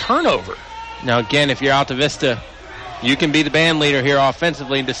being a turnover. Now, again, if you're Altavista, you can be the band leader here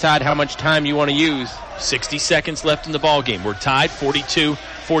offensively and decide how much time you want to use. 60 seconds left in the ball game. We're tied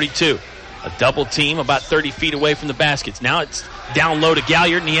 42-42. A double team about 30 feet away from the baskets. Now it's down low to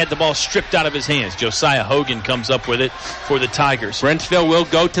Galliard, and he had the ball stripped out of his hands. Josiah Hoehne comes up with it for the Tigers. Brentsville will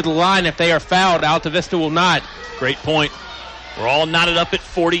go to the line if they are fouled. Altavista will not. Great point. We're all knotted up at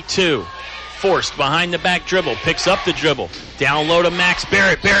 42. Forced behind the back dribble. Picks up the dribble. Down low to Max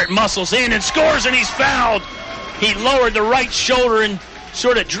Barrett. Barrett muscles in and scores, and he's fouled. He lowered the right shoulder and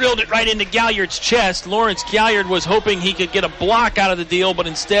sort of drilled it right into Galliard's chest. Lawrence Galliard was hoping he could get a block out of the deal, but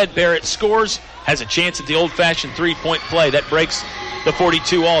instead Barrett scores, has a chance at the old-fashioned three-point play. That breaks the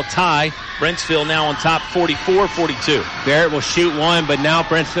 42-all tie. Brentsville now on top 44-42. Barrett will shoot one, but now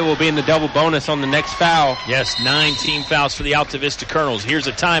Brentsville will be in the double bonus on the next foul. Yes, 9 team fouls for the Altavista Colonels. Here's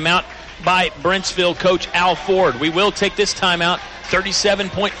a timeout by Brentsville coach Al Ford. We will take this timeout.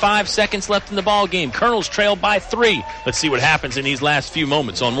 37.5 seconds left in the ball game. Colonels trail by 3. Let's see what happens in these last few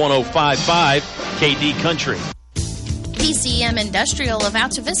moments on 105.5 KD Country. PCM Industrial of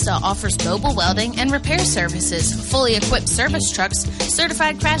Altavista offers mobile welding and repair services, fully equipped service trucks,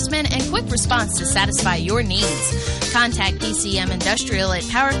 certified craftsmen, and quick response to satisfy your needs. Contact PCM Industrial at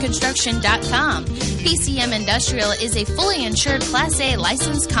powerconstruction.com. PCM Industrial is a fully insured Class A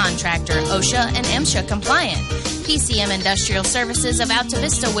licensed contractor, OSHA and MSHA compliant. PCM Industrial Services of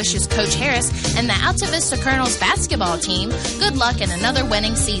Altavista wishes Coach Harris and the Altavista Colonels basketball team good luck in another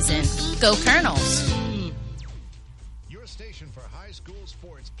winning season. Go Colonels! Your station for high school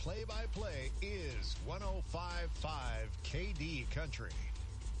sports play-by-play is 105.5 KD Country.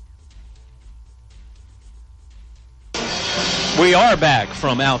 We are back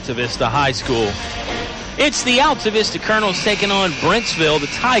from Altavista High School. It's the Altavista Colonels taking on Brentsville, the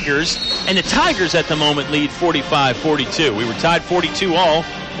Tigers, and the Tigers at the moment lead 45-42. We were tied 42-all,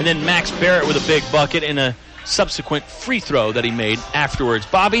 and then Max Barrett with a big bucket and a subsequent free throw that he made afterwards.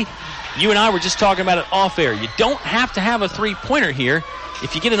 Bobby, you and I were just talking about it off air. You don't have to have a three-pointer here.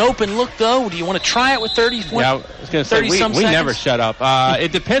 If you get an open look, though, do you want to try it with 30? Yeah, I was going to say, we never shut up.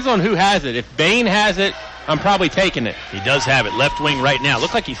 It depends on who has it. If Bain has it, I'm probably taking it. He does have it. Left wing right now.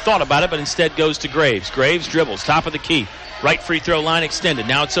 Looked like he thought about it, but instead goes to Graves. Graves dribbles. Top of the key. Right free throw line extended.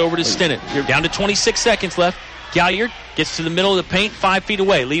 Now it's over to Stinnett. You're down to 26 seconds left. Galliard gets to the middle of the paint, 5 feet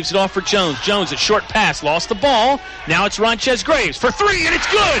away. Leaves it off for Jones. Jones, a short pass. Lost the ball. Now it's Ronchez Graves for 3, and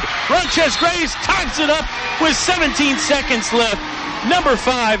it's good. Ronchez Graves ties it up with 17 seconds left. Number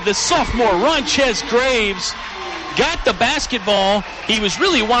 5, the sophomore Ronchez Graves, got the basketball. He was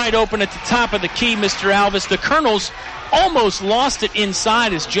really wide open at the top of the key, Mr. Alvis. The Colonels almost lost it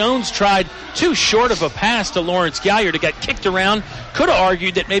inside as Jones tried too short of a pass to Lawrence Galliard. It got kicked around. Could have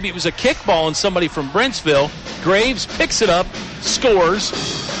argued that maybe it was a kickball and somebody from Brentsville. Graves picks it up, scores,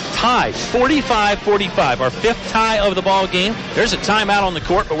 tied 45-45. Our 5th tie of the ball game. There's a timeout on the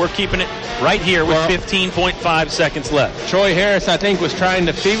court, but we're keeping it right here with 15.5 seconds left. Troy Harris, I think, was trying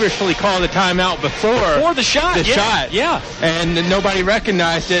to feverishly call the timeout before the shot. Yeah. And nobody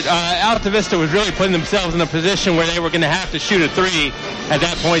recognized it. Altavista was really putting themselves in a position where they were going to have to shoot a 3 at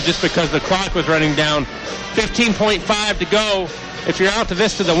that point just because the clock was running down. 15.5 to go. If you're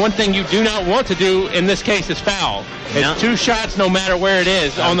Altavista, the one thing you do not want to do in this case is foul. It's 2 shots no matter where it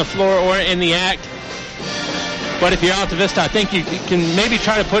is, on the floor or in the act. But if you're Altavista, I think you can maybe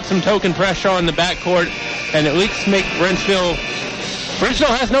try to put some token pressure on the backcourt and at least make Brentsville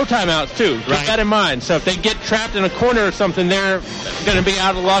has no timeouts, too. Keep that in mind. So if they get trapped in a corner or something, they're going to be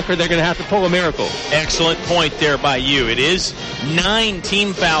out of luck or they're going to have to pull a miracle. Excellent point there by you. It is 9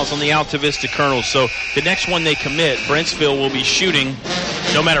 team fouls on the Altavista Colonels. So the next one they commit, Brentsville will be shooting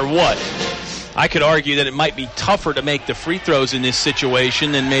no matter what. I could argue that it might be tougher to make the free throws in this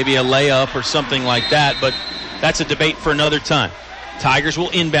situation than maybe a layup or something like that, but that's a debate for another time. Tigers will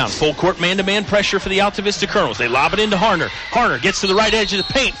inbound. Full court man-to-man pressure for the Altavista Colonels. They lob it into Hoehne. Hoehne gets to the right edge of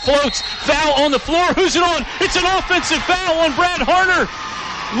the paint. Floats. Foul on the floor. Who's it on? It's an offensive foul on Brad Hoehne.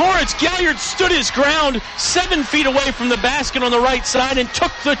 Lawrence Galliard stood his ground 7 feet away from the basket on the right side and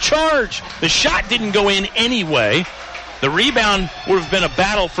took the charge. The shot didn't go in anyway. The rebound would have been a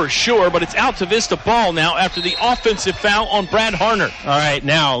battle for sure, but it's Altavista ball now after the offensive foul on Brad Hoehne. All right,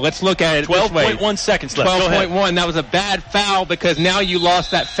 now let's look at it 12.1 seconds left. 12.1. That was a bad foul because now you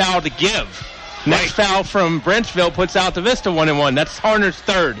lost that foul to give. Next foul from Brentsville puts Altavista 1-1. That's Hoehne's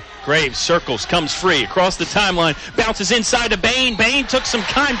third. Graves circles, comes free across the timeline, bounces inside to Bain. Bain took some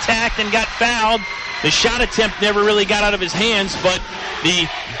contact and got fouled. The shot attempt never really got out of his hands, but the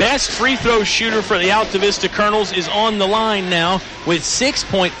best free throw shooter for the Altavista Colonels is on the line now with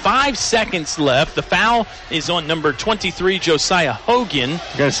 6.5 seconds left. The foul is on number 23, Josiah Hoehne.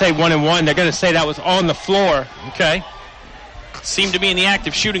 They're going to say 1-1. They're going to say that was on the floor. Okay. Seemed to be in the act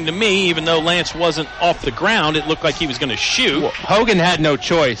of shooting to me, even though Lance wasn't off the ground. It looked like he was going to shoot. Well, Hoehne had no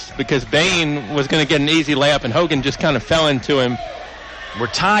choice because Bain was going to get an easy layup, and Hoehne just kind of fell into him. We're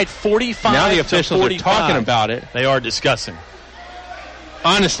tied 45 now the officials to are talking about it. They are discussing.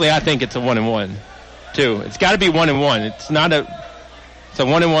 Honestly, I think it's a 1-1, too. It's got to be 1-1. It's a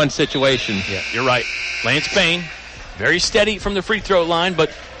 1-1 situation. Yeah, you're right. Lance Bain, very steady from the free throw line,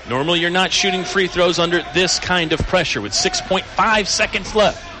 but normally you're not shooting free throws under this kind of pressure with 6.5 seconds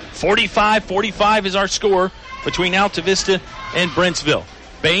left. 45-45 is our score between Altavista and Brentsville.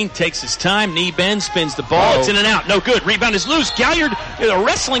 Bain takes his time, knee bend, spins the ball. It's in and out. No good. Rebound is loose. Galliard in a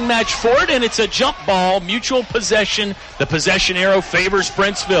wrestling match for it, and it's a jump ball. Mutual possession. The possession arrow favors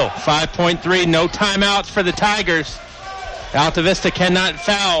Brentsville. 5.3. No timeouts for the Tigers. Altavista cannot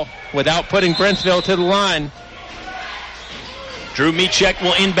foul without putting Brentsville to the line. Drew Michek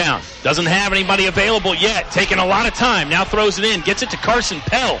will inbound. Doesn't have anybody available yet. Taking a lot of time. Now throws it in. Gets it to Carson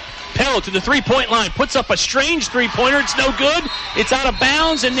Pell. Pell to the three-point line. Puts up a strange three-pointer. It's no good. It's out of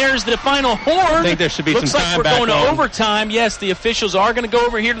bounds, and there's the final horn. I think there should be Looks some time like back we're going on. to overtime. Yes, the officials are going to go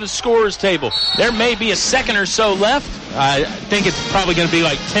over here to the scorer's table. There may be a second or so left. I think it's probably going to be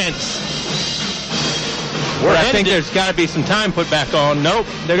like tense. I think there's got to be some time put back on. Nope.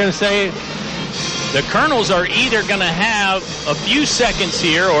 They're going to say the Colonels are either going to have a few seconds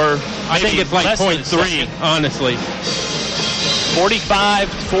here, or I think it's like 0.3, honestly.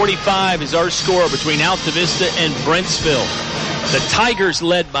 45-45 is our score between Altavista and Brentsville. The Tigers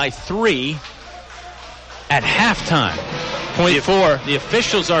led by 3 at halftime. 0.4. The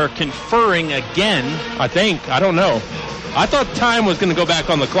officials are conferring again. I think. I don't know. I thought time was going to go back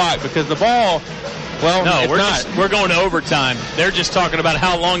on the clock because the ball, well, no, it's we're going to overtime. They're just talking about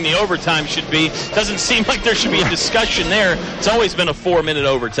how long the overtime should be. Doesn't seem like there should be a discussion there. It's always been a 4-minute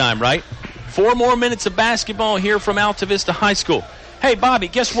overtime, right? 4 more minutes of basketball here from Altavista High School. Hey, Bobby,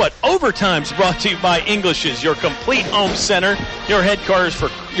 guess what? Overtime's brought to you by English's, your complete home center, your headquarters for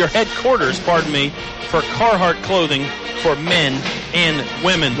Carhartt clothing for men and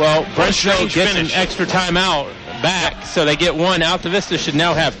women. Well, Brentsville gets an extra timeout back, so they get 1. Altavista should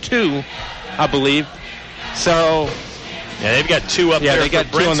now have 2, I believe. So, yeah, they've got 2 up there. Yeah, they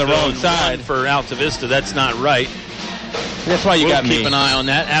got 2 on the wrong side for Altavista. That's not right. That's why you got me. We'll keep an eye on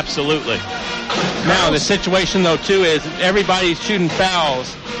that. Absolutely. Now, the situation, though, too, is everybody's shooting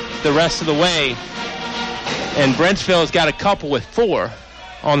fouls the rest of the way. And Brentsville's got a couple with 4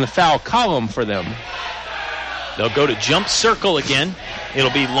 on the foul column for them. They'll go to jump circle again.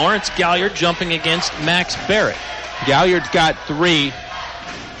 It'll be Lawrence Galliard jumping against Max Barrett. Galliard's got 3.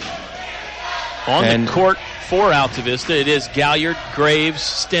 On the court for Altavista, it is Galliard, Graves,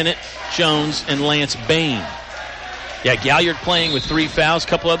 Stinnett, Jones, and Lance Bain. Yeah, Galliard playing with 3 fouls. A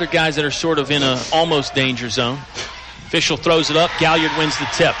couple other guys that are sort of in a almost danger zone. Official throws it up. Galliard wins the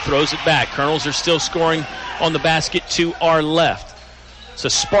tip. Throws it back. Colonels are still scoring on the basket to our left. It's a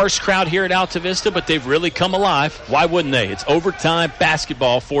sparse crowd here at Altavista, but they've really come alive. Why wouldn't they? It's overtime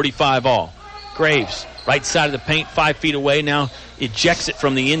basketball, 45-all. Graves, right side of the paint, 5 feet away. Now ejects it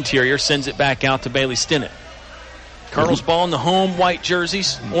from the interior, sends it back out to Bailey Stinnett. Colonels ball in the home white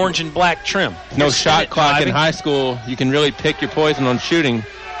jerseys, orange and black trim. No shot clock in high school. You can really pick your poison on shooting.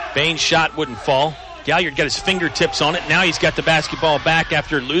 Bain's shot wouldn't fall. Galliard got his fingertips on it. Now he's got the basketball back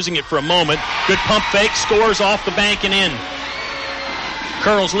after losing it for a moment. Good pump fake, scores off the bank and in.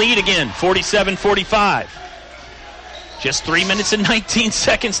 Colonels lead again, 47-45. Just 3 minutes and 19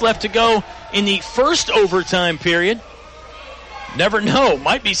 seconds left to go in the first overtime period. Never know,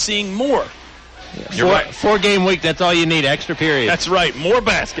 might be seeing more. You're right. 4-game week, that's all you need, extra period. That's right, more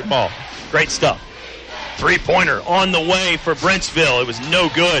basketball. Great stuff. 3-pointer on the way for Brentsville. It was no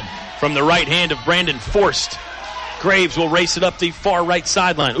good from the right hand of Brandon Forst. Graves will race it up the far right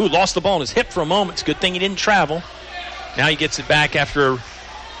sideline. Ooh, lost the ball in his hip for a moment. It's a good thing he didn't travel. Now he gets it back after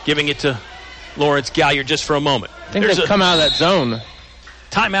giving it to Lawrence Galliard just for a moment. I think they've come out of that zone.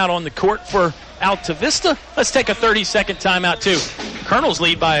 Timeout on the court for Altavista. Let's take a 30-second timeout, too. Colonels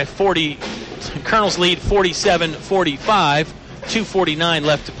lead 47-45. 2:49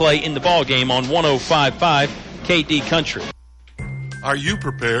 left to play in the ball game on 105.5 KD Country. Are you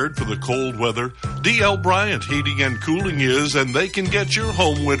prepared for the cold weather? D.L. Bryant Heating and Cooling is, and they can get your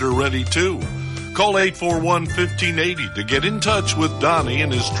home winter ready, too. Call 841-1580 to get in touch with Donnie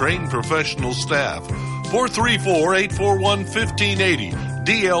and his trained professional staff. 434-841-1580.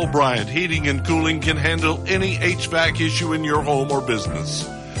 D.L. Bryant Heating and Cooling can handle any HVAC issue in your home or business.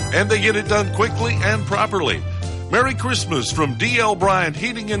 And they get it done quickly and properly. Merry Christmas from D.L. Bryant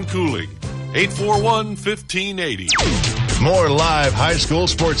Heating and Cooling. 841-1580. More live high school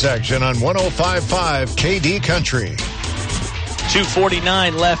sports action on 105.5 KD Country.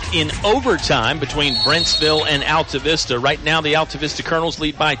 2:49 left in overtime between Brentsville and Altavista. Right now, the Altavista Colonels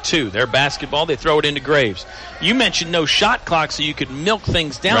lead by 2. Their basketball, they throw it into Graves. You mentioned no shot clock, so you could milk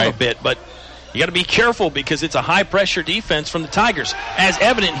things down a bit, but you got to be careful because it's a high-pressure defense from the Tigers. As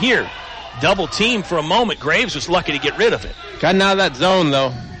evident here, double team for a moment. Graves was lucky to get rid of it. Gotten out of that zone,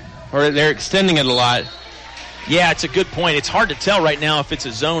 though, or they're extending it a lot. Yeah, it's a good point. It's hard to tell right now if it's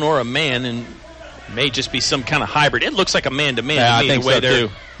a zone or a man, and it may just be some kind of hybrid. It looks like a man-to-man to me, I think the way they're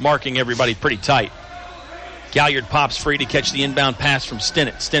too. marking everybody pretty tight. Galliard pops free to catch the inbound pass from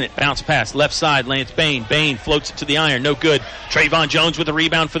Stinnett. Stinnett bounce pass, left side, Lance Bain. Bain floats it to the iron, no good. Trayvon Jones with a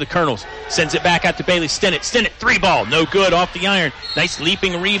rebound for the Colonels. Sends it back out to Bailey Stinnett. Stinnett, 3-ball, no good, off the iron. Nice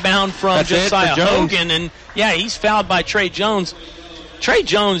leaping rebound from Josiah Hogan. And, yeah, he's fouled by Trey Jones. Trey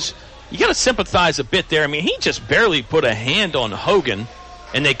Jones, you got to sympathize a bit there. I mean, he just barely put a hand on Hogan,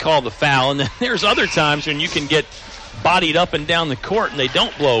 and they call the foul. And then there's other times when you can get bodied up and down the court, and they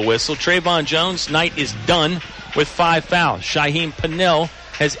don't blow a whistle. Trayvon Jones' night is done with 5 fouls. Shaheem Pinnell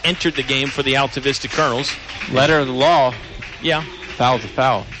has entered the game for the Altavista Colonels. Letter of the law. Yeah. Foul's a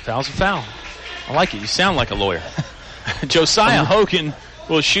foul. Foul's a foul. I like it. You sound like a lawyer. Josiah Hogan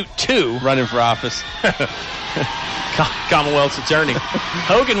will shoot 2. Running for office. Commonwealth's attorney.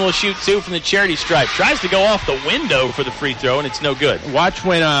 Hogan will shoot 2 from the charity stripe. Tries to go off the window for the free throw, and it's no good. Watch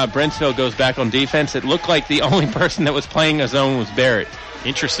when Brentsville goes back on defense. It looked like the only person that was playing a zone was Barrett.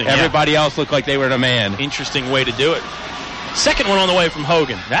 Interesting. Everybody else looked like they were in a man. Interesting way to do it. Second one on the way from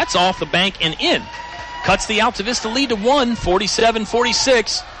Hogan. That's off the bank and in. Cuts the Altavista lead to 1,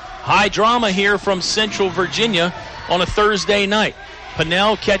 47-46. High drama here from Central Virginia on a Thursday night.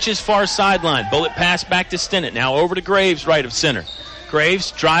 Pinnell catches far sideline. Bullet pass back to Stinnett. Now over to Graves, right of center.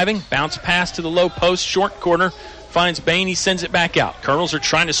 Graves driving. Bounce pass to the low post. Short corner. Finds Bain. He sends it back out. Colonels are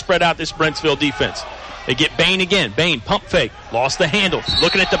trying to spread out this Brentsville defense. They get Bain again. Bain, pump fake. Lost the handle.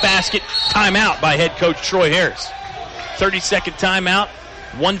 Looking at the basket. Timeout by head coach Troy Harris. 30-second timeout.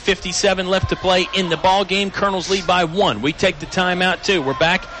 1:57 left to play in the ball game. Colonels lead by 1. We take the timeout too. We're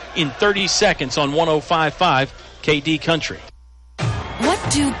back in 30 seconds on 105.5 KD Country. What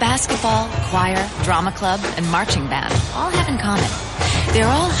do basketball, choir, drama club, and marching band all have in common? They're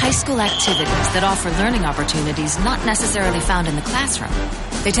all high school activities that offer learning opportunities not necessarily found in the classroom.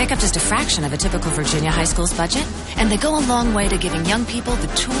 They take up just a fraction of a typical Virginia high school's budget, and they go a long way to giving young people the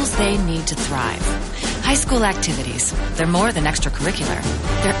tools they need to thrive. High school activities, they're more than extracurricular.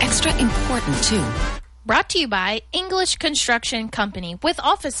 They're extra important, too. Brought to you by English Construction Company with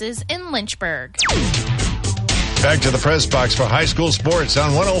offices in Lynchburg. Back to the press box for high school sports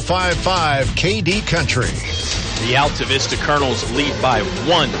on 105.5 KD Country. The Altavista Colonels lead by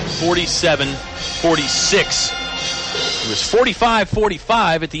 1, 47-46. It was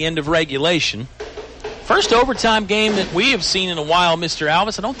 45-45 at the end of regulation. First overtime game that we have seen in a while, Mr.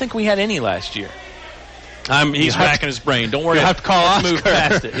 Alvis. I don't think we had any last year. He's racking his brain. Don't worry. You'll have to call Let's Oscar. move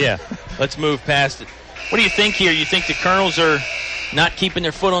past it. Yeah, let's move past it. What do you think here? You think the Colonels are not keeping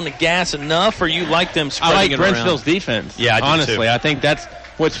their foot on the gas enough, or you like them spreading it around? I like Brentsville's defense. Yeah, I do honestly, too. I think that's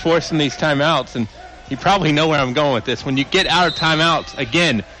what's forcing these timeouts, and you probably know where I'm going with this. When you get out of timeouts,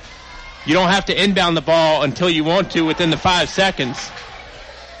 again, you don't have to inbound the ball until you want to within the 5 seconds.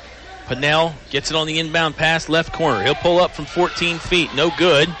 Pinnell gets it on the inbound pass, left corner. He'll pull up from 14 feet. No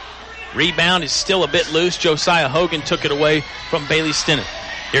good. Rebound is still a bit loose. Josiah Hogan took it away from Bailey Stinnett.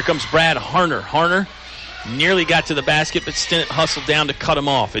 Here comes Brad Hoehne. Hoehne nearly got to the basket, but Stinnett hustled down to cut him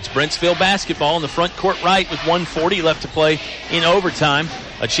off. It's Brentsville basketball in the front court right with 1:40 left to play in overtime.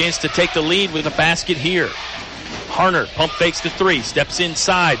 A chance to take the lead with a basket here. Hoehne pump fakes the 3, steps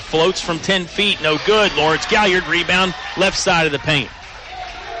inside, floats from 10 feet, no good. Lawrence Galliard, rebound, left side of the paint.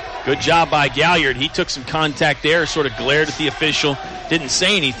 Good job by Galliard. He took some contact there, sort of glared at the official, didn't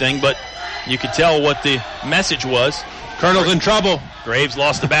say anything, but you could tell what the message was. Colonel's in trouble. Graves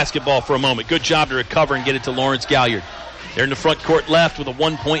lost the basketball for a moment. Good job to recover and get it to Lawrence Galliard. They're in the front court left with a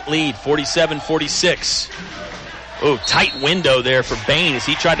 1-point lead, 47-46. Oh, tight window there for Bain as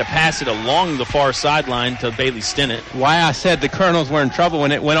he tried to pass it along the far sideline to Bailey Stinnett. Why I said the Colonels were in trouble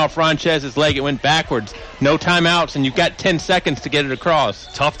when it went off Ronchez's leg, it went backwards. No timeouts, and you've got 10 seconds to get it across.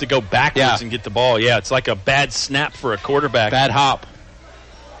 Tough to go backwards and get the ball. Yeah, it's like a bad snap for a quarterback. Bad hop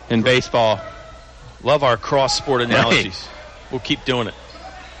in baseball. Love our cross-sport analogies. Right. We'll keep doing it.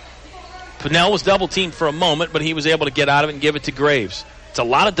 Pennell was double-teamed for a moment, but he was able to get out of it and give it to Graves. It's a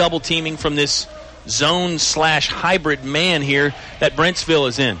lot of double-teaming from this zone/hybrid man here that Brentsville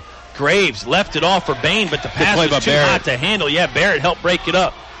is in. Graves left it off for Bain, but the pass was too hot to handle. Yeah, Barrett helped break it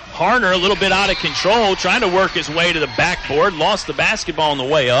up. Hoehne a little bit out of control, trying to work his way to the backboard. Lost the basketball on the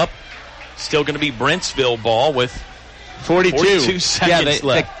way up. Still going to be Brentsville ball with 42 seconds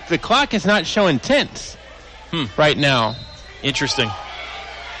left. The clock is not showing tenths right now. Interesting.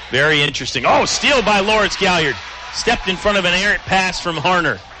 Very interesting. Oh, steal by Lawrence Galliard. Stepped in front of an errant pass from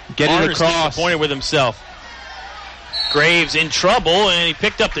Hoehne. Getting across. Disappointed with himself. Graves in trouble, and he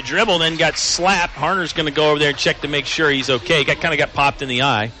picked up the dribble, then got slapped. Harner's going to go over there and check to make sure he's okay. Kind of got popped in the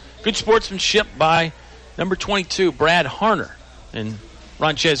eye. Good sportsmanship by number 22, Brad Hoehne. And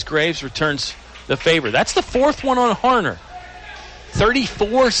Ronchez Graves returns the favor. That's the fourth one on Hoehne.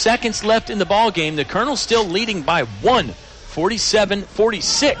 34 seconds left in the ball game. The Colonel's still leading by 1,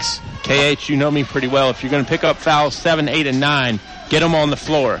 47-46. KH, you know me pretty well. If you're going to pick up fouls 7, 8, and 9, get them on the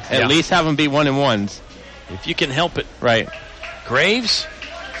floor. At least have them be 1-and-1s. If you can help it. Right. Graves,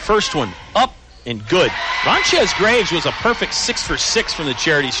 first one up and good. Ronchez Graves was a perfect 6 for 6 from the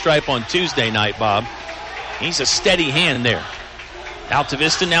charity stripe on Tuesday night, Bob. He's a steady hand there.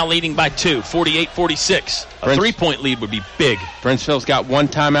 Altavista now leading by 2, 48-46. A three-point lead would be big. Brentsville's got one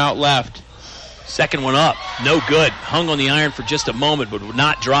timeout left. Second one up, no good. Hung on the iron for just a moment, but would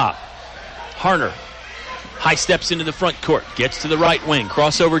not drop. Hoehne, high steps into the front court, gets to the right wing,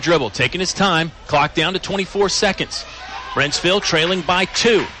 crossover dribble, taking his time, clock down to 24 seconds. Brentsville trailing by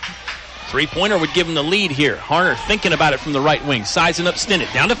 2. Three-pointer would give him the lead here. Hoehne thinking about it from the right wing, sizing up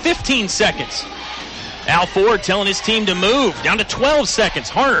Stinnett, down to 15 seconds. Al Ford telling his team to move, down to 12 seconds.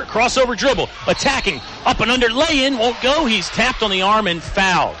 Hoehne, crossover dribble, attacking, up and under, lay-in, won't go. He's tapped on the arm and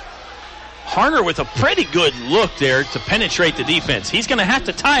fouled. Hoehne with a pretty good look there to penetrate the defense. He's going to have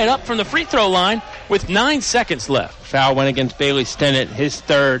to tie it up from the free throw line with 9 seconds left. Foul went against Bailey Stinnett, his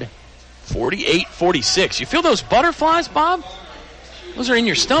third. 48-46. You feel those butterflies, Bob? Those are in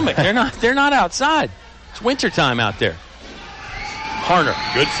your stomach. They're not outside. It's wintertime out there. Hoehne,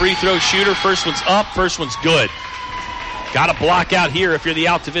 good free throw shooter. First one's up, first one's good. Got to block out here if you're the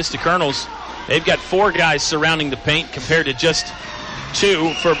Altavista Colonels. They've got 4 guys surrounding the paint compared to just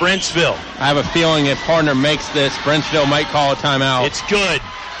 2 for Brentsville. I have a feeling if Hoehne makes this, Brentsville might call a timeout. It's good.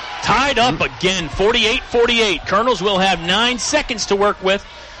 Tied up again, 48-48. Colonels will have 9 seconds to work with.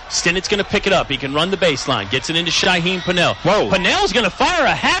 Stinnett's going to pick it up. He can run the baseline. Gets it into Shaheen Pennell. Whoa. Pennell's going to fire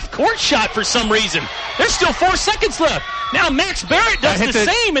a half-court shot for some reason. There's still 4 seconds left. Now Max Barrett does the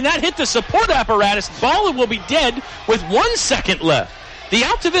same, and that hit the support apparatus. Ball will be dead with 1 second left. The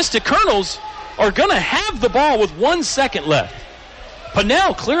Altavista Colonels are going to have the ball with 1 second left.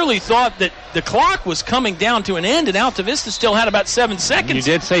 Pennell clearly thought that the clock was coming down to an end, and Altavista still had about 7 seconds.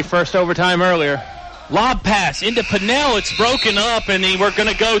 You did say first overtime earlier. Lob pass into Pennell. It's broken up, and then we're going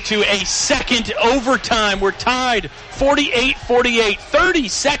to go to a second overtime. We're tied 48-48.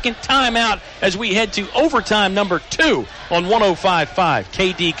 30-second timeout as we head to overtime number 2 on 105.5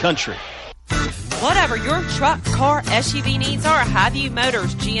 KD Country. Whatever your truck, car, SUV needs are, Highview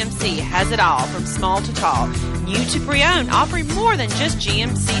Motors GMC has it all, from small to tall. New to pre-owned, offering more than just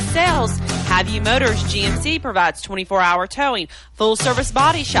GMC sales. Highview Motors GMC provides 24-hour towing, full-service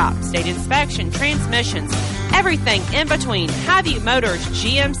body shop, state inspection, transmissions, everything in between. Highview Motors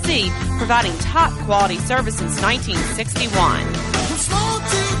GMC, providing top-quality service since 1961. From small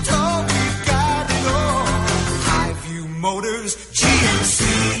to tall, we got it all. Highview Motors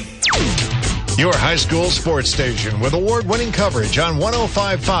GMC. Your high school sports station with award-winning coverage on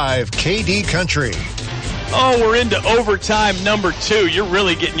 105.5 KD Country. Oh, we're into overtime number 2. You're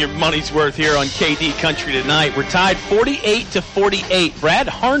really getting your money's worth here on KD Country tonight. We're tied 48-48. Brad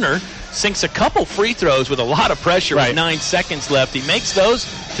Hoehne sinks a couple free throws with a lot of pressure with 9 seconds left. He makes those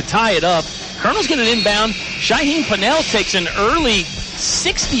to tie it up. Colonel's getting an inbound. Shaheen Pennell takes an early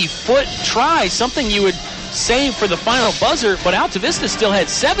 60-foot try, something you would save for the final buzzer, but Altavista still had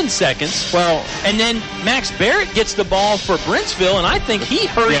 7 seconds. Well, and then Max Barrett gets the ball for Brentsville, and I think he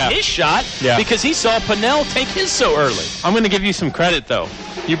hurried his shot because he saw Pinnell take his so early. I'm going to give you some credit, though.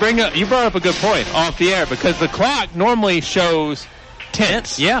 You brought up a good point off the air, because the clock normally shows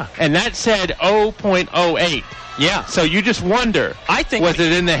tenths. Yeah. And that said 0.08. Yeah. So you just wonder, I think, was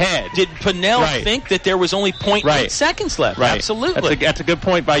it in the head? Did Pinnell think that there was only 0.8 seconds left? Right. Absolutely. That's a good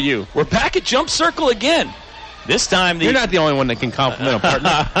point by you. We're back at jump circle again. This time you're not the only one that can compliment a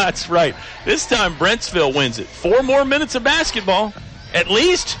partner. That's right. This time Brentsville wins it. 4 more minutes of basketball, at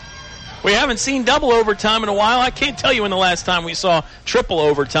least. We haven't seen double overtime in a while. I can't tell you when the last time we saw triple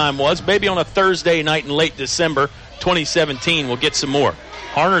overtime was. Maybe on a Thursday night in late December 2017. We'll get some more.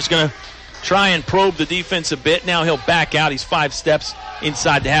 Hoehne's going to try and probe the defense a bit. Now he'll back out. He's 5 steps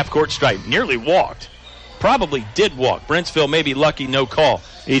inside the half-court stripe. Nearly walked. Probably did walk. Brentsville may be lucky, no call.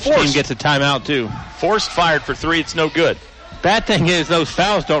 Each team gets a timeout, too. Forced fired for 3. It's no good. Bad thing is those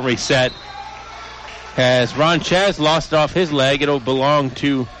fouls don't reset. As Ron Chaz lost it off his leg, it'll belong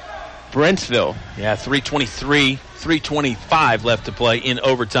to Brentsville. Yeah, 3:23, 3:25 left to play in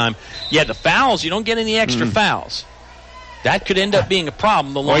overtime. Yeah, the fouls, you don't get any extra fouls. That could end up being a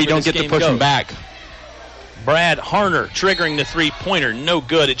problem the longer or you don't this get to game push goes. them back. Brad Hoehne triggering the three-pointer. No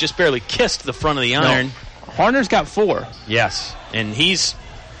good. It just barely kissed the front of the iron. No. Hoehne's got 4. Yes, and he's,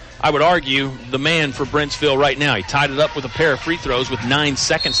 I would argue, the man for Brentsville right now. He tied it up with a pair of free throws with 9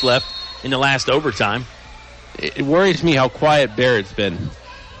 seconds left in the last overtime. It worries me how quiet Barrett's been.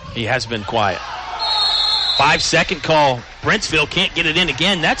 He has been quiet. 5-second call. Brentsville can't get it in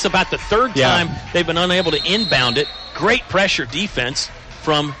again. That's about the third time they've been unable to inbound it. Great pressure defense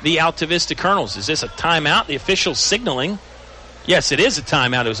from the Altavista Colonels. Is this a timeout? The official signaling. Yes, it is a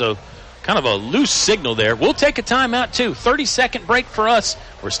timeout. It was a kind of a loose signal there. We'll take a timeout, too. 30-second break for us.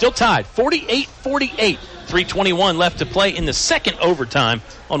 We're still tied. 48-48. 3:21 left to play in the second overtime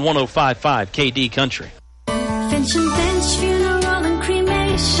on 105.5 KD Country. Finch and Finch Funeral and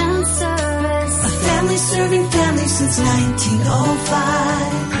Cremation Service. A family serving family since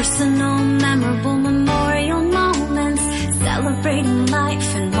 1905. Personal, memorable memorial moments, celebrating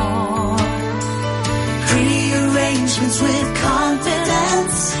life and more. Pre-arrangements with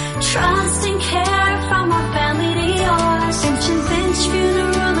confidence, trust and care from our family to yours. Finch and Finch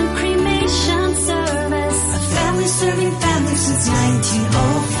Funeral and Cremation Service. A family serving family since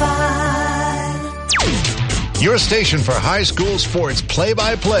 1905. Your station for high school sports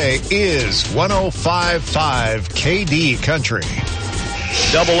play-by-play is 105.5 KD Country.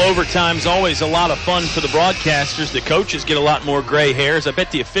 Double overtime's always a lot of fun for the broadcasters. The coaches get a lot more gray hairs. I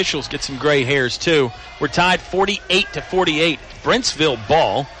bet the officials get some gray hairs, too. We're tied 48-48. Brentsville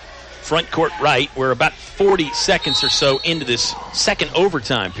ball, front court right. We're about 40 seconds or so into this second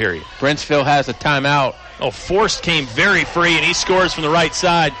overtime period. Brentsville has a timeout. Oh, Forrest came very free, and he scores from the right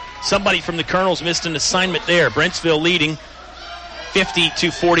side. Somebody from the Colonels missed an assignment there. Brentsville leading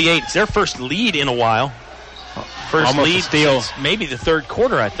 50-48. It's their first lead in a while. First almost lead a steal. since maybe the third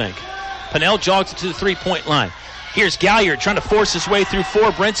quarter, I think. Pinnell jogs it to the three-point line. Here's Galliard trying to force his way through 4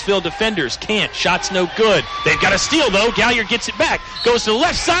 Brentsville defenders. Can't. Shot's no good. They've got a steal, though. Galliard gets it back. Goes to the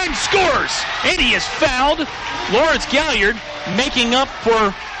left side and scores. And he is fouled. Lawrence Galliard making up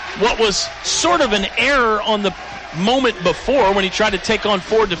for what was sort of an error on the moment before when he tried to take on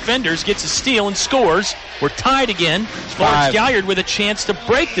 4 defenders, gets a steal and scores. We're tied again. Lawrence Galliard with a chance to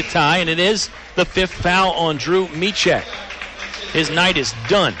break the tie, and it is the 5th foul on Drew Michek. His night is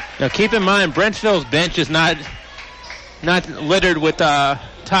done. Now keep in mind, Brentsville's bench is not littered with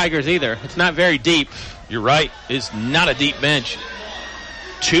Tigers either. It's not very deep. You're right. It's not a deep bench.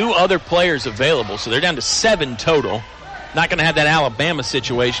 2 other players available, so they're down to 7 total. Not going to have that Alabama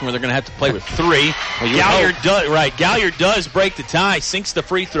situation where they're going to have to play with 3. Galliard does break the tie, sinks the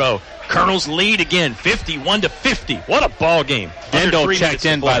free throw. Colonels lead again, 51-50. What a ball game. Dendo checked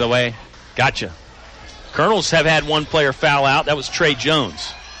in, by the way. Gotcha. Colonels have had 1 player foul out. That was Trey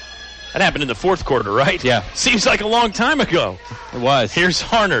Jones. That happened in the 4th quarter, right? Yeah. Seems like a long time ago. It was. Here's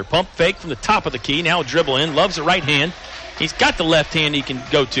Hoehne. Pump fake from the top of the key. Now dribble in. Loves the right hand. He's got the left hand he can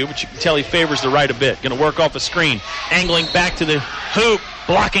go to, but you can tell he favors the right a bit. Going to work off a screen. Angling back to the hoop.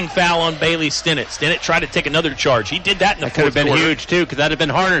 Blocking foul on Bailey Stinnett. Stinnett tried to take another charge. He did that in the 4th quarter. That could have been huge, too, because that would have been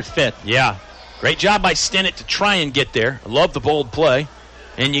Hoehne's 5th. Yeah. Great job by Stinnett to try and get there. I love the bold play.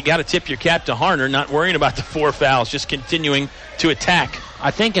 And you got to tip your cap to Hoehne, not worrying about the 4 fouls, just continuing to attack. I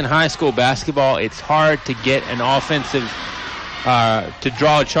think in high school basketball, it's hard to get an offensive to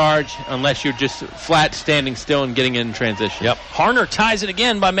draw a charge unless you're just flat standing still and getting in transition. Yep. Hoehne ties it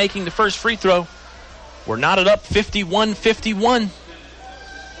again by making the first free throw. We're knotted up 51-51.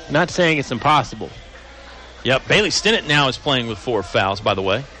 Not saying it's impossible. Yep, Bailey Stinnett now is playing with 4 fouls, by the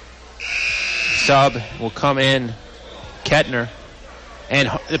way. Sub will come in, Kettner. And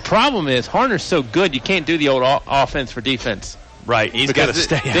the problem is, Hoehne's so good, you can't do the old offense for defense. Right, he's got to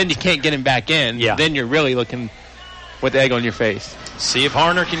stay out. Then you can't get him back in. Yeah. Then you're really looking with the egg on your face. See if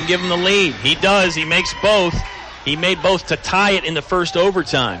Hoehne can give him the lead. He does. He makes both. He made both to tie it in the first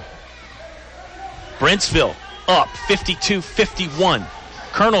overtime. Brentsville up 52-51.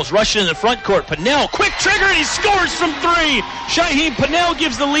 Colonels rushing in the front court. Pinnell, quick trigger, and he scores from 3. Shaheem Pinnell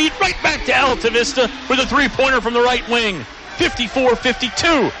gives the lead right back to Altavista with a 3-pointer from the right wing.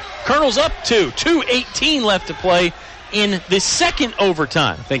 54-52. Colonels up 2:18 left to play in the second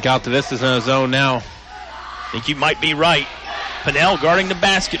overtime. I think Altavista's in a zone now. I think you might be right. Pinnell guarding the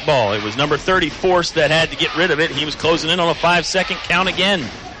basketball. It was number 30, Force, that had to get rid of it. He was closing in on a 5-second count again.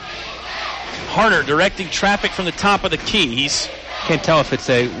 Hoehne directing traffic from the top of the key. Can't tell if it's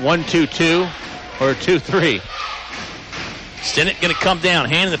a 1-2-2 or a 2-3. Stinnett going to come down,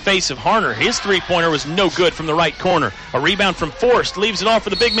 hand in the face of Hoehne. His 3-pointer was no good from the right corner. A rebound from Forrest, leaves it off for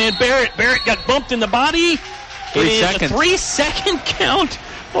the big man Barrett. Barrett got bumped in the body. 3 seconds. A 3-second count.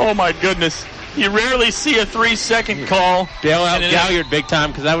 Oh, my goodness. You rarely see a 3-second call. Bail out Galliard big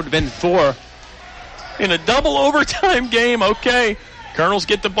time, because that would have been 4. In a double overtime game, okay. Colonels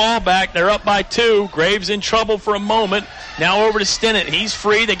get the ball back. They're up by 2. Graves in trouble for a moment. Now over to Stinnett. He's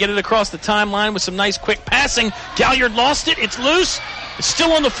free. They get it across the timeline with some nice quick passing. Galliard lost it. It's loose. It's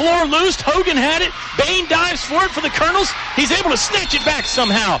still on the floor. Loose. Hogan had it. Bain dives for it for the Colonels. He's able to snatch it back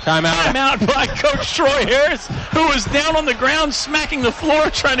somehow. Timeout by Coach Troy Harris, who was down on the ground smacking the floor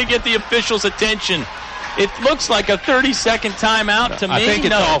trying to get the officials' attention. It looks like a 30-second timeout to me. I think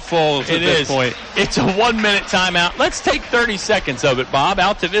it's all full at this point. It's a 1-minute timeout. Let's take 30 seconds of it, Bob.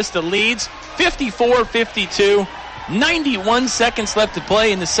 Altavista leads 54-52. 91 seconds left to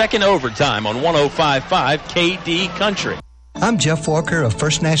play in the second overtime on 105.5 KD Country. I'm Jeff Walker of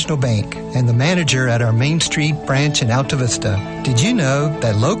First National Bank and the manager at our Main Street branch in Altavista. Did you know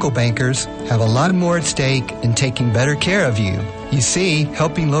that local bankers have a lot more at stake in taking better care of you? You see,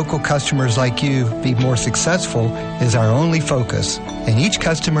 helping local customers like you be more successful is our only focus, and each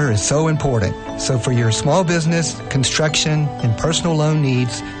customer is so important. So for your small business, construction, and personal loan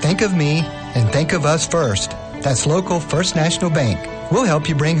needs, think of me and think of us first. That's local First National Bank. We'll help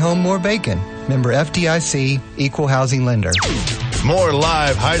you bring home more bacon. Member FDIC, Equal Housing Lender. More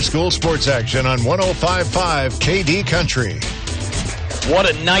live high school sports action on 105.5 KD Country. What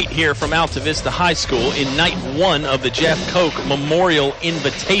a night here from Altavista High School in night 1 of the Jeff Cocke Memorial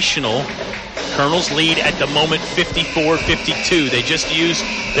Invitational. Colonels lead at the moment 54-52. They just used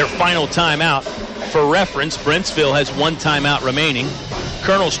their final timeout. For reference, Brentsville has 1 timeout remaining.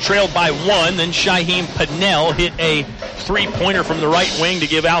 Colonels trailed by 1. Then Shaheem Pinnell hit a 3-pointer from the right wing to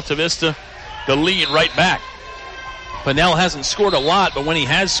give Altavista the lead right back. Pinnell hasn't scored a lot, but when he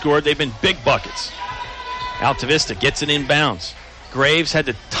has scored, they've been big buckets. Altavista gets it inbounds. Graves had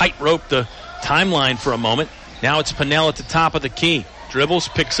to tightrope the timeline for a moment. Now it's Pinnell at the top of the key. Dribbles,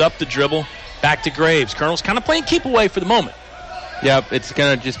 picks up the dribble. Back to Graves. Colonel's kind of playing keep away for the moment. Yep, it's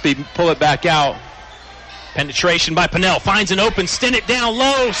going to just be pull it back out. Penetration by Pinnell. Finds an open. Stinnett down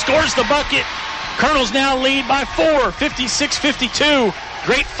low. Scores the bucket. Colonels now lead by 4. 56-52.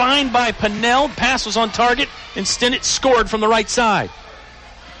 Great find by Pinnell. Pass was on target, and Stinnett scored from the right side.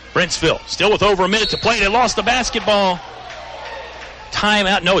 Brentsville still with over a minute to play. They lost the basketball.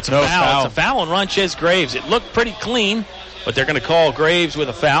 Timeout. No, it's a foul. It's a foul on Ronchez Graves. It looked pretty clean, but they're going to call Graves with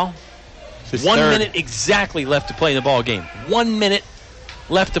a foul. 1 minute exactly left to play in the ball game. 1 minute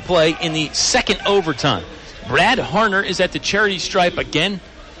left to play in the second overtime. Brad Hoehne is at the charity stripe again.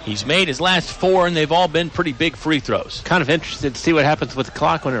 He's made his last 4, and they've all been pretty big free throws. Kind of interested to see what happens with the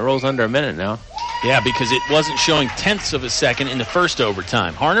clock when it rolls under a minute now. Yeah, because it wasn't showing tenths of a second in the first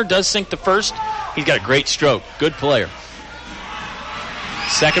overtime. Hoehne does sink the first. He's got a great stroke. Good player.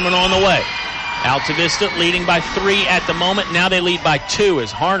 Second one on the way. Altavista leading by 3 at the moment. Now they lead by 2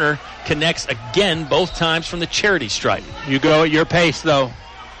 as Hoehne connects again both times from the charity stripe. You go at your pace, though.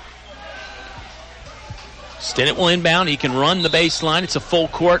 Stinnett will inbound. He can run the baseline. It's a full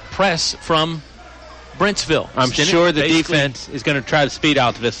court press from Brentsville. I'm sure the defense is going to try to speed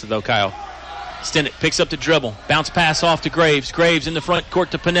Altavista, though, Kyle. Stinnett picks up the dribble. Bounce pass off to Graves. Graves in the front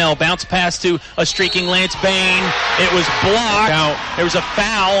court to Pinnell. Bounce pass to a streaking Lance Bain. It was blocked. There was a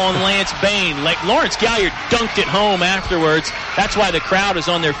foul on Lance Bain. Like Lawrence Galliard dunked it home afterwards. That's why the crowd is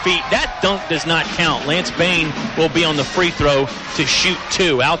on their feet. That dunk does not count. Lance Bain will be on the free throw to shoot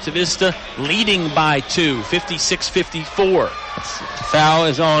 2. Altavista leading by 2, 56-54. The foul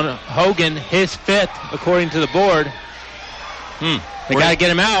is on Hogan, his 5th, according to the board. They got to get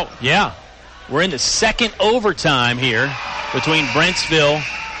him out. Yeah. We're in the second overtime here between Brentsville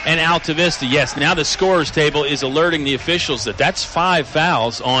and Altavista. Yes, now the scorer's table is alerting the officials that that's 5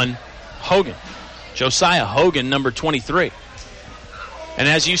 fouls on Hoehne. Josiah Hoehne, number 23. And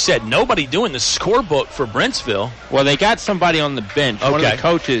as you said, nobody doing the scorebook for Brentsville. Well, they got somebody on the bench. Okay. One of the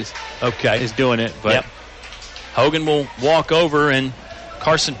coaches is doing it. But yep. Hoehne will walk over, and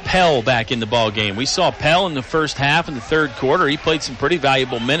Carson Pell back in the ball game. We saw Pell in the first half and the third quarter. He played some pretty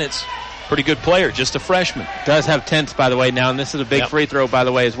valuable minutes. Pretty good player, just a freshman. Does have tenths, by the way, now, and this is a big free throw, by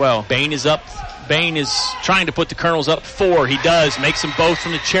the way, as well. Bain is up. Bain is trying to put the Colonels up 4. He does. Makes them both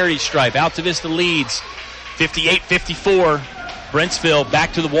from the charity stripe. Altavista leads 58-54. Brentsville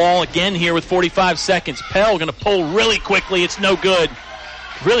back to the wall again here with 45 seconds. Pell going to pull really quickly. It's no good.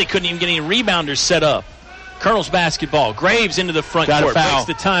 Really couldn't even get any rebounders set up. Colonels basketball. Graves into the front court. Breaks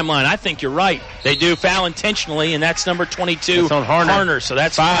the timeline. I think you're right. They do foul intentionally, and that's number 22. That's on Hoehne. So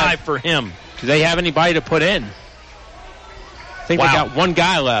that's 5 for him. Do they have anybody to put in? I think they got one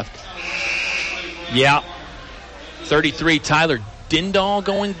guy left. Yeah. 33, Tyler Dindal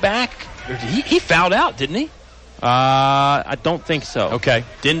going back. He fouled out, didn't he? I don't think so. Okay.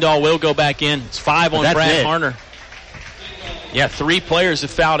 Dindal will go back in. It's 5 on Brad Hoehne. Yeah, 3 players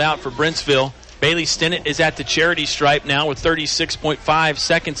have fouled out for Brentsville. Bailey Stinnett is at the charity stripe now with 36.5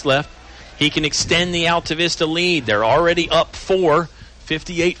 seconds left. He can extend the Altavista lead. They're already up 4,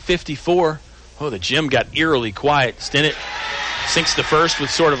 58-54. Oh, the gym got eerily quiet. Stinnett sinks the first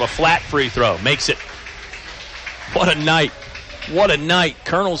with sort of a flat free throw. Makes it. What a night. What a night.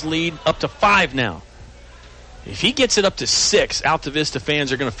 Colonels lead up to 5 now. If he gets it up to 6, Altavista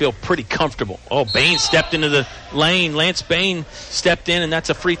fans are going to feel pretty comfortable. Oh, Bain stepped into the lane. Lance Bain stepped in, and that's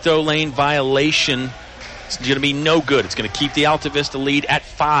a free throw lane violation. It's going to be no good. It's going to keep the Altavista lead at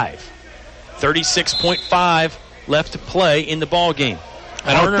 5. 36.5 left to play in the ball game.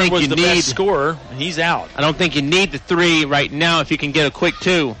 I don't think was you the need best scorer, and he's out. I don't think you need the 3 right now if you can get a quick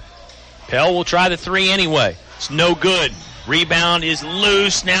 2. Pell will try the 3 anyway. It's no good. Rebound is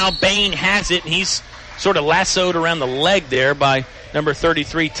loose. Now Bain has it, and he's sort of lassoed around the leg there by number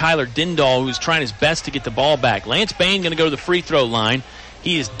 33, Tyler Dindal, who's trying his best to get the ball back. Lance Bain going to go to the free throw line.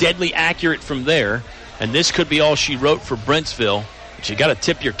 He is deadly accurate from there, and this could be all she wrote for Brentsville. But you got to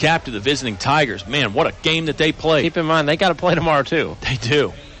tip your cap to the visiting Tigers. Man, what a game that they played. Keep in mind, they got to play tomorrow, too. They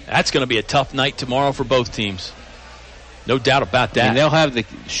do. That's going to be a tough night tomorrow for both teams. No doubt about that. And they'll have the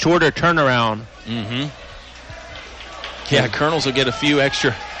shorter turnaround. Mm-hmm. Yeah, Colonels will get a few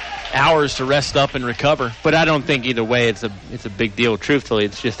extra hours to rest up and recover. But I don't think either way it's a big deal, truthfully.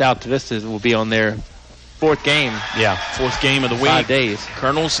 It's just Altavista will be on their 4th game. Yeah, 4th game of the week. 5 days.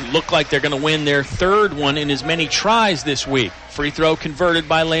 Colonels look like they're going to win their 3rd one in as many tries this week. Free throw converted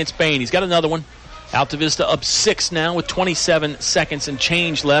by Lance Bain. He's got another one. Altavista up 6 now with 27 seconds and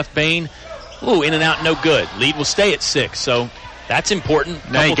change left. Bain, in and out, no good. Lead will stay at 6, so that's important.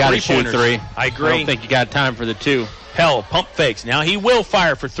 Now you got to shoot 3. I agree. I don't think you got time for the 2. Pell pump fakes. Now he will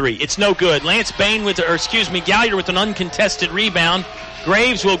fire for 3. It's no good. Lance Bain Gallier with an uncontested rebound.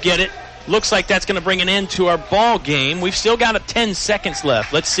 Graves will get it. Looks like that's going to bring an end to our ball game. We've still got 10 seconds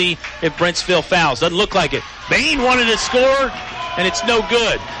left. Let's see if Brentsville fouls. Doesn't look like it. Bain wanted to score, and it's no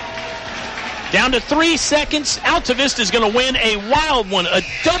good. Down to 3 seconds. Altavista's going to win a wild one, a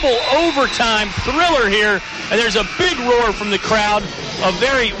double overtime thriller here. And there's a big roar from the crowd. A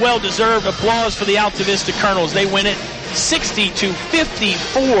very well-deserved applause for the Altavista Colonels. They win it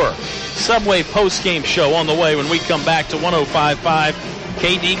 60-54. Subway post-game show on the way when we come back to 105.5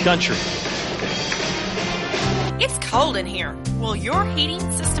 KD Country. It's cold in here. Will your heating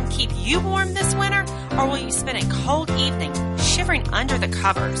system keep you warm this winter, or will you spend a cold evening shivering under the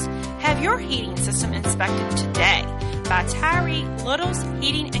covers? Have your heating system inspected today by Tyree Little's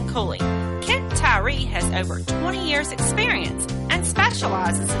Heating and Cooling. Kent Tyree has over 20 years experience and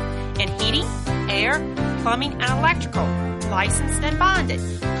specializes in heating, air, plumbing, and electrical. Licensed and bonded.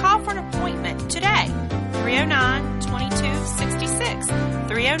 Call for an appointment today. 309-2266.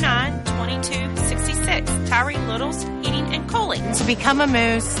 309-2266. Tyree Little's Heating and Cooling. To become a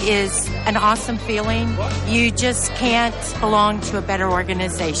Moose is an awesome feeling. You just can't belong to a better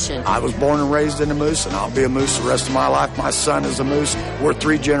organization. I was born and raised in a Moose, and I'll be a Moose the rest of my life. My son is a Moose. We're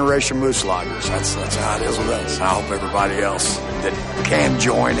 3-generation Moose loggers. That's how it is with us. I hope everybody else that can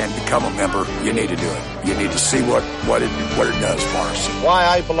join and become a member, you need to do it. You need to see what it does for us. Why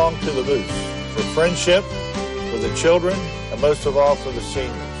I belong to the Moose. For friendship, for the children, and most of all for the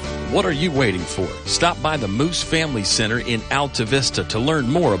seniors. What are you waiting for? Stop by the Moose Family Center in Altavista to learn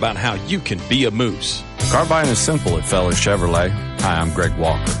more about how you can be a Moose. Car buying is simple at Feller Chevrolet. Hi, I'm Greg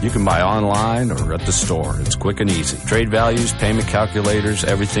Walker. You can buy online or at the store. It's quick and easy. Trade values, payment calculators,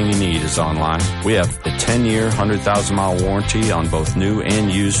 everything you need is online. We have a 10-year, 100,000-mile warranty on both new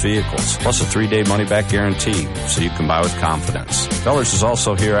and used vehicles, plus a 3-day money-back guarantee, so you can buy with confidence. Feller's is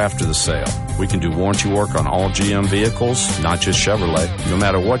also here after the sale. We can do warranty work on all GM vehicles, not just Chevrolet. No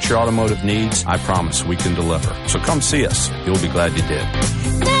matter what your automotive needs, I promise we can deliver. So come see us. You'll be glad you did.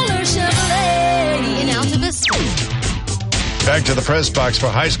 Feller Chevrolet in Altavista. Back to the press box for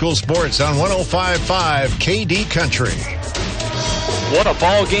high school sports on 105.5 KD Country. What a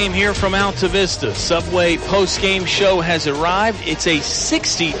ball game here from Altavista. Subway post-game show has arrived. It's a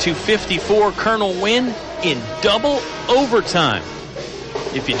 60-54 Colonel win in double overtime.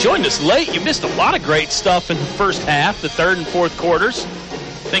 If you joined us late, you missed a lot of great stuff in the first half, the third and fourth quarters.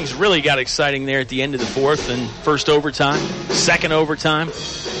 Things really got exciting there at the end of the fourth and first overtime, second overtime.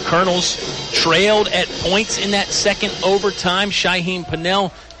 Colonels trailed at points in that second overtime. Shaheem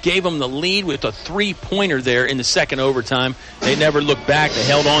Pinnell gave them the lead with a three-pointer there in the second overtime. They never looked back. They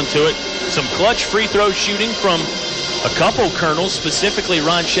held on to it. Some clutch free throw shooting from a couple Colonels, specifically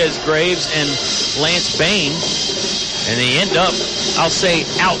Ronchez Graves and Lance Bain. And they end up, I'll say,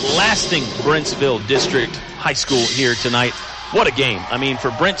 outlasting Brentsville District High School here tonight. What a game. I mean,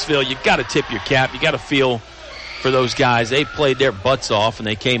 for Brentsville, you got to tip your cap. You got to feel for those guys. They played their butts off, and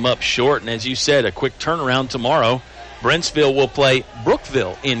they came up short. And as you said, a quick turnaround tomorrow. Brentsville will play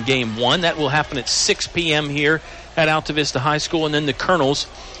Brookville in Game 1. That will happen at 6 p.m. here at Altavista High School. And then the Colonels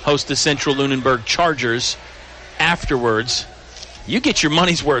host the Central Lunenburg Chargers afterwards. You get your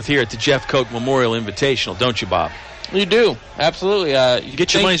money's worth here at the Jeff Cocke Memorial Invitational, don't you, Bob? You do, absolutely. You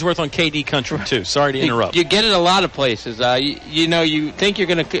get your money's worth on KD Country, too. Sorry to interrupt. You get it a lot of places. You think you're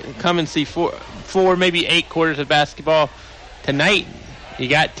going to come and see four, maybe 8 quarters of basketball. Tonight, you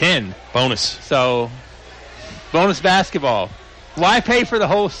got 10. Bonus. So, bonus basketball. Why pay for the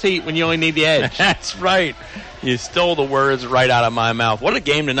whole seat when you only need the edge? That's right. You stole the words right out of my mouth. What a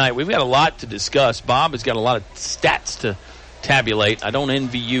game tonight. We've got a lot to discuss. Bob has got a lot of stats to tabulate. I don't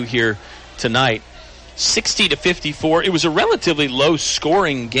envy you here tonight. 60-54. It was a relatively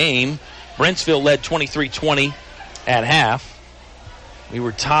low-scoring game. Brentsville led 23-20 at half. We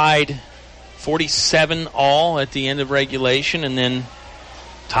were tied 47 all at the end of regulation, and then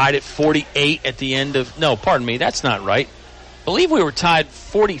tied at 48 at the end of... No, pardon me, that's not right. I believe we were tied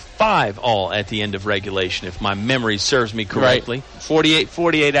 45 all at the end of regulation, if my memory serves me correctly. Right.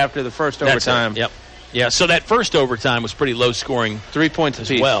 48 after the first overtime. Yep. Yeah, so that first overtime was pretty low-scoring. 3 points as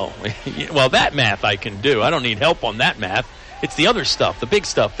apiece. Well, that math I can do. I don't need help on that math. It's the other stuff, the big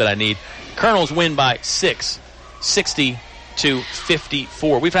stuff that I need. Colonels win by 6,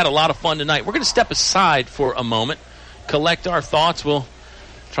 60-54. We've had a lot of fun tonight. We're going to step aside for a moment, collect our thoughts. We'll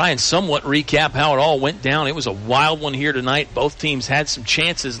try and somewhat recap how it all went down. It was a wild one here tonight. Both teams had some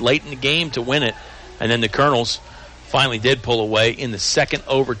chances late in the game to win it, and then the Colonels finally did pull away in the second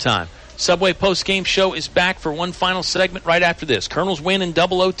overtime. Subway post-game show is back for one final segment right after this. Colonels win in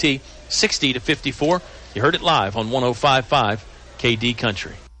double OT, 60-54. You heard it live on 105.5 KD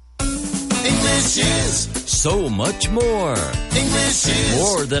Country. English is so much more. English is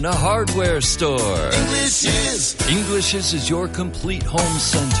More than a hardware store. English is your complete home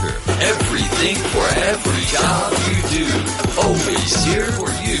center. everything for every job you do. Always here for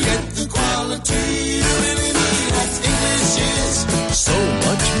you. Get the quality you really need. That's English is so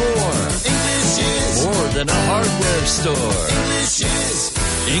much more. English is more than a hardware store.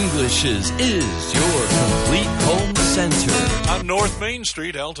 English is your complete home center. On North Main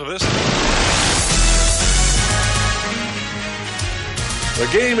Street, Altavista. The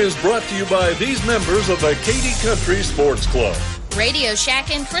game is brought to you by these members of the KD Country Sports Club. Radio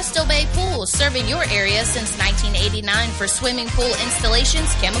Shack and Crystal Bay Pool, serving your area since 1989 for swimming pool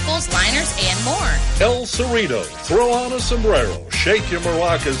installations, chemicals, liners, and more. El Cerrito. Throw on a sombrero. Shake your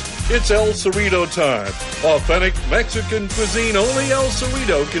maracas. It's El Cerrito time. Authentic Mexican cuisine only El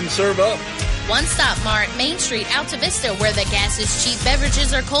Cerrito can serve up. One Stop Mart, Main Street, Altavista, where the gas is cheap,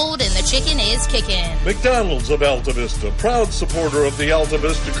 beverages are cold, and the chicken is kicking. McDonald's of Altavista, proud supporter of the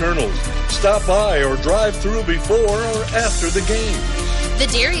Altavista Colonels. Stop by or drive through before or after the game. The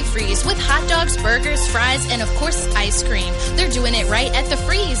Dairy Freeze with hot dogs, burgers, fries, and of course ice cream. They're doing it right at the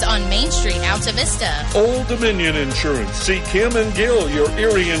Freeze on Main Street, Altavista. Old Dominion Insurance. See Kim and Gil, your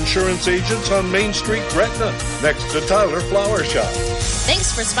Erie insurance agents on Main Street, Gretna, next to Tyler Flower Shop.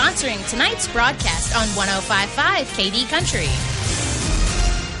 Thanks for sponsoring tonight's broadcast on 105.5 KD Country.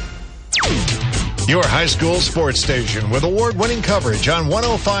 Your high school sports station with award-winning coverage on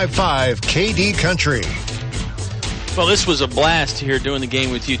 105.5 KD Country. Well, this was a blast here doing the game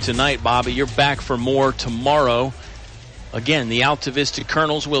with you tonight, Bobby. You're back for more tomorrow. Again, the Altavista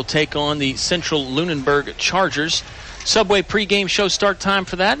Colonels will take on the Central Lunenburg Chargers. Subway pregame show start time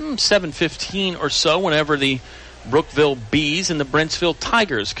for that, 7:15 or so, whenever the Brookville Bees and the Brentsville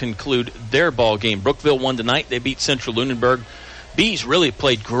Tigers conclude their ball game. Brookville won tonight. They beat Central Lunenburg. Bees really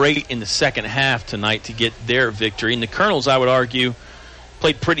played great in the second half tonight to get their victory. And the Colonels, I would argue,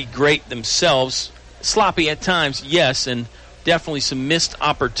 played pretty great themselves. Sloppy at times, yes, and definitely some missed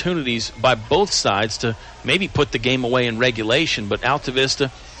opportunities by both sides to maybe put the game away in regulation. But Altavista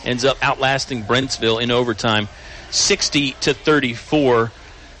ends up outlasting Brentsville in overtime, 60-34.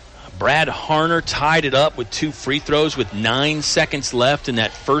 Brad Hoehne tied it up with 2 free throws with 9 seconds left in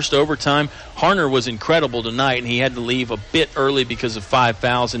that first overtime. Hoehne was incredible tonight, and he had to leave a bit early because of 5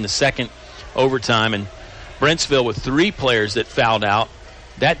 fouls in the second overtime. And Brentsville with 3 players that fouled out.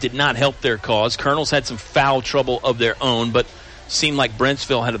 That did not help their cause. Colonels had some foul trouble of their own, but seemed like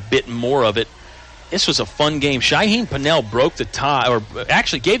Brentsville had a bit more of it. This was a fun game. Hoehne Pannell broke the tie, or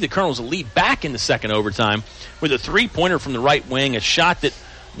actually gave the Colonels a lead back in the second overtime with a 3-pointer from the right wing, a shot that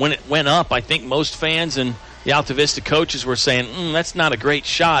when it went up, I think most fans and the Altavista coaches were saying, that's not a great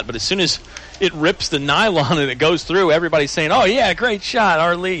shot. But as soon as it rips the nylon and it goes through, everybody's saying, oh, yeah, great shot,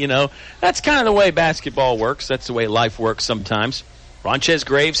 our lead. That's kind of the way basketball works. That's the way life works sometimes. Ronchez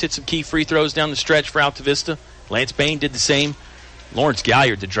Graves hit some key free throws down the stretch for Altavista. Lance Bain did the same. Lawrence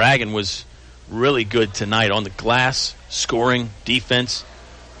Galliard, the Dragon, was really good tonight on the glass, scoring, defense,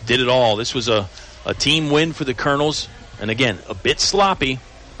 did it all. This was a team win for the Colonels. And again, a bit sloppy,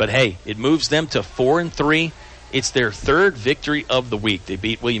 but hey, it moves them to 4-3. It's their 3rd victory of the week. They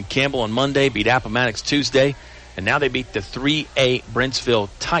beat William Campbell on Monday, beat Appomattox Tuesday, and now they beat the 3A Brentsville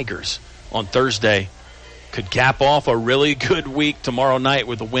Tigers on Thursday. Could cap off a really good week tomorrow night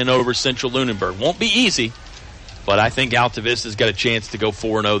with a win over Central Lunenburg. Won't be easy, but I think Altavista's got a chance to go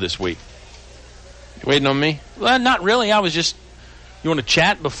 4-0 this week. You waiting on me? Well, not really. I was just... You want to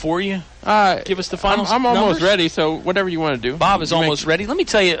chat before you give us the final I'm almost ready, so whatever you want to do. Bob is almost ready. Let me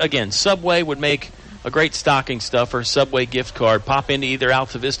tell you again, Subway would make a great stocking stuffer, Subway gift card. Pop into either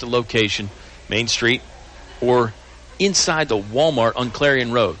Altavista location, Main Street, or inside the Walmart on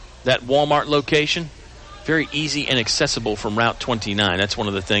Clarion Road. That Walmart location, very easy and accessible from Route 29. That's one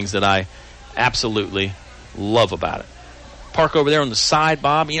of the things that I absolutely love about it. Park over there on the side,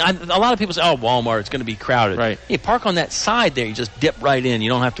 Bob. A lot of people say, Walmart, it's going to be crowded. Right. Hey, park on that side there. You just dip right in. You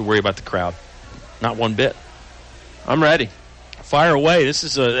don't have to worry about the crowd. Not one bit. I'm ready. Fire away. This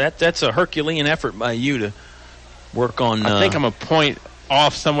is that's a Herculean effort by you to work on... I think I'm a point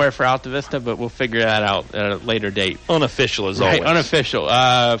off somewhere for Altavista, but we'll figure that out at a later date. Unofficial as always. Right, unofficial.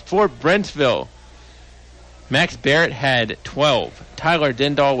 For Brentsville, Max Barrett had 12. Tyler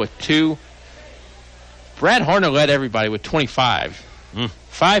Dindal with 2. Brad Hoehne led everybody with 25.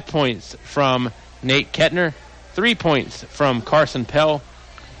 5 points from Nate Kettner. 3 points from Carson Pell.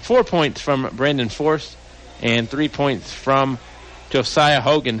 4 points from Brandon Force. And 3 points from Josiah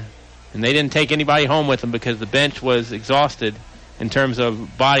Hogan. And they didn't take anybody home with them because the bench was exhausted in terms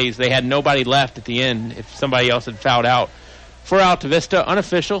of bodies. They had nobody left at the end if somebody else had fouled out. For Altavista,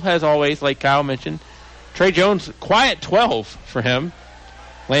 unofficial, as always, like Kyle mentioned. Trey Jones, quiet 12 for him.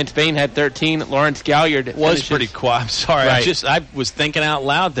 Lance Bain had 13. Lawrence Galliard was pretty quiet. I'm sorry. Right. I was thinking out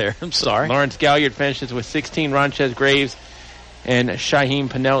loud there. I'm sorry. Lawrence Galliard finishes with 16. Ronchez Graves and Hoehne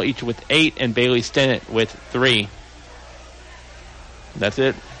Pannell each with 8. And Bailey Stennett with 3. That's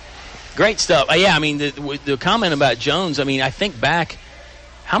it. Great stuff. The comment about Jones, I think back,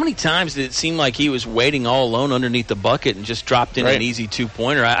 how many times did it seem like he was waiting all alone underneath the bucket and just dropped in an easy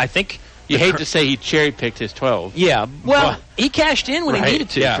 2-pointer? I think... You hate to say he cherry-picked his 12. Yeah, well, he cashed in when he needed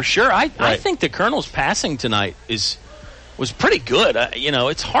to, for sure. I think the Colonel's passing tonight was pretty good.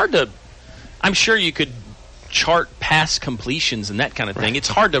 It's hard to... I'm sure you could chart pass completions and that kind of thing. It's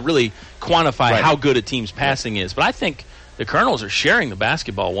hard to really quantify how good a team's passing is. But I think the Colonels are sharing the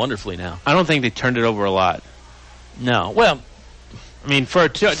basketball wonderfully now. I don't think they turned it over a lot. No. Well... for a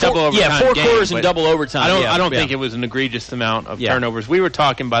double overtime game. 4 quarters and double overtime. I don't think it was an egregious amount of turnovers. We were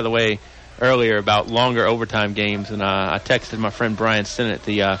talking, by the way, earlier about longer overtime games, and I texted my friend Brian Sinnott,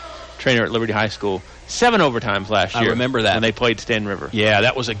 the trainer at Liberty High School. 7 overtimes last year. I remember that. When they played Stand River. Yeah,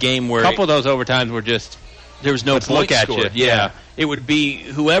 that was a game where... A couple of those overtimes were just... There was no point scored. Yeah. It would be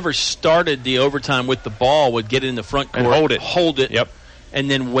whoever started the overtime with the ball would get it in the front court. And hold it. Yep. And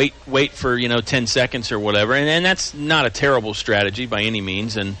then wait for 10 seconds or whatever. And that's not a terrible strategy by any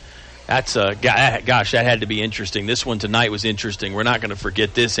means. And that's that had to be interesting. This one tonight was interesting. We're not going to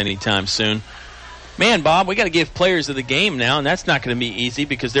forget this anytime soon. Man, Bob, we got to give players of the game now, and that's not going to be easy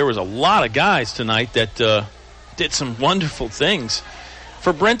because there was a lot of guys tonight that did some wonderful things.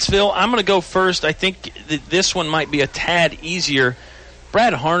 For Brentsville, I'm going to go first. I think this one might be a tad easier.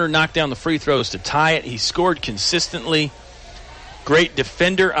 Brad Hoehne knocked down the free throws to tie it. He scored consistently. Great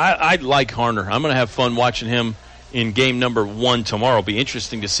defender. I like Hoehne. I'm going to have fun watching him in game number 1 tomorrow. It'll be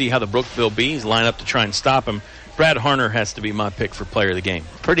interesting to see how the Brookville Bees line up to try and stop him. Brad Hoehne has to be my pick for player of the game.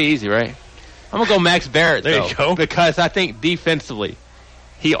 Pretty easy, right? I'm going to go Max Barrett, There you go. because I think defensively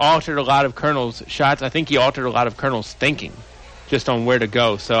he altered a lot of Colonel's shots. I think he altered a lot of Colonel's thinking just on where to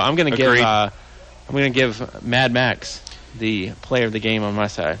go. So I'm going to give Mad Max the player of the game on my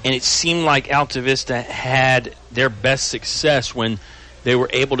side. And it seemed like Altavista had their best success when they were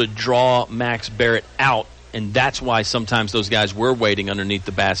able to draw Max Barrett out, and that's why sometimes those guys were waiting underneath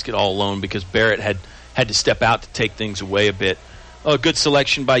the basket all alone, because Barrett had to step out to take things away a bit. A good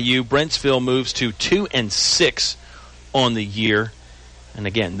selection by you. Brentsville moves to 2-6 on the year. And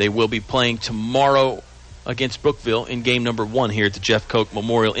again, they will be playing tomorrow against Brookville in game number 1 here at the Jeff Cocke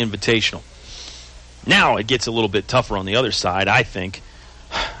Memorial Invitational. Now it gets a little bit tougher on the other side, I think.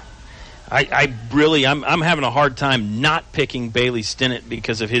 I'm having a hard time not picking Bailey Stinnett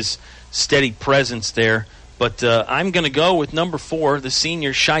because of his steady presence there. But I'm going to go with number 4, the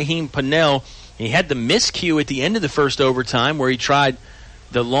senior Shaheem Pannell. He had the miscue at the end of the first overtime where he tried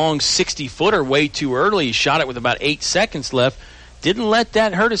the long 60-footer way too early. He shot it with about 8 seconds left. Didn't let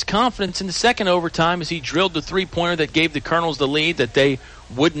that hurt his confidence in the second overtime as he drilled the three-pointer that gave the Colonels the lead that they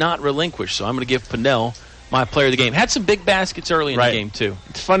would not relinquish. So I'm going to give Pannell my player of the game. Had some big baskets early in the game, too.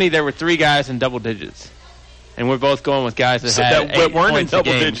 It's funny, there were 3 guys in double digits. And we're both going with guys that had 8 weren't points in a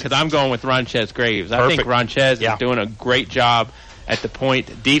double game, digits. because I'm going with Ronchez Graves. Perfect. I think Ronchez is doing a great job at the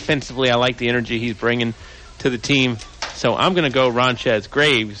point. Defensively, I like the energy he's bringing to the team. So I'm going to go Ronchez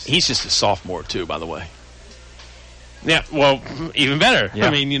Graves. He's just a sophomore, too, by the way. Yeah, well, even better. Yeah. I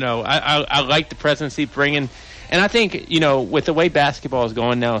mean, I like the presence he's bringing. And I think, with the way basketball is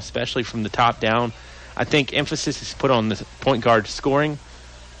going now, especially from the top down, I think emphasis is put on the point guard scoring.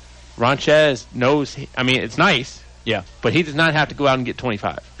 Ronchez knows, it's nice. Yeah. But he does not have to go out and get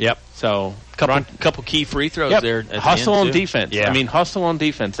 25. Yep. So, couple key free throws there. At hustle the end, on too. defense. Yeah. Hustle on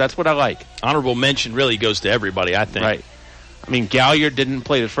defense. That's what I like. Honorable mention really goes to everybody, I think. Right. Galliard didn't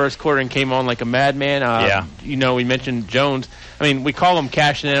play the first quarter and came on like a madman. We mentioned Jones. We call him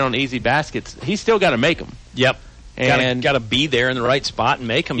cashing in on easy baskets. He's still got to make them. Yep. And got to be there in the right spot and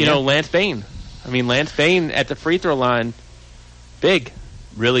make them. Lance Bain. Lance Bain at the free throw line, big.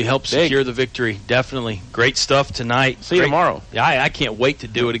 Really helped secure the victory. Definitely. Great stuff tonight. See you tomorrow. Yeah, I can't wait to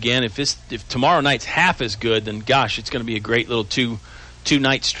do it again. If tomorrow night's half as good, then gosh, it's going to be a great little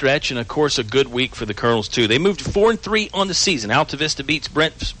two-night stretch, and of course a good week for the Colonels too. They moved to 4-3 on the season. Altavista beats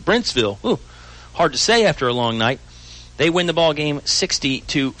Brentsville. Ooh, hard to say after a long night. They win the ball game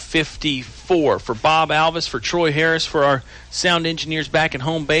 60-54. For Bob Alvis, for Troy Harris, for our sound engineers back at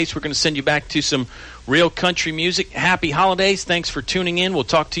home base, we're going to send you back to some real country music. Happy holidays. Thanks for tuning in. We'll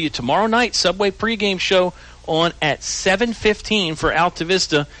talk to you tomorrow night. Subway pregame show on at 7:15 for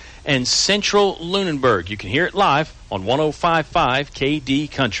Altavista and Central Lunenburg. You can hear it live on 105.5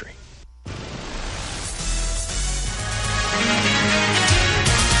 KD Country.